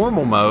it on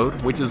normal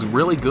mode, which is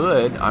really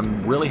good.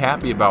 I'm really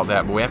happy about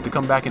that, but we have to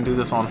come back and do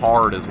this on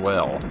hard as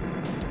well.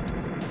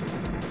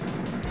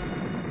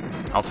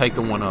 I'll take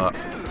the one up.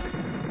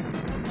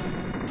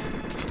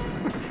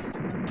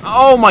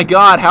 Oh my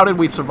god, how did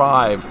we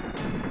survive?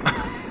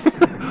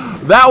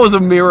 That was a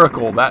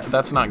miracle.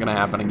 That's not going to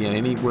happen again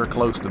anywhere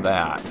close to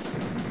that.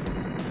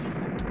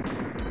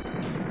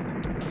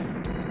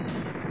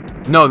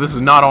 No, this is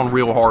not on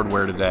real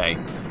hardware today.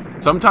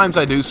 Sometimes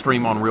I do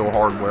stream on real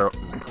hardware.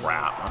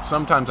 Crap.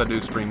 Sometimes I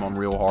do stream on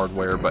real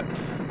hardware, but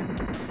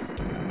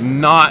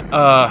not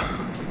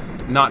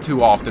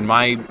too often.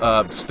 My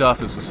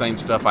stuff is the same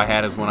stuff I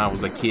had as when I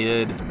was a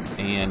kid,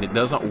 and it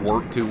doesn't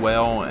work too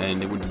well,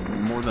 and it would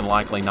more than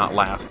likely not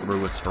last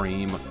through a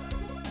stream.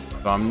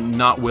 So I'm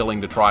not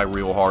willing to try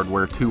real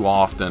hardware too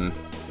often.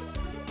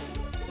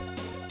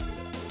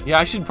 Yeah,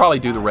 I should probably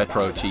do the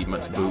retro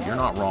achievements, Boot. You're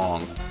not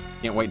wrong.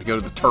 Can't wait to go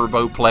to the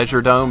Turbo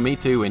Pleasure Dome. Me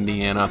too,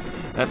 Indiana.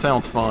 That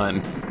sounds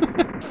fun.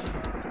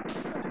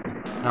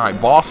 Alright,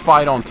 boss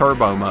fight on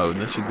turbo mode.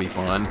 This should be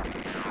fun.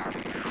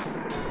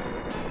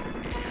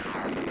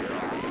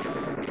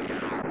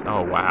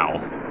 Oh, wow.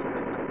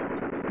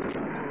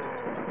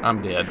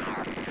 I'm dead.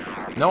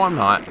 No, I'm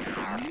not.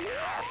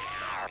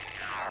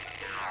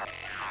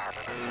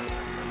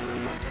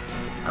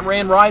 I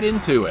ran right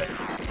into it.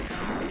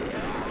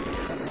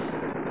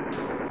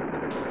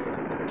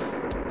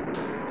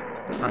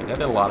 Alright, that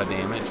did a lot of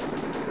damage.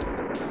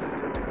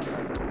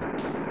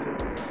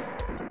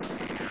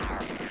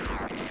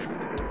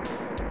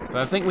 So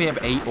I think we have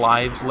 8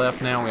 lives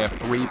left now. We have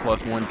 3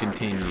 plus 1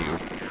 continue.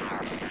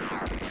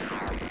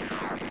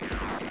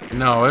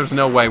 No, there's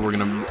no way we're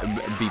going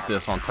to beat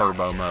this on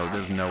turbo mode.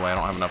 There's no way. I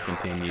don't have enough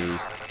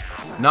continues.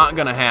 Not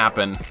going to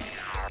happen.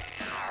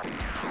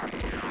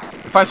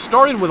 If I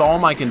started with all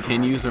my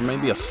continues, there may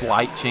be a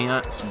slight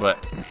chance, but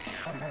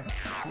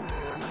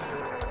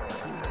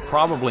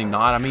probably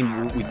not. I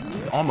mean, we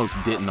almost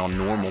didn't on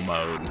normal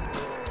mode.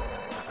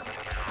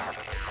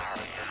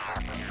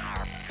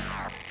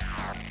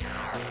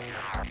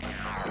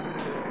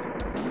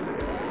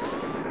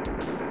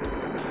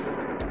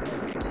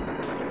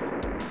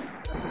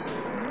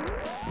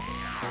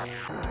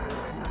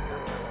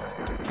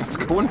 It's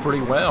going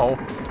pretty well.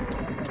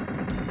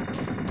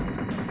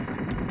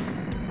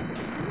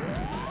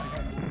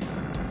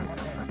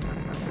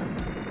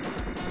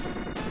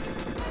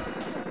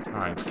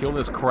 Alright, let's kill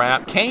this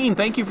crap. Kane,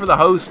 thank you for the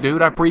host,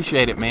 dude. I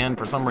appreciate it, man.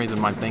 For some reason,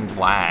 my thing's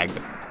lagged.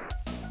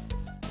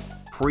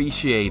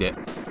 Appreciate it.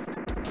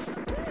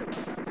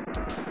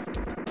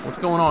 What's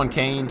going on,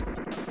 Kane?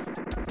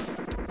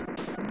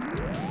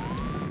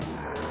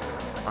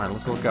 Alright,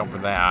 let's look out for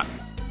that.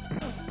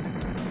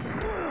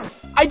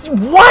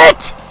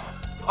 What?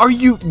 Are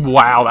you...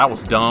 Wow, that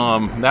was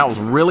dumb. That was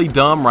really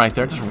dumb right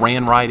there. Just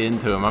ran right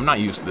into him. I'm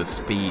not used to this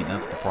speed.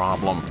 That's the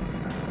problem.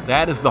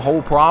 That is the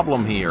whole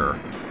problem here.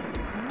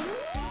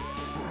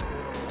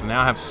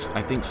 Now I have,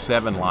 I think,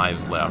 7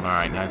 lives left.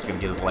 Alright, now he's going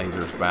to get his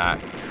lasers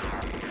back.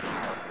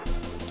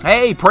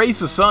 Hey, Praise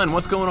the Sun.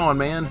 What's going on,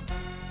 man?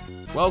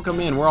 Welcome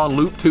in. We're on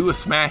Loop 2 of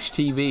Smash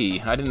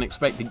TV. I didn't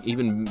expect to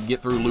even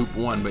get through Loop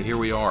 1, but here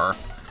we are.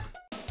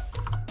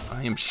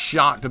 I am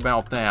shocked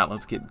about that.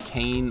 Let's get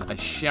Kane a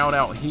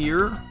shout-out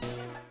here.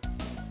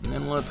 And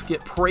then let's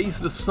get Praise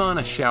the Sun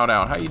a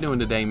shout-out. How you doing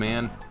today,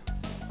 man?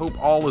 Hope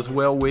all is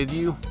well with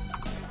you.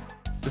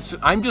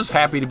 I'm just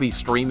happy to be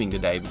streaming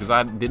today because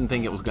I didn't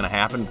think it was going to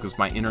happen because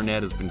my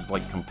internet has been just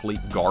like complete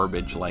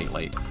garbage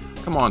lately.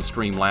 Come on,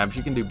 Streamlabs,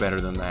 you can do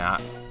better than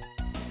that.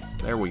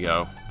 There we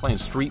go. Playing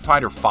Street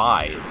Fighter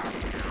V.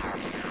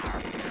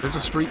 There's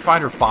a Street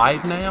Fighter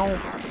V now?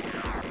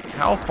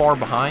 How far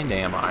behind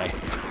am I?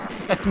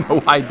 I have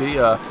no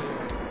idea.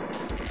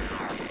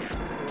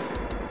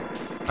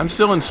 I'm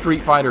still in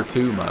Street Fighter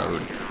 2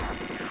 mode.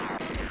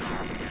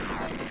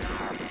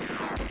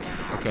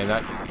 Okay,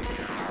 that...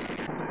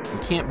 We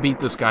can't beat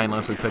this guy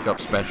unless we pick up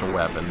special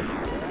weapons.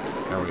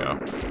 There we go.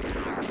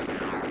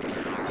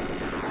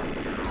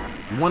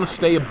 You want to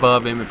stay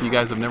above him. If you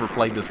guys have never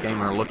played this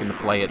game or are looking to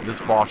play it, this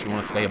boss, you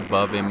want to stay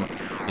above him.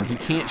 And he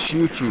can't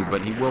shoot you,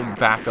 but he will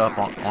back up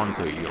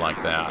onto you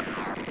like that.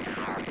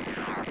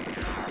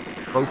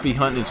 Trophy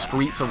hunting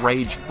Streets of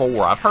Rage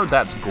 4. I've heard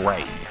that's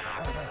great.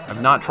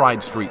 I've not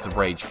tried Streets of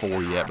Rage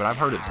 4 yet, but I've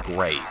heard it's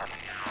great.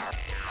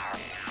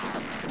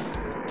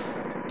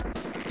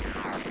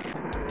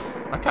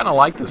 I kind of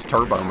like this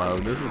turbo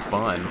mode. This is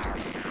fun.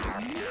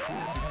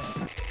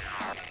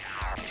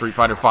 Street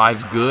Fighter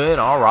V's good?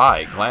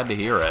 Alright, glad to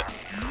hear it.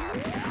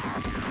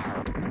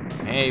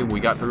 Hey,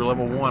 we got through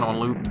level 1 on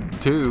Loop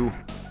 2.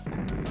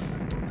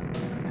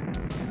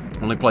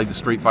 Only played the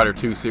Street Fighter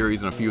 2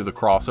 series and a few of the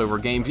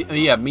crossover games.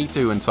 Yeah, me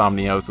too,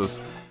 Insomniosis.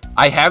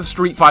 I have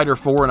Street Fighter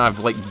 4 and I've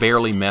like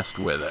barely messed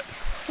with it.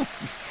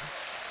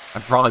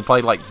 I've probably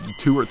played like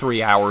 2 or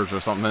 3 hours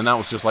or something, and that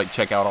was just like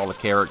check out all the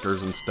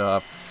characters and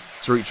stuff.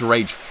 Streets of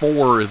Rage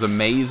 4 is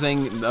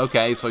amazing.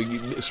 Okay, so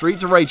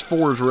Streets of Rage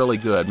 4 is really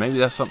good. Maybe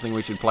that's something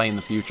we should play in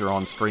the future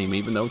on stream,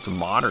 even though it's a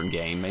modern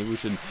game. Maybe we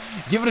should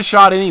give it a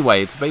shot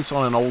anyway. It's based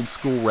on an old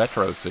school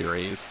retro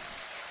series.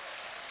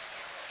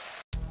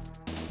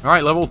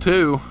 Alright, level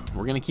 2.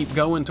 We're going to keep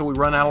going until we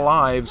run out of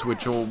lives,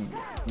 which will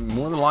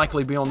more than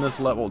likely be on this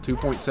level.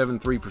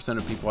 2.73%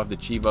 of people have the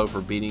Chivo for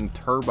beating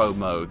Turbo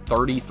Mode.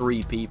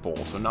 33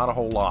 people, so not a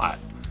whole lot.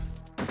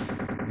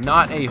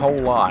 Not a whole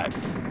lot.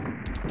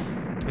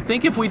 I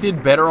think if we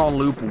did better on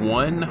Loop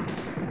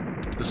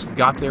 1, just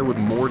got there with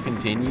more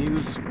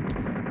continues,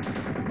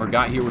 or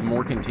got here with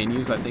more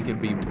continues, I think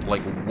it'd be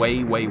like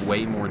way, way,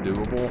 way more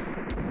doable.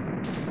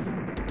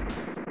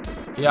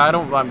 Yeah, I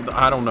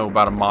don't know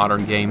about a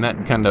modern game.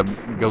 That kind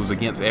of goes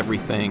against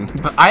everything.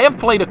 But I have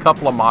played a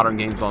couple of modern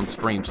games on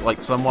streams,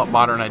 like Somewhat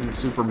Modern. I did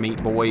Super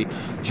Meat Boy,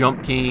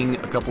 Jump King,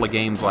 a couple of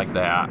games like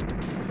that.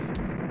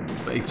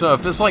 So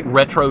if it's like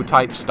retro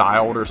type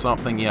styled or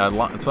something,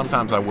 yeah,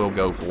 sometimes I will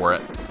go for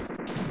it.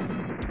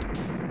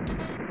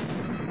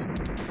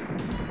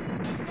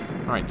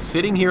 Alright,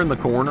 sitting here in the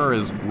corner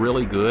is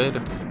really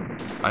good.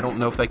 I don't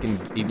know if they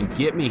can even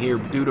get me here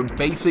due to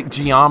basic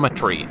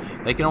geometry.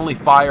 They can only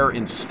fire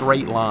in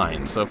straight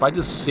lines. So if I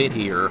just sit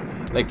here,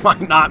 they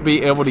might not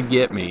be able to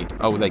get me.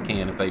 Oh, they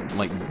can. If they,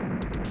 like,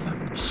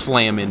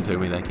 slam into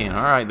me, they can.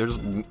 Alright, there's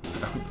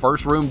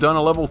first room done at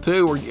level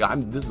 2.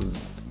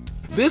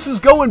 This is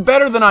going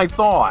better than I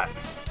thought.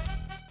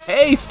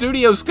 Hey,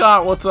 Studio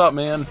Scott, what's up,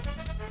 man?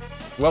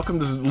 Welcome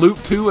to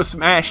Loop 2 of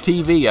Smash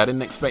TV. I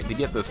didn't expect to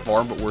get this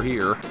far, but we're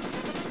here.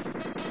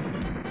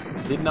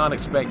 Did not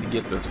expect to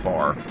get this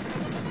far.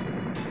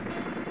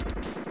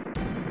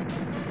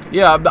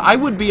 Yeah, I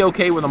would be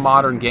okay with a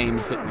modern game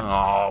if it...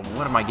 Oh,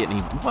 what am I getting?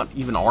 What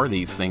even are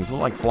these things? They're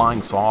like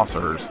flying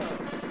saucers.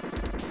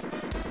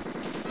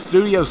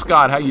 Studio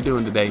Scott, how you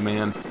doing today,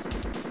 man?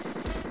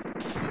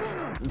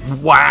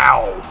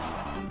 Wow!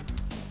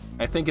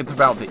 I think it's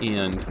about to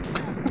end.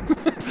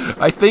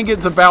 I think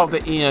it's about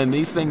to end.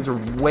 These things are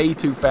way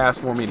too fast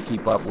for me to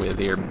keep up with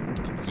here.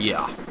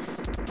 Yeah.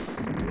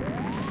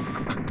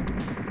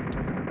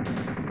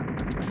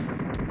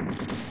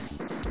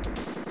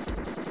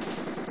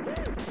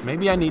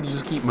 Maybe I need to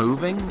just keep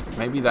moving.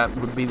 Maybe that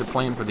would be the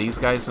plan for these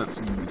guys,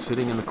 since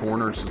sitting in the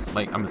corner is just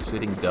like I'm a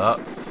sitting duck.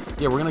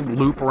 Yeah, we're gonna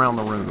loop around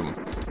the room.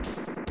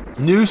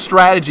 New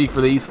strategy for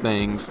these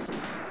things.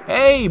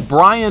 Hey,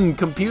 Brian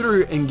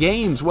Computer and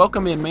Games,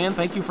 welcome in, man.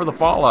 Thank you for the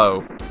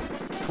follow.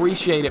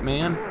 Appreciate it,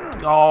 man.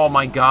 Oh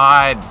my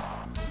God.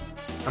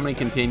 How many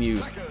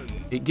continues?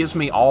 It gives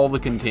me all the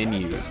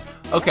continues.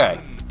 Okay.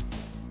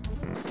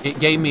 It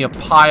gave me a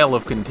pile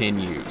of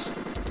continues.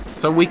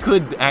 So we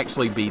could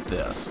actually beat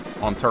this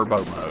on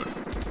turbo mode.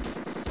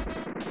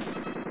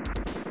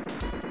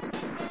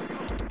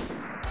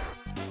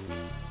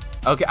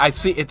 Okay, I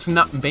see. It's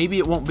not. Maybe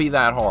it won't be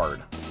that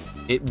hard.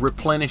 It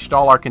replenished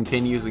all our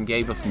continues and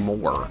gave us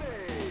more.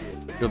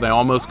 So they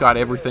almost got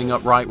everything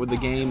up right with the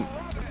game.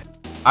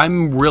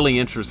 I'm really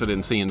interested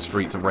in seeing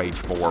Streets of Rage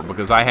 4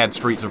 because I had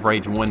Streets of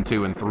Rage 1,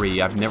 2, and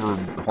 3. I've never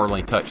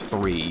hardly touched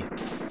 3.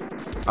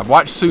 I've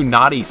watched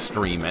Tsunati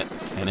stream it,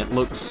 and it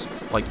looks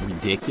like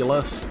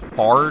ridiculous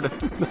hard.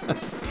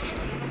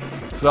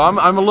 So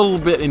I'm a little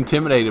bit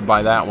intimidated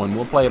by that one.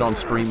 We'll play it on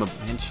stream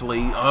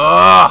eventually.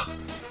 Ugh!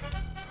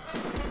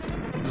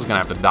 I'm just gonna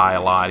have to die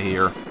a lot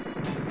here.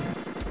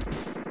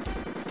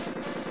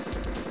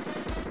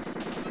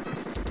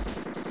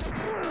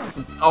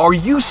 Are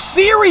you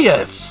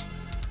serious?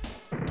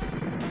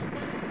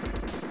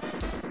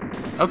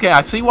 Okay, I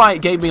see why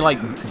it gave me like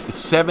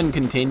 7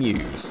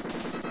 continues.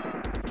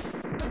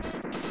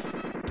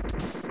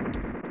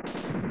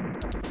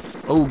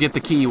 Oh, get the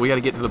key. We gotta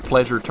get to the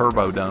Pleasure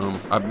Turbo Dome.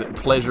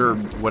 Pleasure,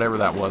 whatever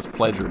that was.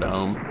 Pleasure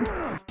Dome.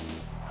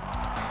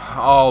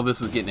 Oh,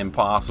 this is getting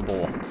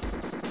impossible.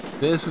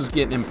 This is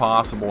getting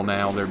impossible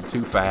now. They're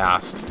too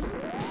fast.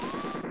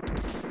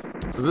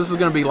 So this is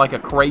gonna be like a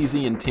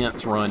crazy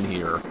intense run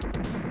here.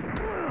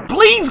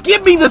 Please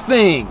give me the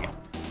thing!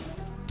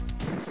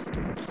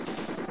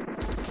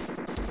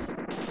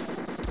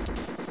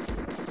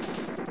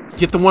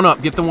 Get the one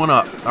up, get the one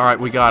up.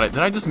 Alright, we got it.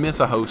 Did I just miss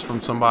a host from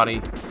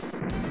somebody?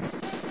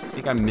 I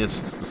think I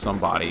missed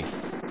somebody.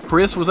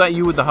 Chris, was that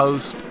you with the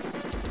host?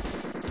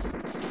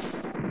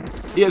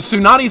 Yeah,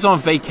 Tsunati's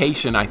on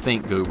vacation, I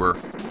think, Goober.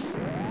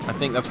 I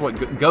think that's what...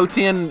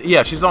 Go10...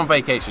 Yeah, she's on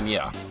vacation,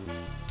 yeah.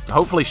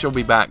 Hopefully she'll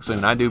be back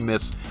soon. I do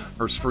miss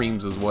her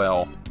streams as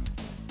well.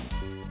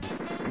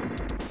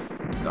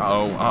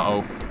 Uh-oh,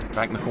 uh-oh.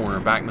 Back in the corner,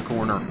 back in the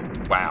corner.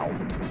 Wow.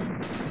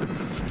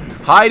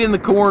 Hide in the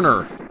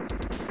corner.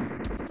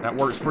 That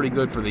works pretty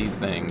good for these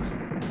things. I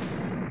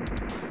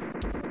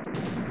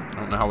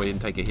don't know how we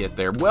didn't take a hit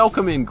there.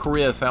 Welcome in,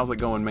 Chris. How's it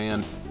going,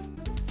 man?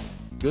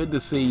 Good to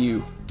see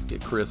you. Let's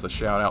get Chris a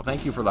shout out.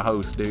 Thank you for the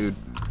host, dude.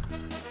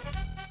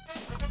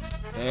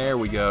 There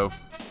we go.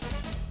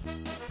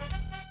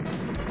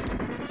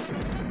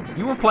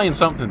 You were playing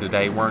something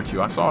today, weren't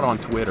you? I saw it on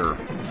Twitter.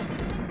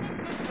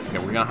 Okay,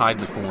 we're gonna hide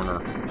in the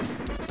corner.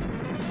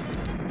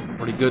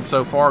 Pretty good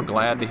so far.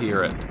 Glad to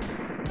hear it.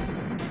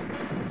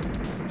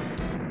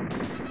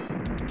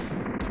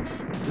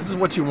 This is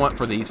what you want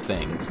for these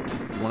things.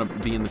 You want to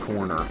be in the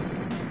corner.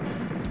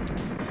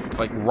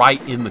 Like,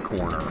 right in the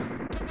corner.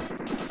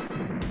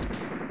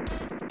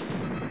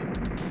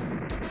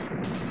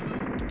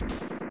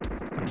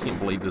 I can't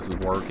believe this is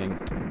working.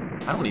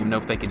 I don't even know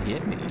if they can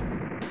hit me.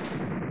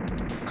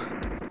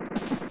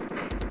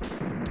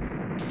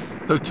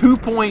 So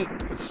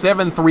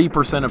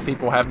 2.73% of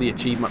people have the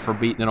achievement for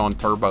beating it on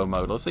turbo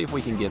mode. Let's see if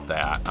we can get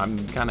that.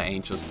 I'm kind of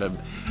anxious to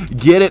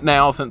get it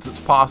now since it's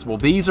possible.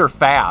 These are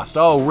fast.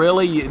 Oh,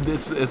 really?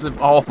 This is if.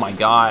 Oh my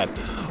god.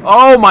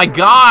 Oh my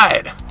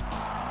god.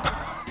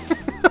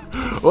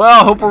 Well,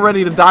 I hope we're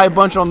ready to die a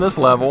bunch on this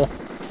level.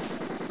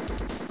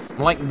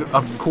 Like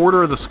a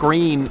quarter of the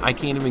screen, I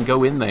can't even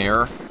go in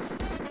there.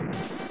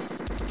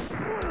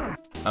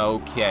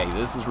 Okay,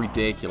 this is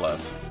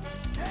ridiculous.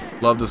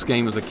 Loved this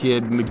game as a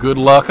kid, and good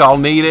luck, I'll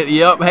need it.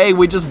 Yep, hey,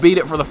 we just beat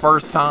it for the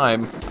first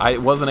time. I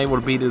wasn't able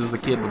to beat it as a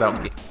kid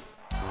without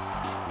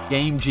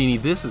Game Genie.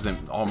 This is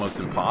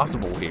almost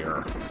impossible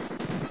here.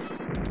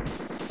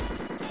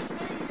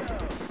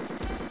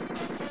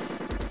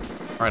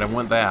 Alright, I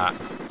want that.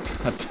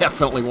 I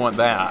definitely want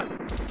that.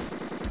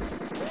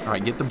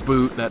 Alright, get the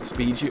boot. That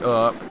speeds you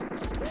up.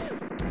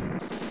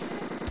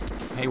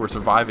 Hey, we're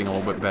surviving a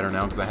little bit better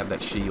now because I have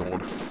that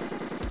shield.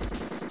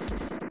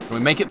 Can we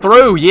make it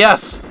through?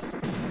 Yes!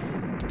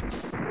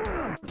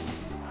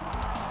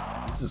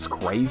 This is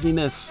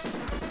craziness.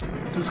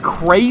 This is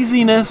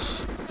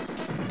craziness.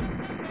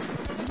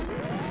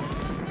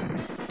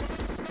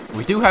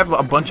 We do have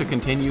a bunch of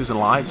continues and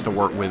lives to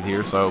work with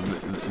here, so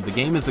the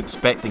game is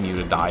expecting you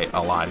to die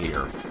a lot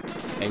here.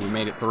 Hey, we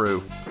made it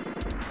through.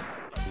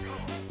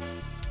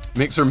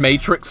 Mixer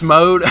Matrix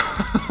mode?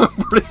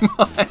 Pretty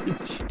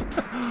much.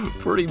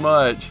 Pretty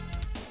much.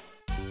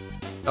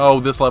 Oh,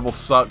 this level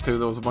sucked too.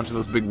 There was a bunch of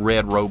those big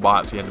red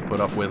robots you had to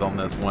put up with on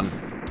this one.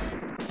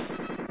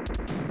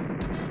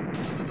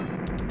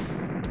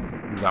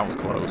 That was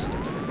close.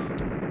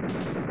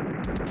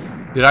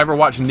 Did I ever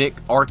watch Nick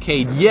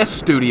Arcade? Yes,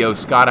 Studio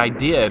Scott, I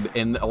did.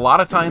 And a lot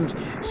of times,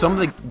 some of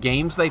the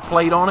games they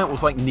played on it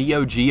was like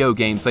Neo Geo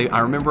games. I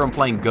remember them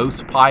playing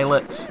Ghost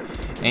Pilots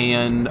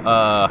and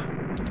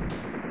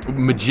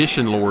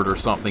Magician Lord or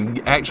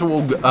something.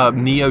 Actual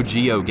Neo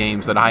Geo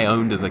games that I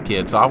owned as a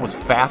kid. So I was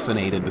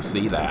fascinated to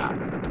see that.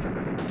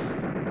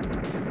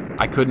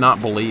 I could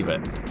not believe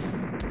it.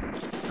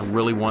 I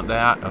really want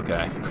that?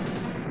 Okay.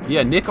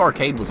 Yeah, Nick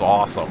Arcade was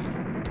awesome.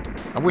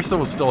 I wish there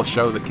was still a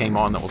show that came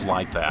on that was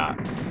like that.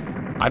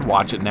 I'd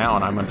watch it now,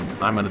 and I'm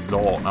an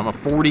adult. I'm a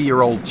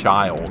 40-year-old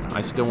child.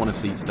 I still want to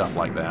see stuff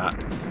like that.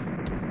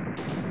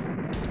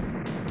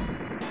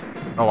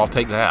 Oh, I'll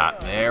take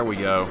that. There we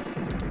go.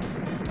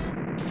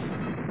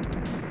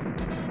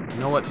 You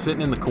know what?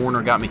 Sitting in the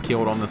corner got me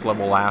killed on this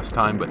level last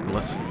time, but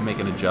let's make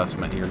an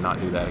adjustment here and not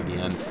do that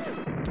again.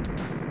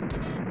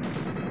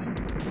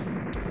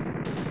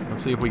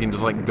 Let's see if we can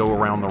just, like, go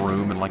around the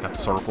room in, like, a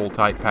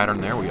circle-type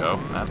pattern. There we go.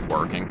 That's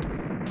working.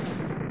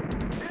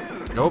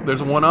 Nope,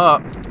 there's one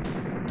up.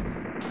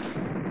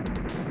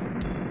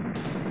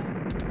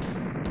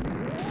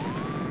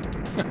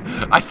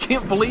 I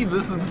can't believe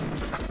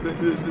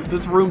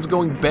this room's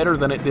going better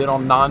than it did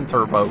on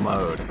non-turbo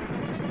mode.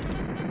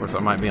 Of course, I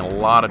might be in a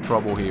lot of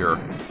trouble here.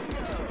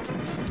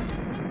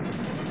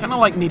 Kind of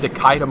like need to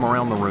kite them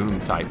around the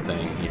room type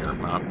thing here.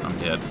 I'm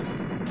dead.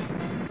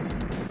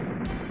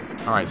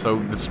 Alright, so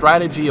the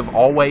strategy of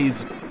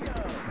always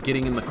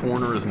getting in the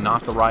corner is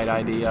not the right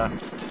idea.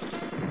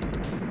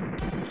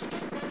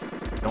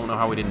 Don't know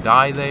how we didn't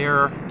die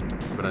there,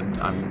 but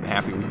I'm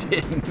happy we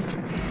didn't.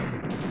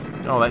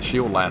 Oh, that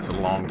shield lasted a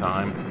long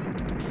time.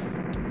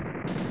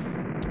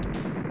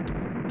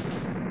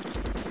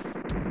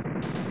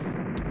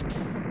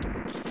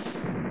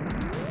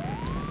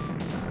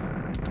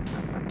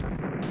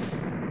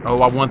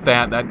 Oh, I want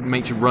that. That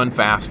makes you run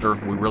faster.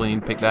 We really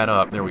need to pick that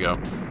up. There we go.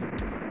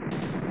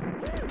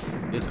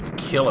 This is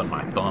killing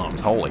my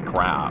thumbs. Holy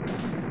crap.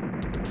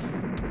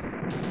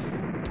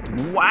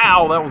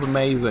 Wow, that was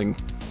amazing.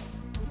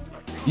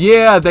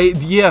 Yeah, they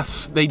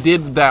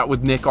did that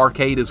with Nick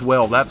Arcade as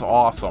well. That's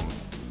awesome.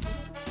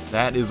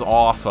 That is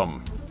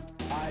awesome.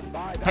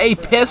 Hey,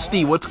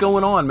 Pesty, what's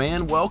going on,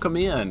 man? Welcome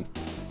in.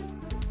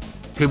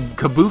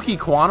 Kabuki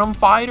Quantum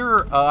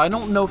Fighter? I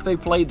don't know if they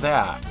played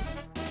that.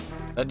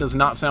 That does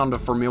not sound a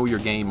familiar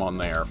game on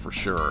there, for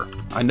sure.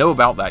 I know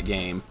about that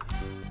game,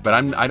 but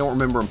I don't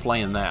remember them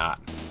playing that.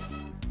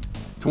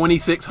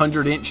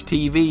 2600-inch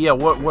TV? Yeah,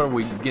 what are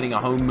we, getting a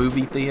home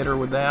movie theater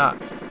with that?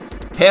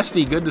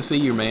 Pesty, good to see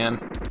you, man.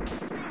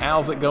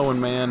 How's it going,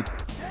 man?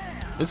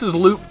 This is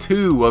Loop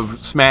 2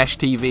 of Smash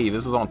TV.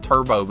 This is on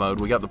turbo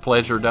mode. We got the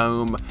Pleasure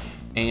Dome,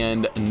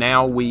 and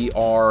now we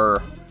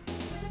are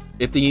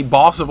at the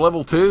boss of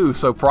level 2,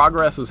 so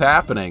progress is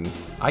happening.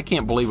 I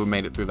can't believe we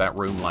made it through that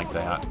room like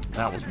that.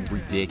 That was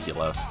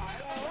ridiculous.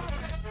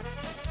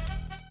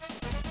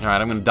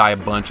 Alright, I'm going to die a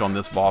bunch on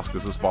this boss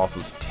because this boss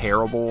is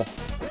terrible.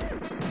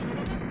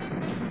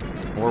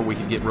 Or we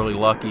could get really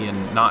lucky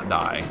and not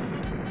die.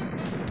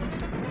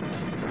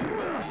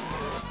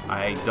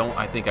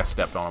 I think I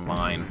stepped on a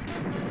mine.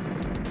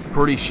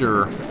 Pretty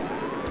sure.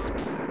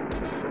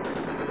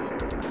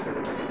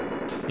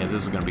 Yeah,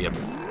 this is going to be a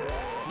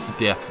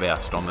death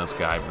vest on this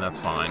guy, but that's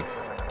fine.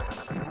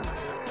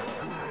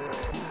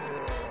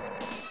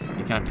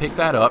 Can I pick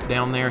that up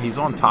down there? He's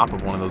on top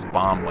of one of those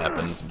bomb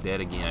weapons. Dead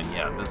again.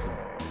 Yeah, this...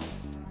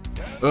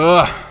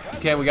 Ugh.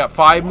 Okay, we got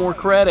 5 more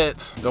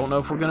credits. Don't know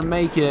if we're going to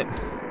make it.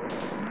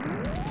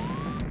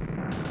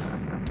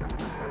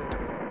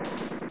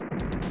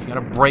 You got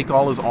to break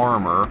all his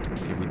armor.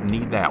 Okay, we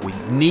need that. We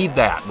need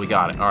that. We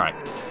got it. All right.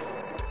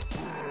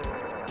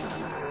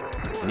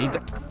 I need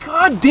that.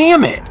 God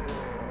damn it!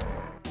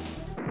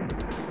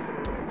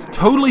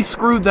 Totally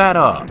screwed that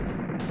up.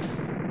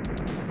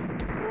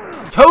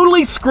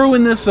 Totally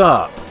screwing this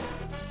up.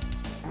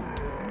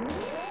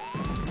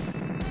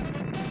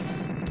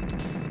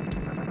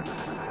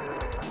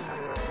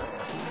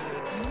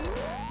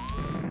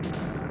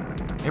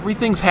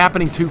 Everything's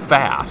happening too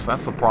fast.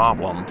 That's the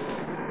problem.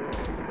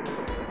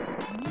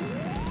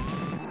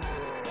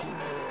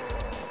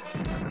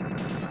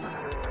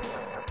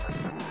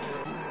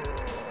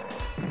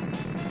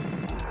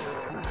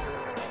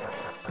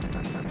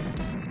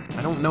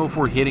 I don't know if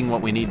we're hitting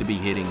what we need to be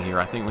hitting here.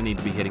 I think we need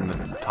to be hitting the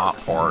top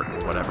part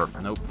or whatever.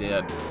 Nope,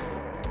 dead.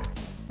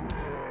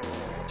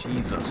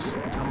 Jesus,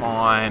 come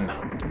on.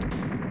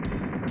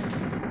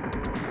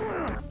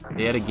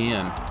 Dead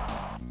again.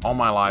 All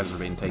my lives are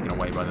being taken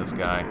away by this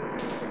guy.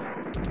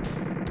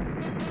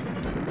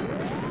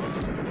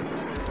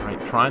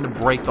 Alright, trying to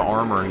break the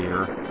armor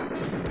here.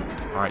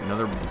 Alright,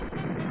 another...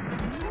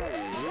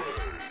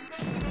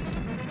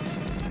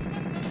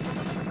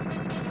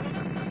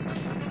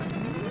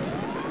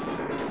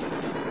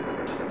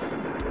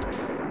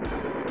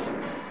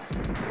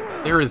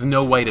 There is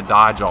no way to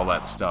dodge all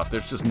that stuff.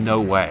 There's just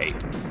no way.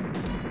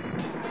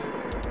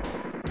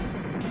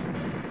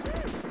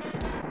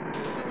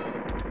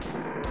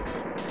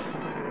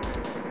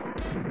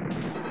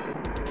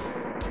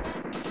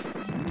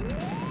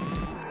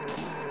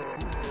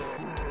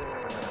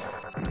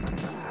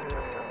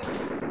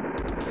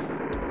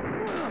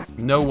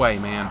 No way,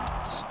 man.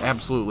 Just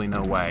absolutely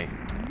no way.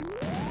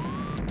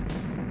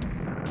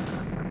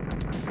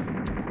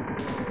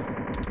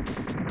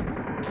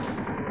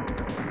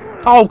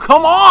 Oh,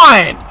 come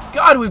on!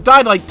 God, we've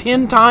died like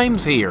 10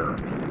 times here.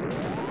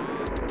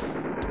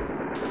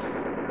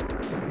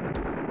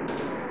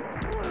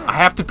 I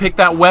have to pick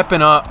that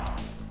weapon up.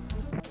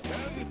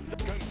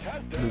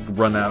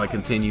 Run out of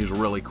continues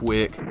really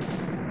quick.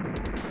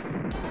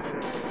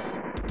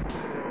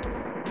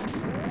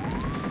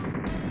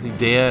 Is he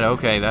dead?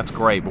 Okay, that's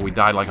great, but we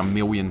died like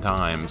 1,000,000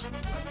 times.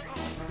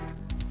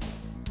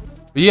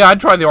 But yeah, I'd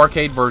try the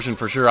arcade version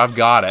for sure. I've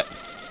got it.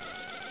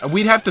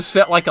 We'd have to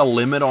set like a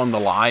limit on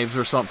the lives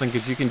or something,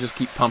 because you can just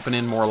keep pumping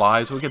in more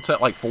lives. We could set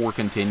like 4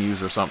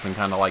 continues or something,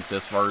 kind of like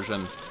this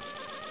version.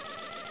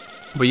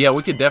 But yeah,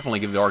 we could definitely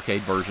give the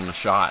arcade version a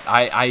shot.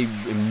 I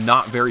am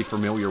not very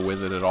familiar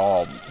with it at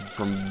all,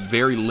 from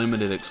very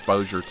limited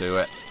exposure to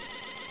it.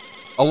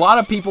 A lot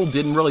of people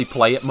didn't really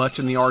play it much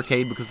in the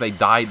arcade because they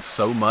died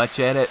so much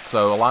at it,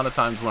 so a lot of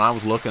times when I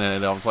was looking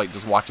at it, I was like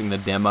just watching the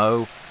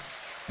demo.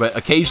 But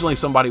occasionally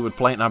somebody would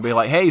play it and I'd be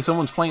like, hey,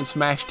 someone's playing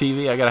Smash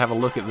TV, I gotta have a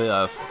look at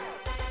this.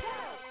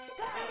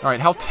 Alright,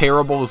 how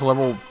terrible is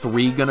level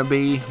 3 gonna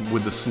be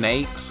with the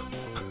snakes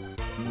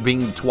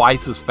being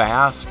twice as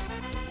fast?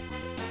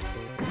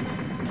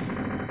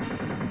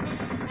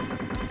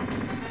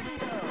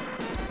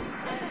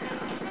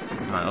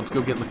 Alright, let's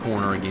go get in the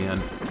corner again.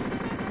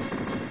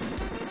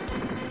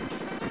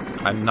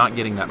 I'm not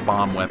getting that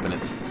bomb weapon.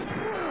 It's...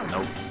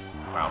 Nope.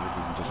 Wow, this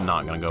is just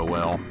not going to go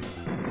well.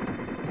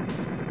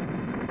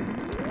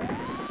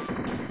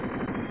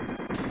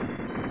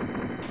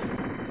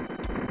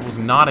 I was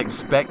not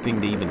expecting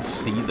to even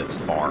see this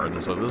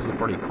far, so this is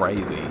pretty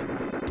crazy.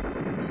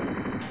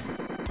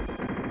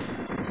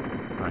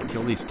 Alright,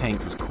 kill these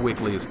tanks as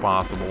quickly as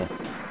possible.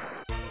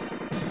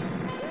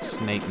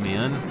 Snake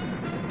men.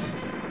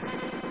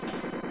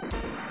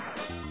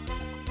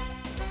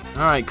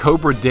 Alright,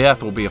 Cobra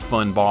Death will be a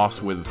fun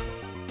boss with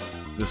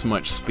this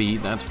much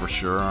speed, that's for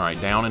sure. Alright,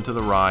 down and to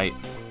the right.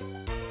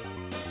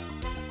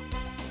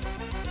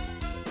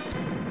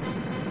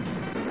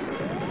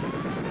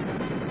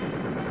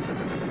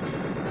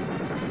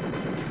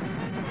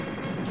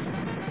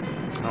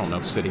 I don't know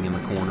if sitting in the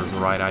corner is the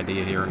right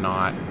idea here or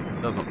not.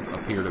 It doesn't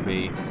appear to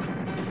be.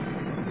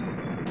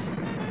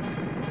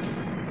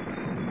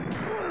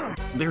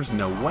 There's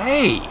no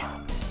way!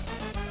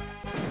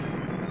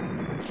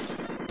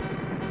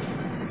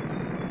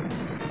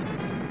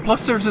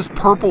 Plus, there's this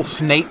purple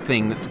snake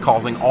thing that's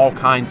causing all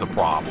kinds of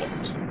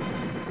problems.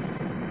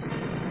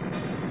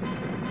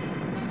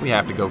 We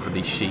have to go for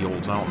these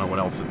shields. I don't know what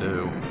else to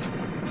do.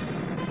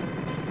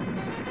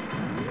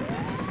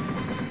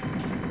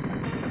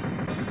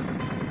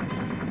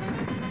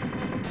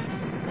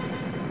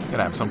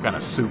 Gotta have some kind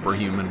of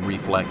superhuman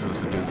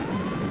reflexes to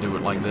do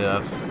it like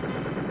this.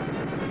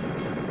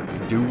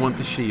 I do want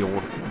the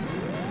shield.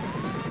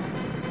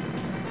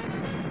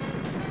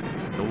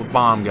 Kill the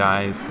bomb,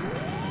 guys.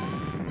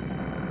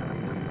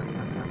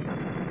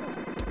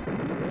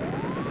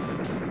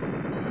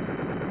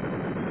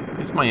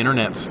 My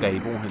internet's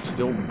stable. It's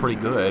still pretty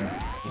good.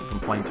 Can't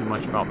complain too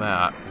much about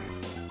that.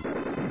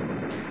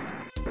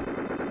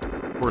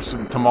 Of course,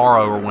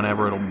 tomorrow or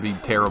whenever it'll be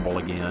terrible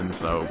again,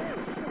 so...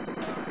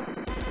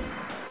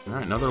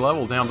 Alright, another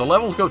level down. The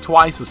levels go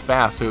twice as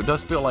fast, so it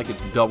does feel like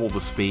it's double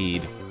the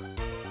speed.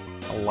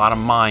 A lot of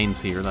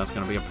mines here. That's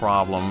going to be a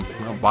problem.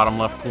 Well, bottom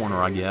left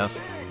corner, I guess.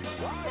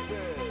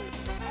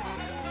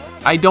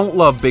 I don't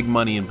love big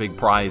money and big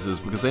prizes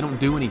because they don't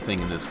do anything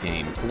in this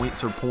game.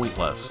 Points are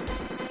pointless.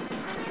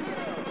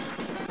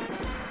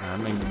 I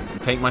mean,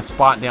 take my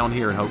spot down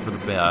here and hope for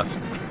the best.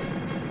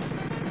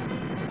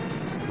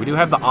 We do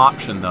have the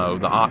option, though.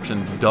 The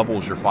option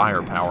doubles your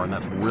firepower, and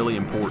that's really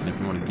important if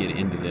you want to get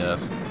into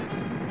this.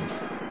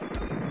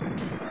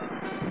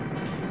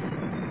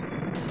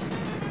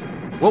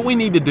 What we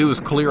need to do is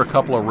clear a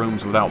couple of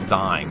rooms without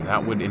dying.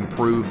 That would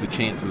improve the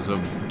chances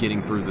of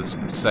getting through this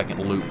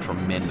second loop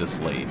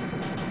tremendously.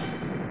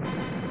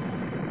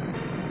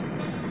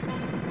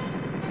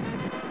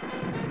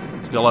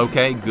 Still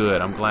okay?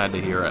 Good. I'm glad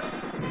to hear it.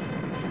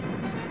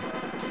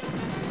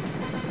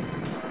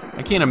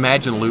 I can't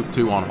imagine Loop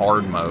 2 on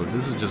hard mode.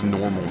 This is just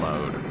normal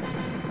mode.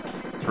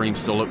 Stream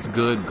still looks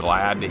good.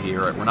 Glad to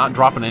hear it. We're not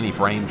dropping any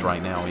frames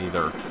right now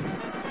either.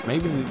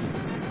 Maybe...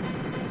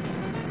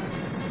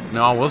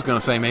 No, I was going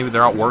to say maybe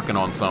they're out working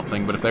on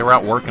something, but if they were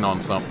out working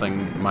on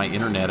something, my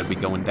internet would be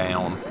going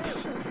down.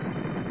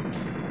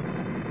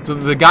 So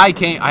the guy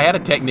came... I had a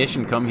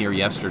technician come here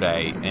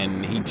yesterday,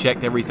 and he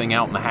checked everything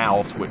out in the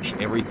house, which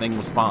everything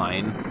was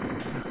fine.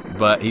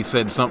 But he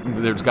said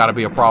there's got to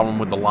be a problem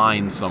with the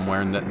lines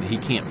somewhere, and that he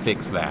can't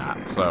fix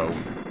that. So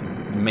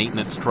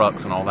maintenance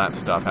trucks and all that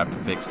stuff have to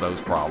fix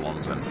those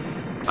problems. And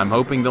I'm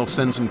hoping they'll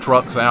send some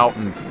trucks out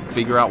and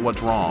figure out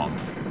what's wrong.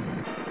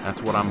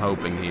 That's what I'm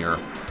hoping here.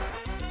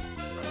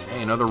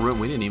 Hey, another room.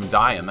 We didn't even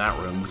die in that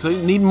room. So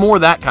you need more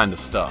of that kind of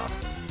stuff.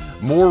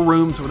 More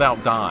rooms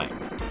without dying.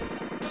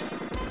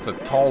 It's a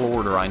tall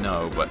order, I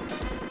know, but...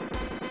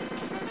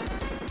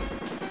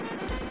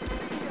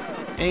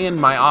 And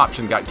my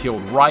option got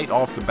killed right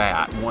off the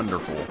bat.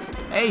 Wonderful.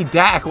 Hey,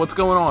 Dak, what's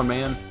going on,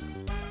 man?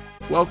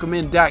 Welcome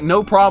in, Dak.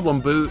 No problem,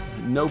 Boot.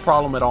 No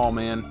problem at all,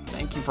 man.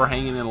 Thank you for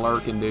hanging and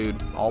lurking,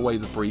 dude.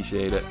 Always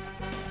appreciate it.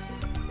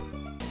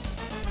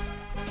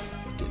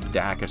 Let's give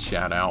Dak a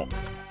shout out.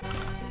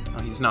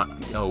 He's not...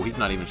 Oh, he's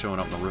not even showing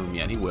up in the room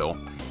yet. He will.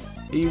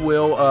 He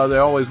will. They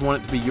always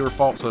want it to be your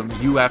fault, so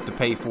you have to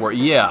pay for it.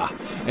 Yeah.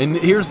 And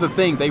here's the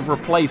thing. They've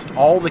replaced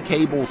all the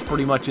cables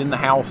pretty much in the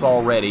house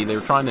already.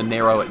 They're trying to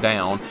narrow it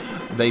down.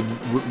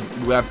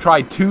 I've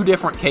tried 2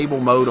 different cable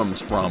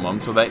modems from them,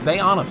 so they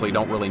honestly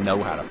don't really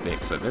know how to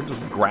fix it. They're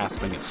just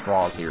grasping at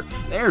straws here.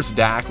 There's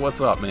Dak.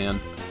 What's up, man?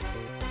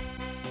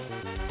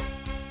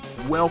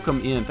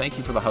 Welcome in. Thank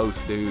you for the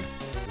host, dude.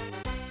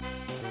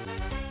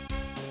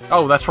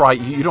 Oh, that's right.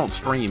 You don't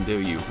stream, do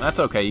you? That's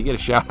okay. You get a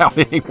shout out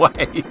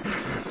anyway.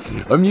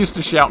 I'm used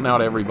to shouting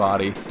out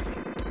everybody.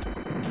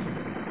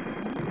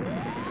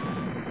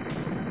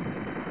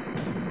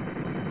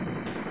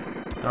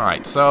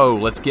 Alright, so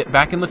let's get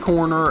back in the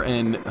corner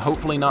and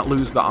hopefully not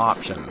lose the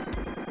option.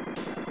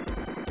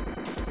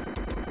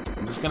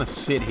 I'm just going to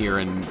sit here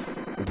and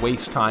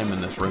waste time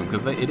in this room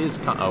because it is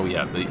time. Oh,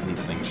 yeah,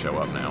 these things show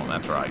up now.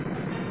 That's right.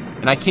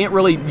 And I can't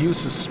really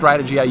use the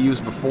strategy I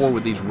used before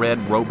with these red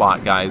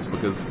robot guys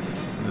because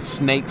the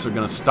snakes are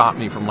going to stop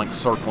me from, like,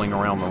 circling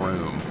around the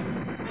room.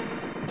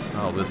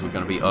 Oh, this is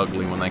going to be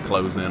ugly when they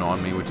close in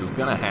on me, which is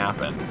going to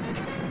happen.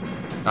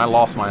 I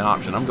lost my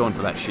option. I'm going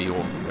for that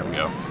shield. There we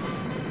go.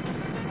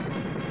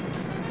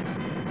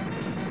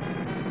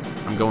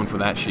 I'm going for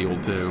that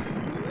shield, too.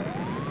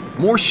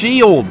 More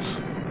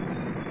shields!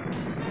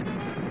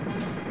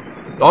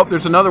 Oh,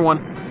 there's another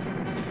one.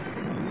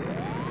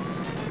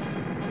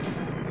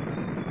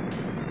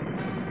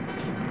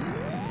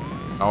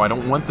 Oh, I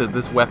don't want this.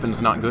 This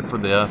weapon's not good for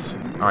this.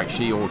 Alright,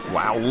 shield.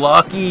 Wow,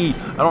 lucky!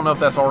 I don't know if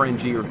that's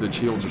RNG or if the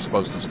shields are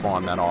supposed to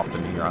spawn that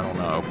often here. I don't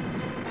know.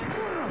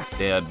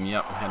 Dead.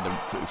 Yep,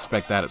 had to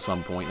expect that at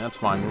some point. That's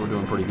fine. We were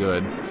doing pretty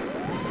good.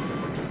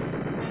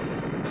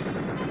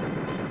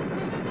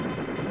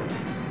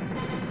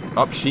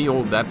 Up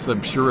shield. That's a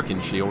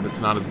shuriken shield.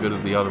 It's not as good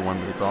as the other one,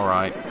 but it's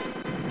alright.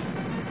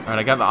 Alright,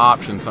 I got the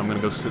option, so I'm going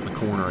to go sit in the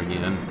corner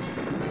again.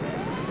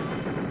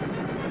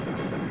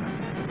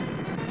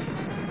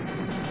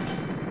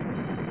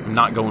 I'm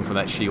not going for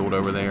that shield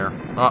over there.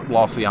 Oh,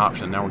 lost the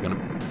option. Now we're going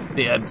to...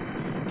 Dead.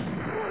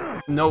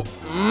 Nope.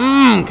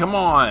 Come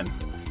on.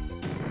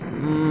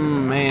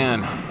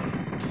 Man.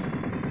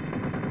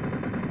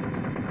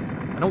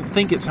 I don't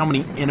think it's how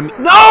many enemies...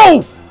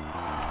 No!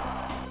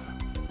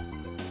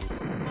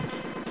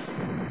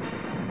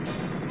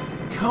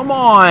 Come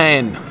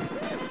on!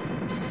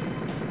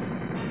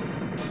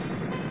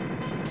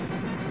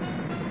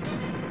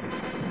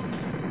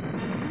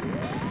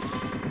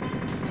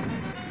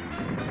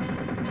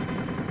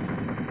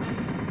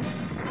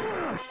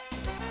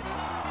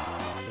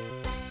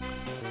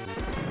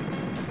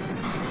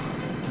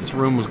 This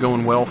room was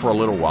going well for a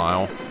little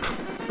while.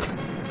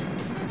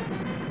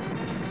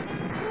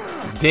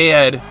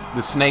 Dead.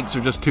 The snakes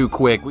are just too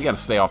quick. We gotta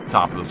stay off the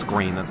top of the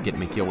screen. That's getting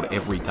me killed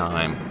every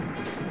time.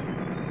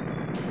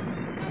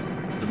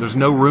 There's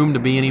no room to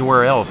be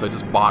anywhere else. They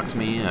just box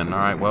me in.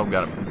 Alright, well, we've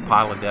got a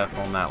pile of deaths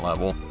on that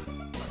level.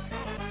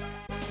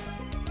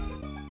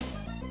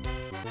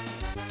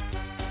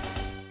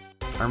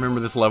 I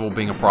remember this level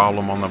being a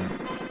problem on the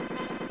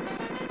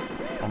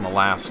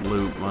last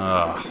loop.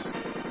 Ugh.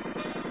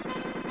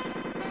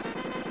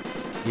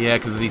 Yeah,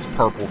 because of these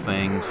purple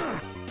things.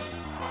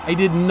 I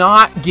did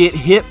not get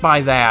hit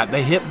by that.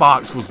 The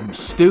hitbox was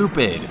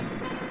stupid.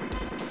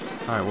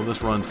 Alright, well,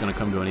 this run's going to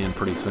come to an end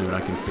pretty soon. I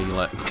can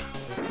feel it.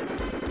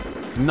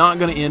 It's not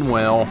going to end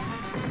well.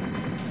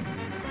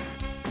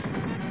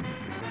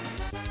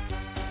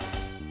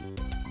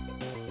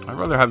 I'd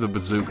rather have the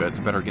bazooka. It's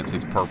better against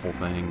these purple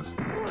things.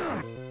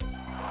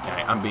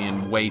 Okay, I'm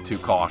being way too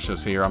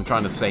cautious here. I'm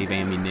trying to save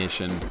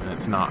ammunition, and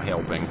it's not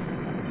helping.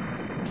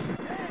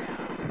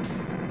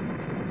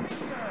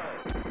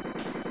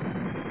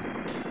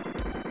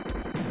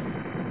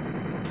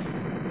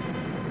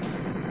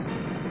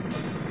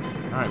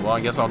 Alright, well,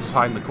 I guess I'll just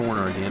hide in the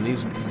corner again.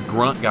 These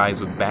grunt guys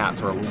with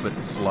bats are a little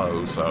bit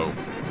slow, so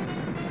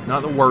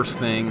not the worst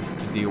thing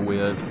to deal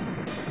with.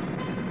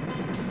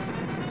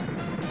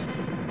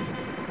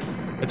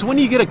 It's when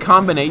you get a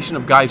combination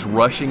of guys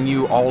rushing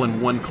you all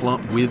in one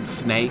clump with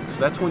snakes,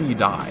 that's when you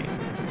die.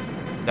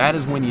 That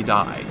is when you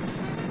die.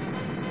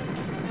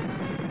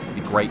 It'd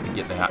be great to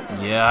get that.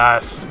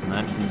 Yes! And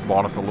that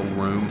bought us a little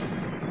room.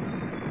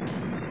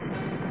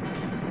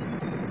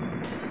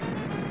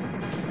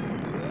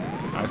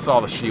 I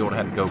saw the shield, I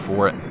had to go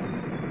for it.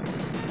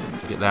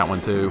 Get that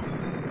one too.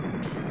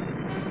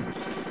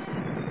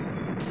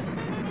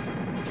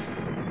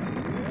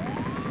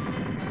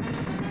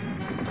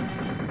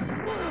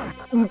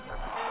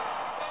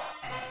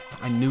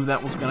 I knew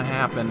that was going to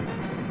happen.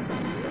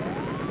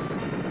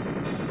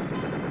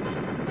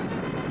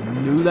 I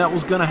knew that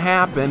was going to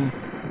happen.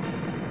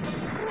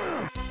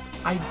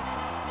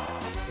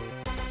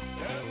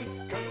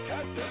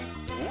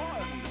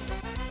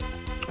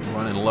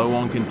 Running low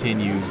on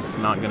continues. It's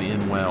not going to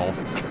end well.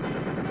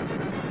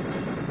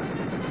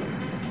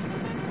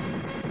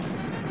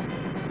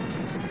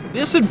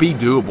 This would be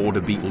doable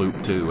to beat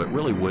Loop 2. It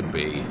really would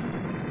be.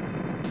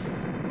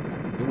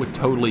 It would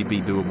totally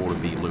be doable to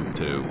beat Loop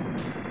 2.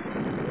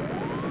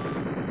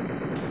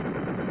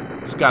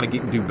 Just got to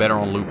do better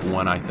on loop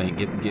 1, I think.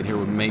 Get here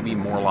with maybe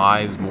more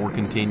lives, more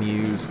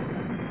continues.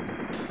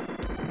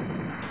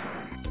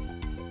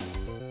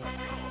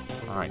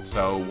 Alright,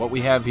 so what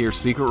we have here,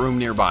 secret room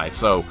nearby.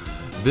 So,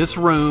 this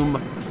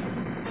room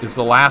is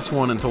the last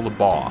one until the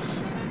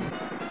boss.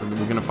 We're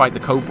going to fight the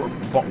Cobra.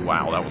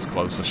 Wow, that was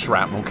close. The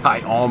shrapnel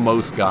guy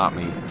almost got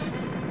me.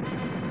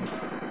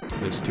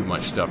 There's too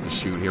much stuff to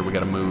shoot here. We got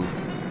to move.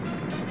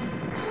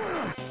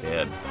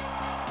 Dead.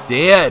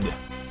 Dead!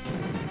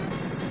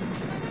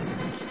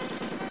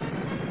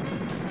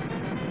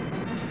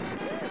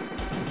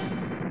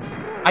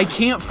 I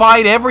can't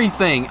fight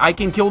everything. I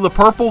can kill the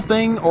purple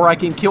thing or I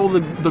can kill the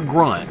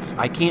grunts.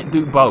 I can't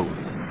do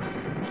both.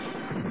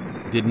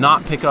 Did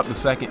not pick up the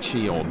second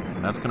shield.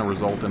 That's going to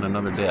result in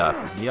another death.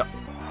 Yep.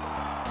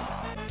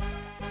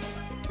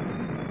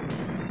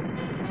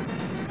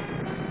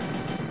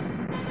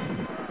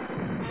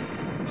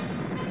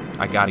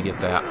 I got to get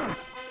that.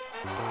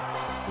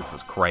 This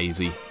is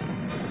crazy.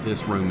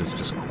 This room is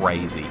just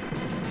crazy.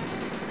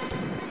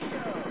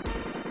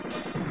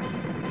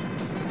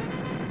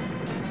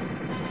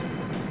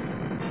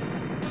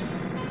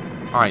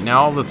 Alright,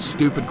 now all the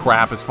stupid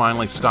crap has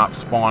finally stopped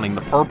spawning.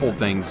 The purple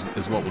things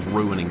is what was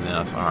ruining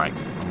this. Alright,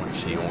 I want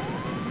shield.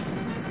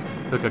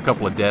 Took a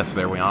couple of deaths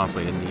there we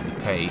honestly didn't need to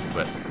take,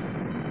 but...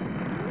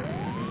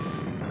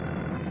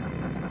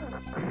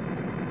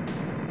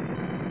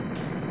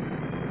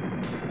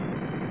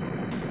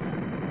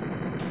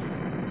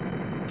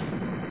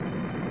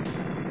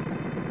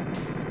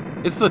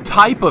 It's the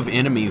type of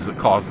enemies that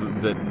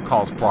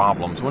cause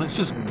problems. When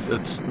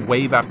it's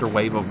wave after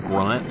wave of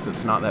grunts,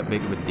 it's not that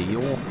big of a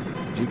deal.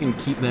 You can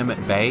keep them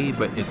at bay,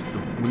 but it's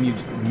when you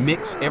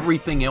mix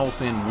everything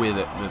else in with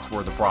it, that's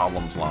where the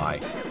problems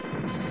lie.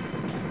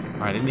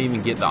 Alright, I didn't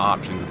even get the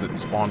option because it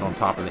spawned on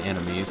top of the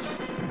enemies.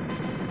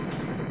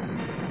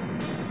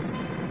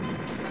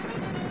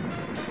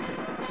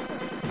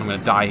 I'm gonna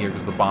die here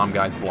because the bomb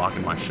guy's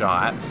blocking my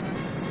shots.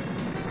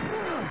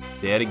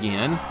 Dead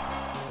again.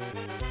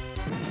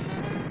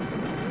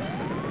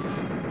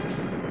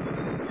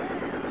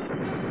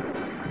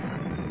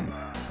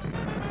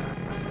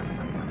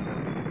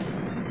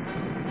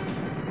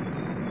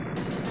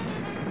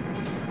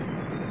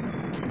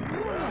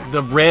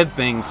 The red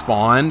thing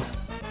spawned.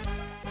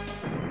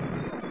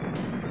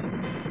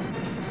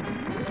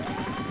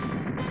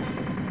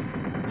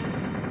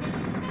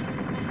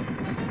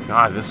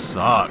 God, this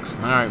sucks.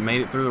 Alright,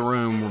 made it through the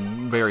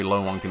room. We're very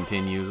low on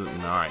continues.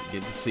 Alright,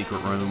 get the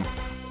secret room.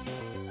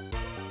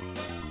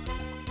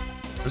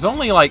 There's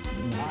only like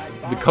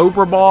the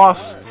Cobra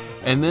boss,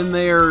 and then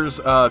there's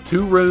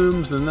 2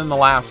 rooms, and then the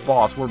last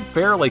boss. We're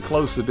fairly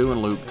close to doing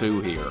loop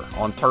 2 here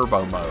on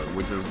turbo mode,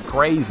 which is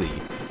crazy.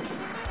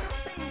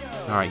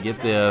 Alright, get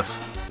this.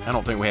 I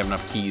don't think we have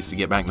enough keys to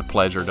get back in the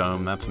Pleasure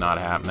Dome. That's not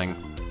happening.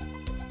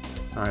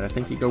 Alright, I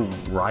think you go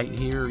right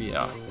here.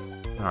 Yeah.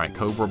 Alright,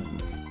 Cobra.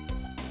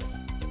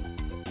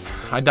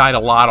 I died a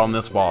lot on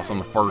this boss on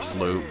the first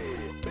loop.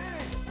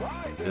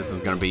 This is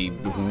going to be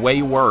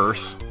way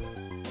worse.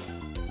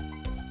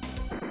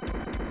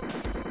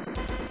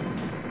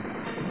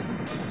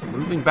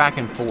 Moving back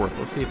and forth.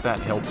 Let's see if that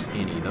helps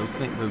any. Those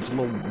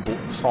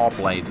little saw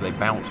blades, they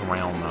bounce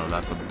around though.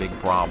 That's a big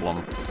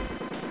problem.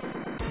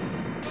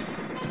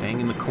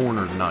 Staying in the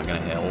corner is not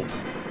going to help.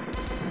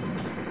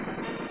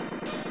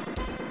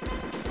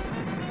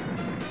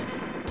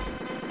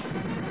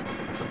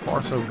 So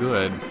far, so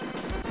good.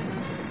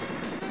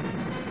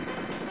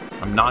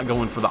 I'm not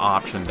going for the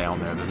option down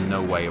there. There's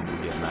no way of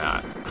getting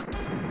that.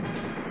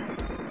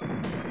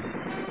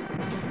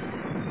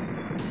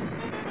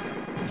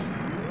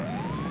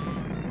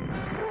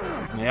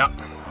 Yep,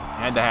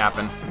 had to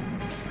happen.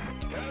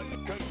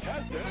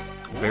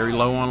 Very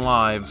low on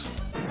lives.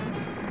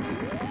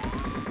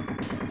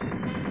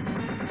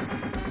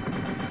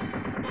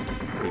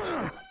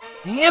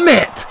 Damn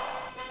it!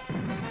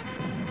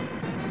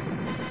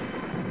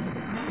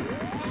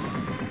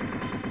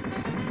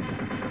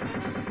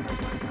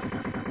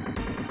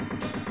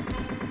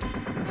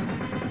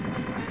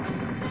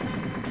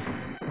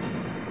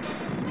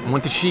 I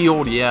want the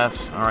shield,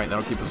 yes. Alright,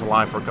 that'll keep us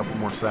alive for a couple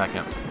more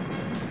seconds.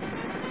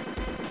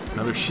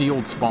 Another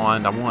shield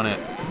spawned. I want it.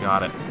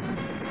 Got it.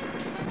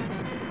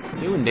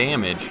 Doing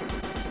damage.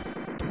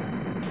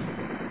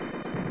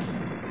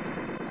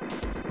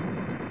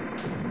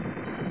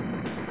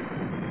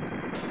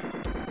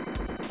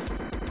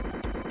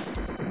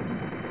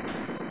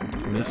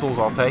 Missiles,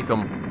 I'll take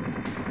them.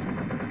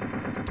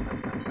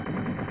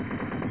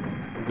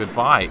 Good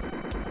fight.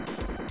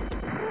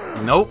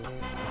 Nope.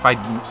 If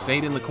I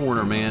stayed in the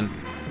corner, man.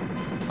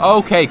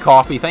 Okay,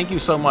 Coffee, thank you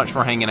so much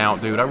for hanging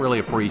out, dude. I really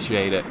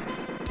appreciate it.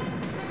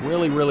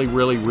 Really, really,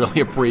 really,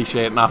 really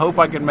appreciate it. And I hope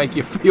I can make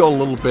you feel a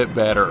little bit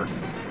better.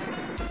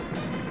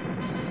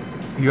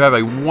 You have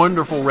a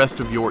wonderful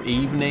rest of your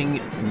evening.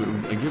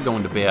 You're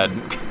going to bed.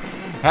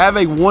 Have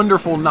a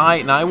wonderful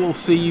night, and I will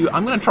see you.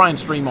 I'm going to try and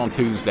stream on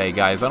Tuesday,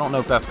 guys. I don't know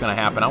if that's going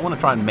to happen. I want to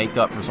try and make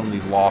up for some of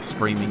these lost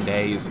streaming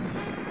days.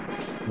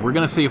 We're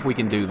gonna see if we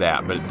can do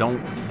that, but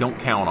don't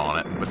count on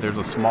it. But there's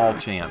a small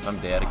chance. I'm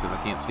dead because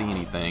I can't see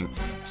anything.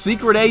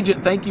 Secret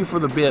Agent, thank you for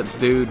the bits,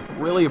 dude.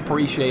 Really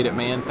appreciate it,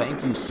 man.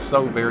 Thank you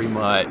so very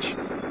much.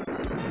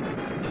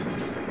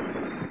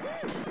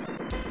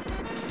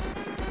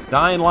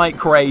 Dying like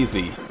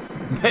crazy.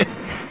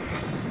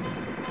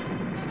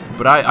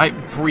 But I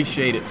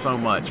appreciate it so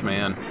much,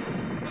 man.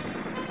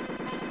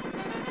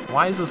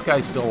 Why is this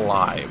guy still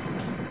alive?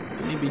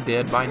 Didn't he be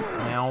dead by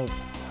now?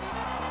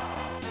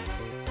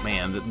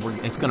 Man,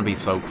 it's going to be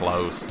so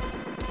close.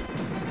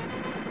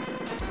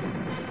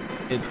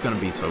 It's going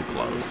to be so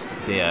close.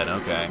 Dead,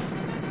 okay.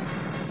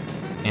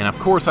 And of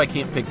course I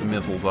can't pick the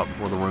missiles up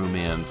before the room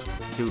ends.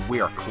 Dude,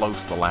 we are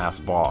close to the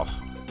last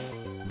boss.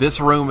 This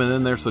room, and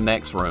then there's the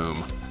next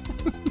room.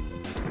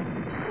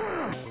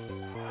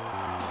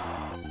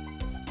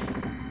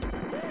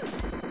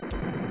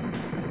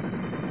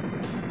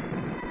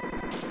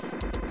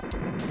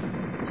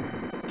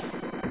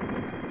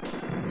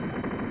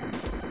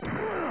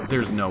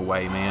 There's no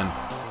way, man.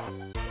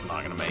 I'm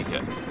not gonna make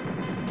it.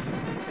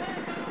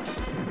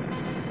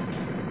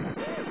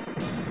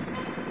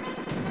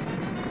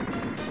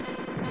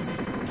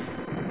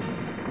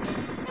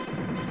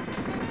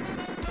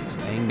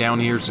 Staying down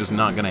here is just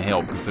not gonna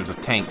help because there's a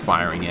tank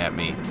firing at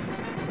me.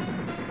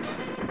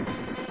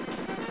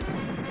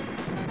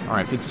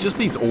 Alright, if it's just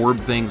these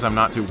orb things, I'm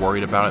not too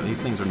worried about it.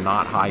 These things are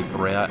not high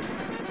threat.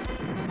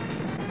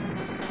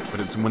 But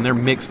it's when they're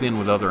mixed in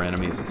with other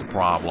enemies, it's a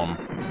problem.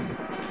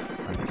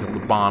 Kill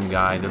the bomb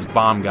guy. There's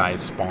bomb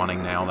guys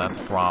spawning now. That's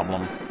a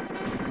problem.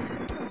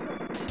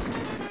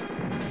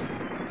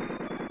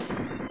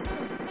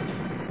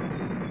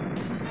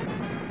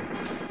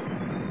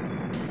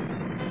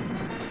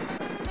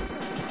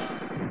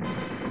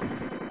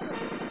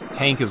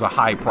 Tank is a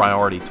high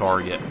priority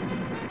target.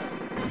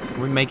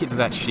 Can we make it to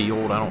that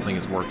shield? I don't think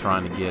it's worth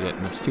trying to get it.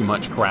 And there's too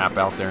much crap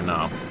out there.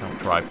 No, don't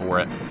try for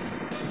it.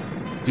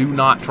 Do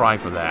not try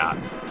for that.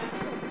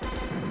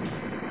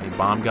 Okay,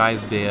 bomb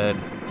guy's dead.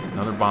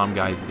 Another bomb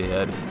guy's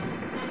dead.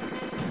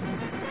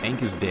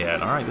 Tank is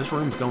dead. Alright, this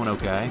room's going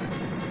okay.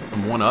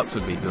 Some one-ups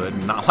would be good.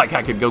 Not like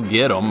I could go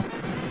get them.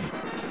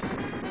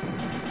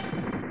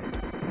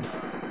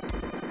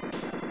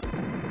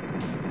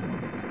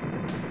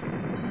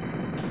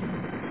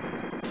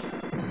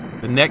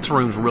 The next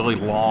room's really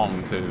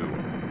long, too.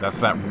 That's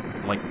that,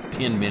 like,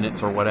 10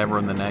 minutes or whatever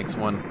in the next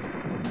one.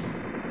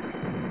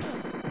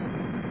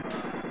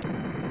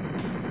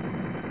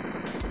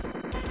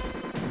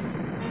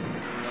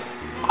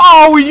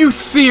 Oh, are you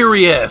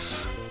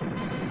serious?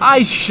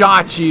 I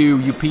shot you,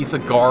 you piece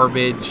of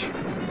garbage.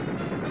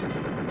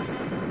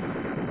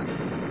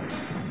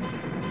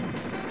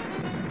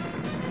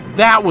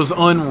 That was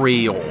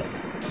unreal.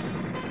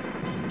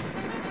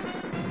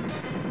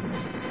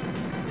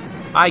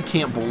 I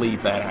can't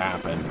believe that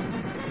happened.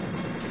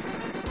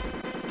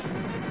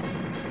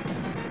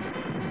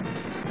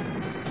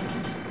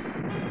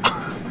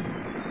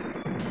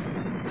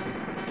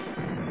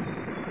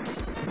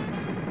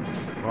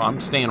 Well, I'm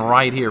staying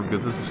right here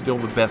because this is still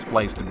the best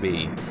place to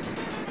be.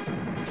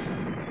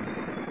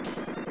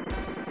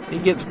 He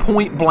gets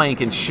point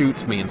blank and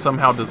shoots me and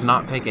somehow does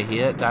not take a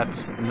hit.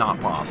 That's not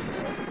possible.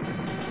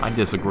 I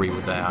disagree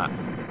with that.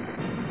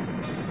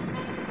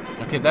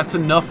 Okay, that's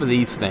enough of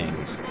these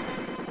things.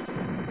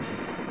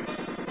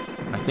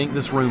 I think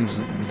this room's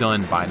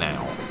done by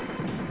now.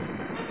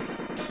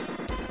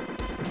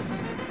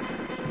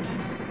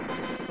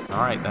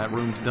 Alright, that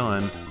room's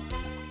done.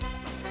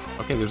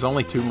 Okay, there's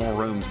only 2 more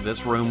rooms.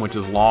 This room, which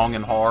is long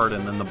and hard,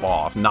 and then the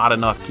boss. Not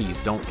enough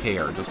keys. Don't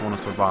care. Just want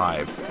to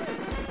survive.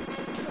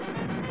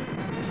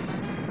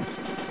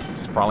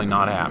 This is probably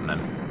not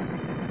happening.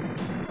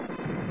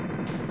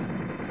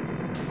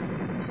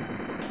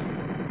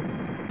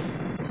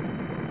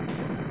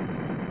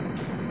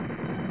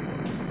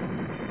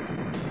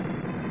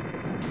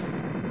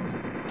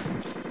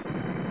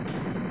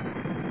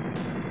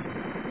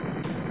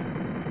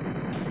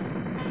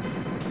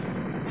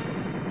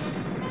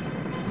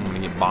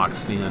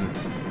 Boxed in.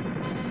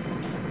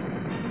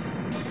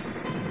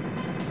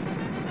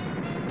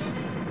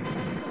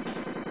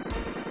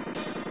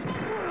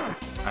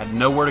 I had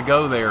nowhere to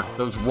go there.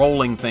 Those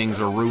rolling things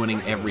are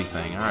ruining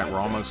everything. Alright, we're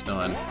almost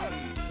done.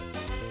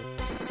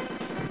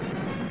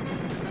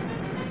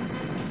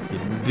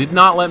 It did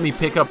not let me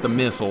pick up the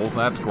missiles.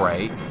 That's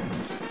great.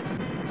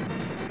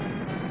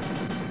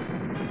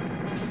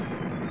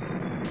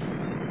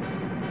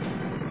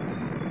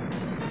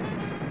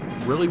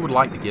 Really would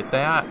like to get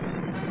that.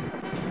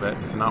 But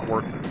it's not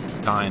worth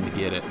dying to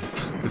get it.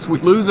 Because we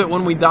lose it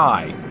when we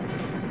die.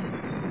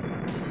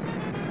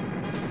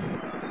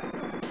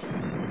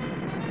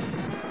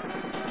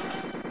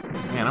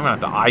 Man, I'm going to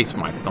have to ice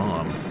my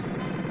thumb.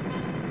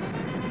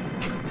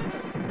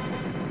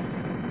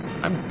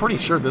 I'm pretty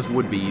sure this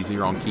would be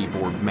easier on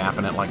keyboard,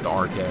 mapping it like the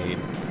arcade.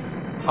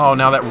 Oh,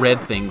 now that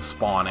red thing's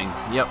spawning.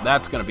 Yep,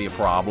 that's going to be a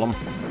problem.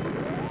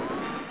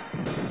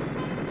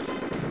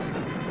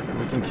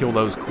 We can kill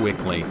those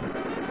quickly.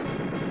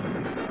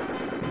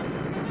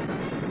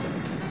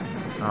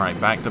 Alright,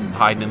 back to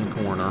hiding in the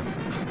corner.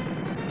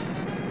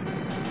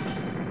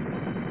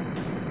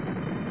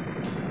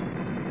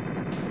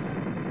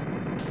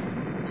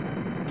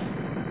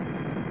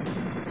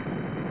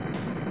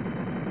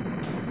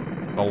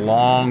 A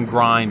long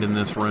grind in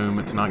this room.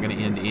 It's not going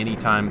to end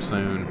anytime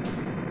soon.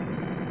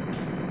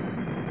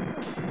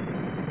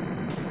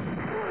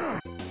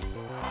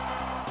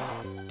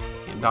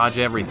 Can't dodge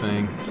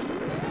everything.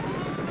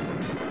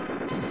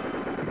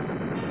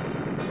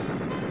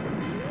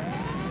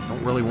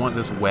 Don't really want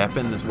this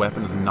weapon. This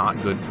weapon is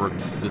not good for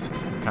this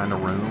kind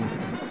of room.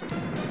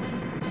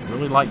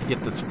 Really like to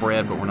get the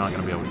spread, but we're not going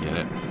to be able to get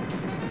it.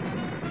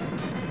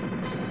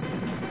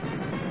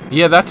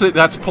 Yeah, that's it.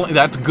 That's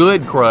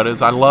good,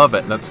 Cruddas. I love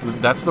it. That's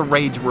the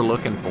rage we're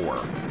looking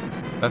for.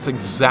 That's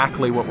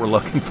exactly what we're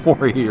looking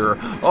for here.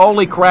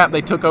 Holy crap!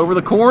 They took over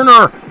the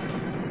corner.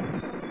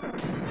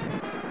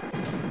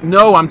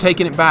 No, I'm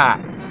taking it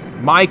back.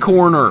 My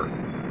corner.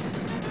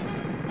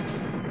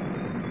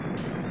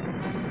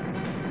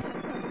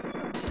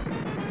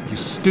 You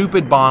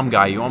stupid bomb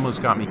guy! You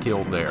almost got me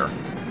killed there.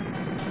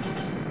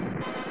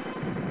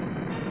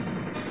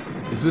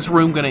 Is this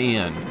room gonna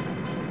end?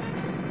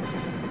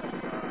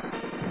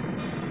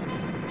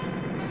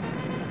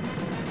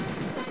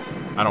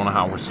 I don't know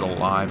how we're still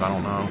alive. I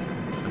don't know.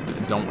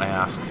 Don't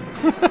ask.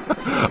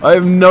 I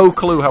have no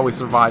clue how we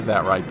survived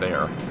that right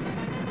there.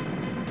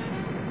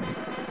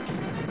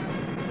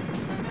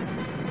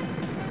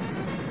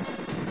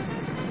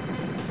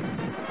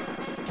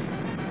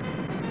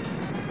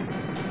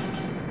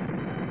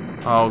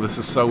 Oh, this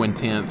is so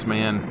intense,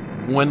 man.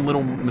 One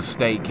little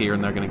mistake here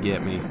and they're going to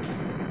get me.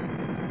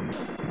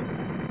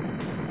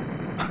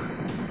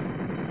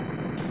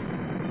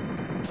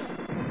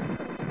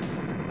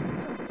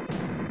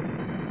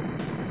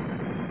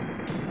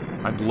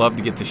 I'd love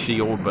to get the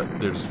shield, but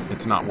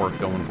it's not worth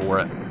going for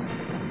it.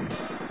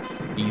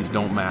 Ease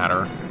don't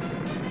matter.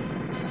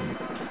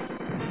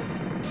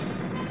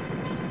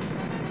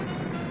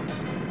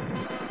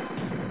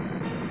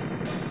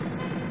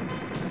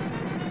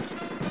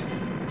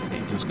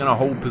 Okay, just gonna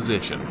hold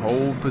position.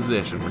 Hold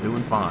position. We're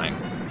doing fine.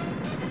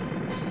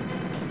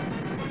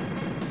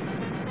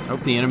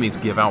 Hope the enemies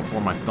give out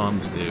before my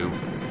thumbs do.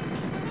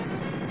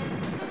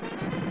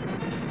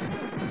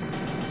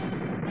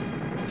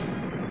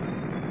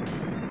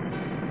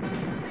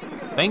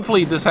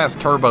 Thankfully, this has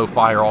turbo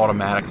fire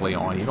automatically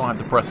on. You don't have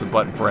to press the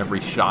button for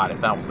every shot.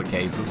 If that was the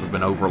case, this would have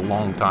been over a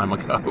long time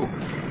ago.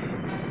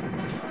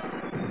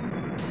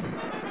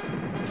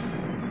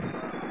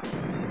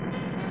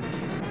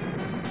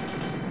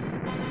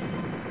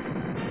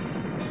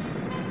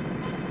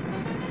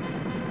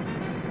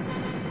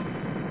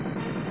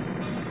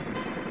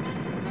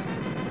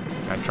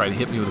 Guy tried to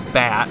hit me with a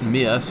bat,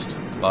 missed.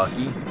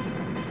 Lucky.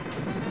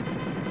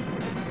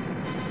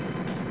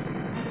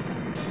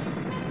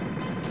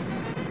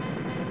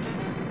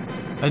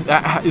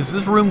 Is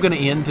this room going to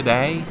end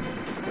today?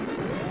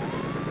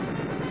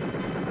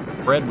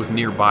 Fred was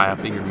nearby. I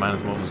figured might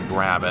as well just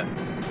grab it.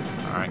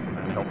 Alright,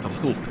 that helped a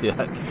little bit.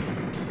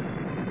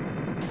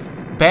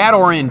 Bad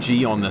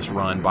RNG on this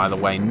run, by the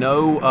way.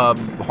 No,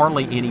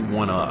 hardly any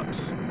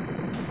one-ups.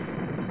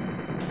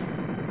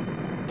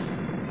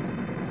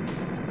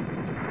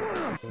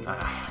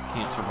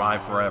 Can't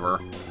survive forever.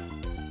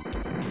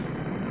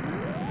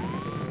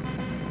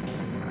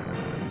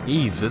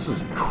 Jeez, this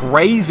is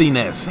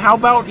craziness. How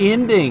about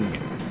ending?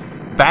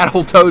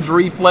 Battletoads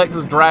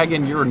reflexes,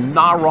 dragon, you're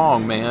not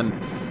wrong, man.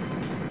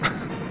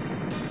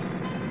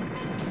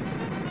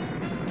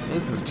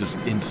 This is just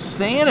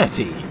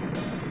insanity.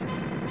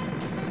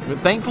 But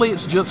thankfully,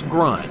 it's just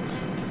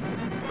grunts.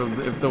 So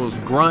if those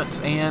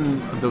grunts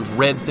and those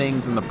red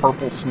things and the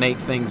purple snake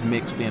things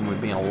mixed in,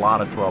 we'd be in a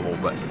lot of trouble.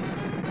 But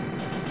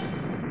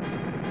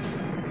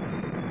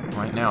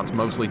right now, it's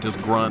mostly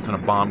just grunts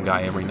and a bomb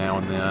guy every now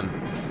and then.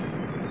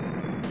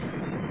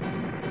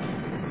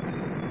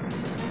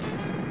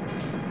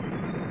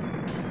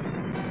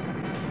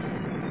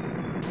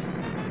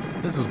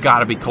 This has got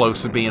to be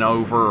close to being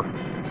over.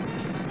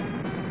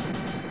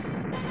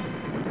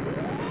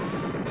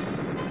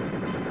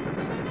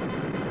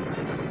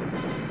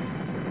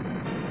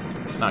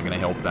 It's not going to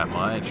help that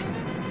much.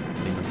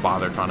 Didn't even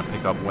bother trying to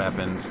pick up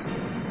weapons.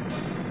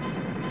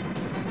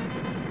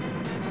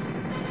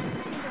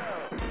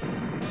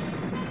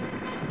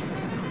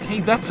 Okay,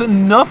 that's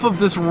enough of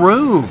this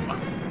room.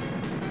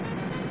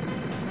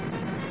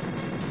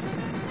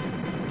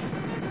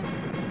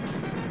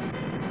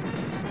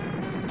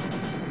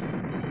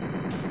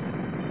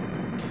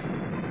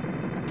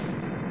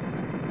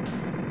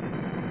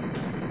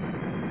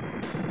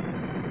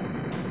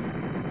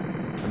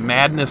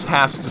 Madness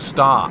has to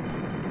stop.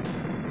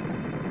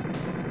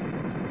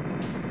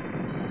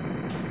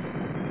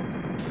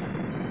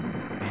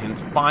 And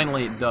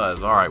finally it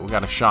does. Alright, we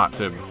got a shot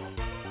to...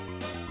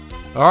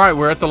 Alright,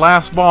 we're at the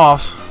last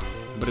boss.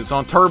 But it's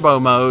on turbo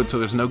mode, so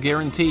there's no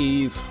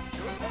guarantees.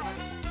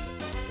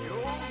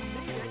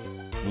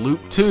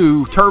 Loop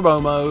 2, turbo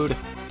mode.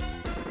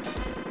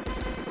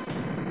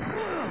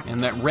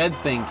 And that red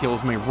thing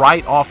kills me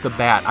right off the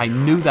bat. I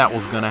knew that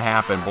was going to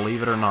happen,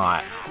 believe it or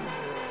not.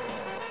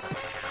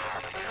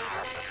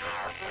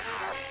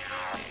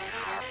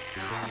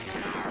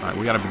 Alright,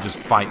 we gotta just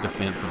fight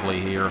defensively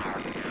here.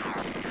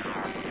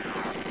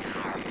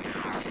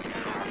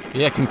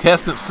 Yeah,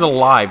 contestants still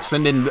alive.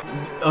 Send in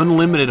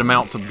unlimited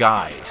amounts of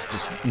guys.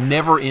 Just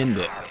never end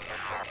it.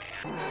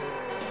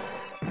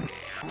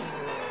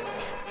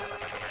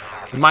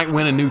 We might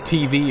win a new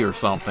TV or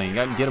something.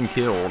 Gotta get them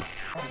killed.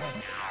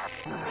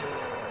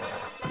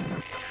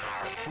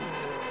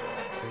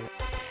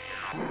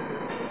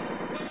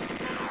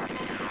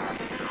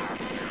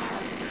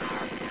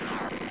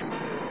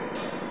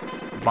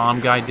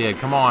 Bomb guy dead.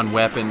 Come on,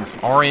 weapons.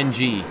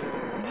 RNG.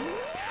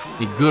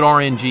 Need good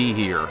RNG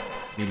here.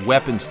 Need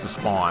weapons to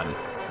spawn.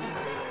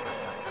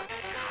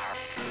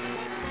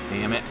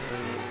 Damn it.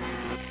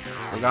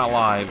 We got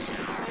lives.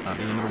 Not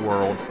the end of the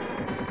world.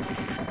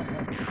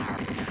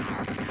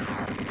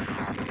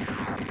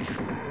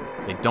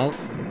 Hey, don't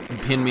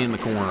pin me in the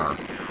corner.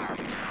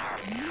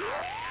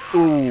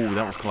 Ooh,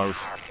 that was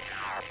close.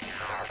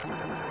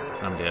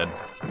 I'm dead.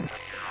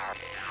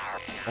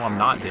 Oh, I'm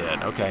not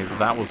dead. Okay, well,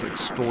 that was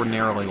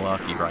extraordinarily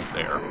lucky right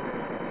there.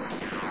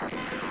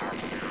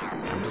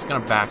 I'm just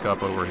gonna back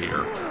up over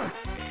here.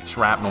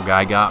 Shrapnel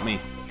guy got me.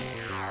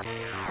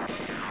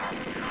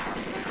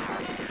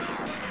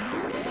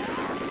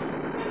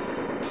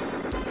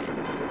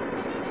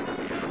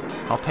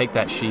 I'll take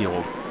that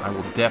shield. I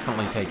will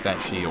definitely take that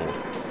shield.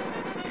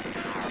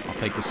 I'll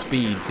take the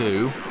speed,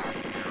 too.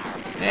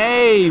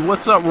 Hey,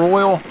 what's up,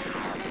 Royal?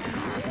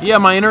 Yeah,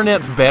 my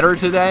internet's better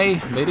today.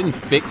 They didn't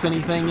fix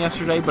anything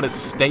yesterday, but it's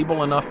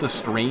stable enough to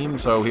stream,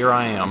 so here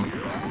I am.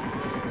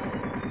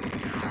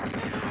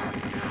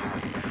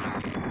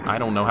 I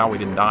don't know how we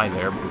didn't die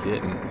there, but we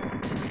didn't.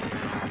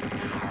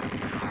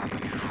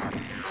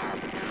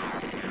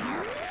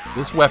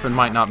 This weapon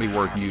might not be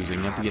worth using.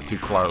 You have to get too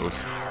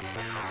close.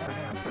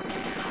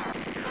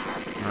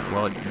 Alright,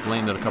 well, it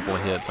landed a couple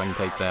of hits. I can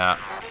take that.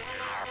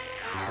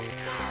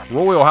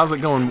 Royal, how's it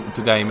going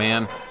today,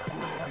 man?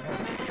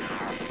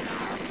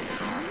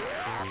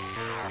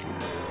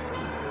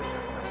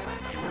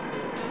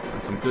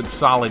 Some good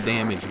solid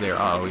damage there.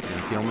 Uh-oh, he's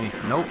gonna kill me.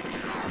 Nope.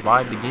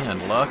 Revived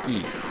again.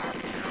 Lucky.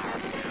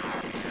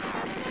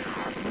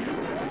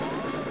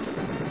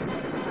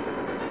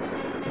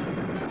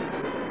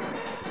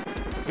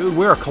 Dude,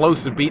 we are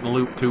close to beating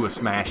Loop 2 with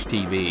Smash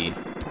TV.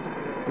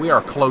 We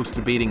are close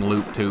to beating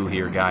Loop 2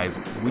 here, guys.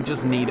 We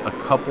just need a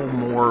couple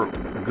more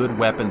good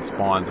weapon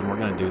spawns, and we're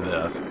gonna do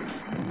this.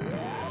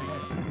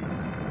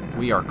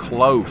 We are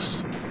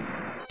close.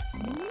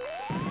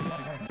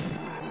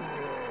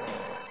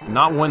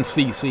 Not 1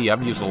 CC.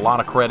 I've used a lot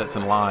of credits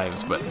and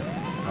lives, but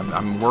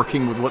I'm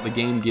working with what the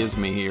game gives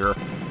me here.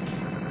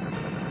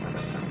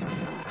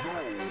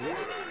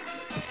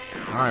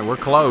 Alright, we're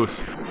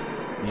close.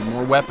 Need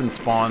more weapon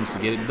spawns to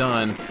get it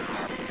done.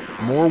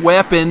 More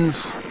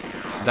weapons!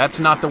 That's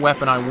not the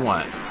weapon I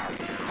want.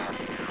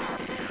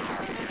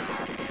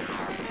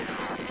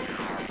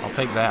 I'll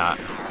take that.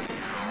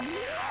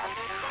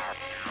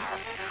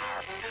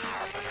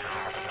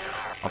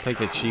 I'll take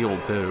that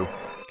shield, too.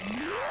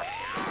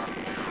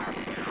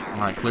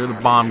 Alright, clear the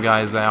bomb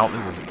guys out.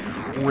 This is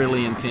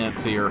really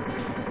intense here.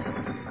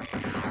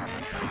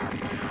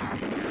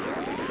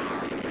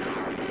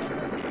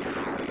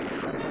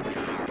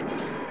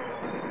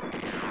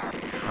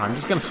 I'm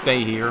just gonna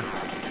stay here.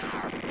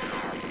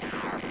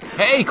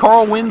 Hey,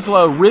 Carl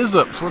Winslow,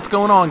 Rizups, what's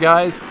going on,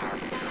 guys?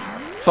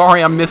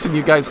 Sorry I'm missing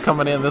you guys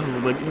coming in. This is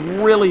a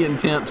really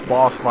intense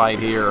boss fight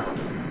here.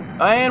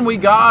 And we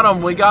got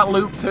him! We got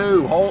Loop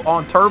 2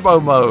 on turbo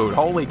mode.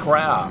 Holy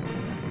crap.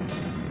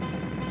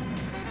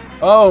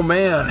 Oh,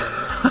 man.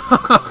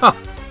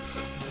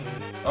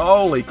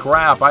 Holy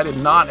crap, I did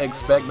not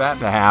expect that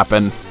to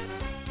happen.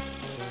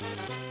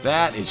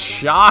 That is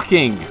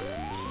shocking.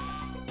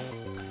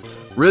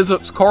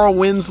 Rizups, Carl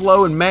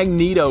Winslow, and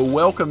Magneto,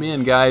 welcome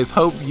in, guys.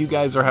 Hope you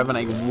guys are having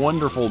a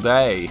wonderful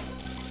day.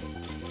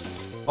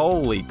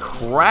 Holy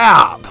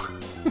crap.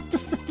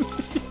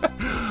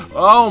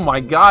 Oh my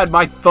god,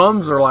 my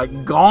thumbs are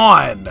like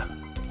gone.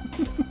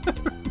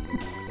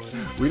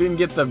 We didn't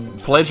get the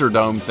Pleasure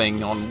Dome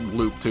thing on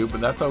Loop 2,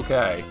 but that's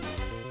okay.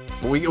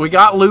 We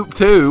got Loop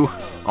 2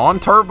 on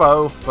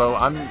turbo, so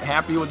I'm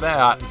happy with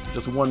that.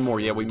 Just one more.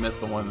 Yeah, we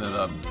missed the one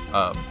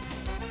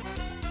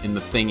in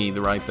the thingy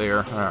right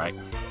there. All right.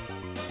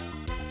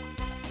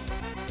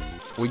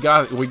 We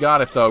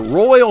got it though.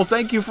 Royal,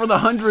 thank you for the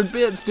 100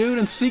 bits, dude.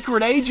 And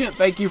Secret Agent,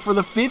 thank you for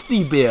the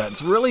 50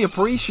 bits. Really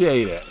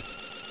appreciate it.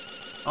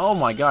 Oh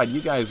my god,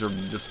 you guys are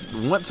just,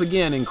 once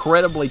again,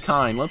 incredibly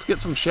kind. Let's get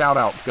some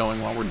shout-outs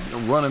going while we're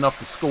running up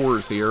the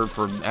scores here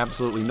for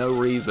absolutely no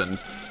reason.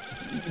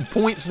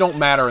 Points don't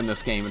matter in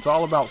this game. It's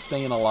all about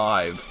staying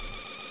alive.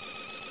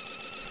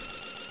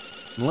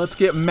 Let's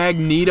get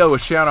Magneto a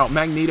shout-out.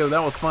 Magneto,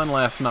 that was fun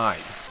last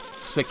night.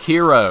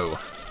 Sekiro.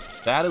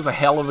 That is a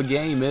hell of a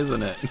game,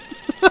 isn't it?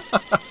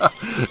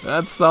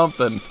 That's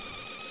something.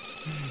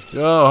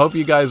 Oh, hope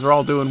you guys are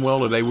all doing well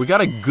today. We got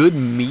a good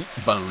meat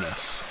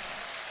bonus.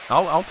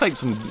 I'll take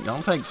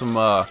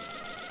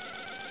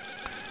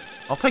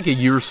a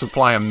year's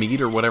supply of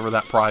meat or whatever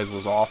that prize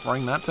was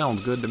offering. That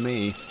sounds good to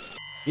me.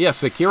 Yeah,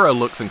 Sekiro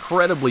looks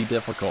incredibly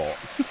difficult.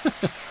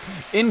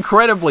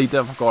 Incredibly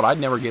difficult. I'd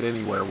never get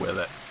anywhere with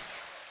it.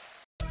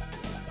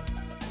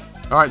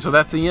 Alright, so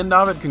that's the end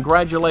of it.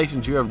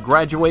 Congratulations, you have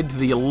graduated to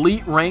the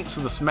elite ranks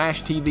of the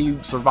Smash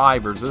TV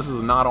survivors. This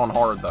is not on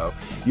hard, though.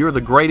 You're the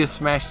greatest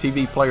Smash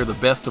TV player, the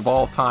best of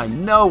all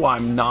time. No,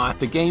 I'm not.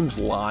 The game's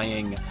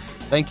lying.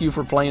 Thank you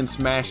for playing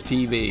Smash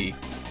TV.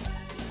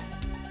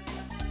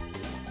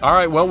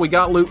 Alright, well, we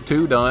got Loop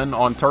 2 done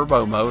on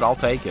Turbo Mode. I'll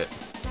take it.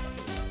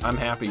 I'm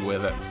happy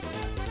with it.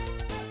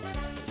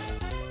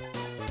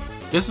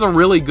 This is a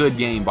really good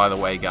game, by the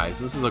way, guys.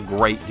 This is a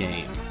great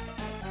game.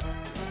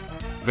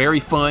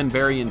 Very fun,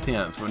 very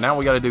intense. But now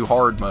we got to do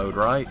hard mode,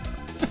 right?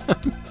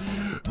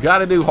 Got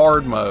to do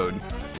hard mode.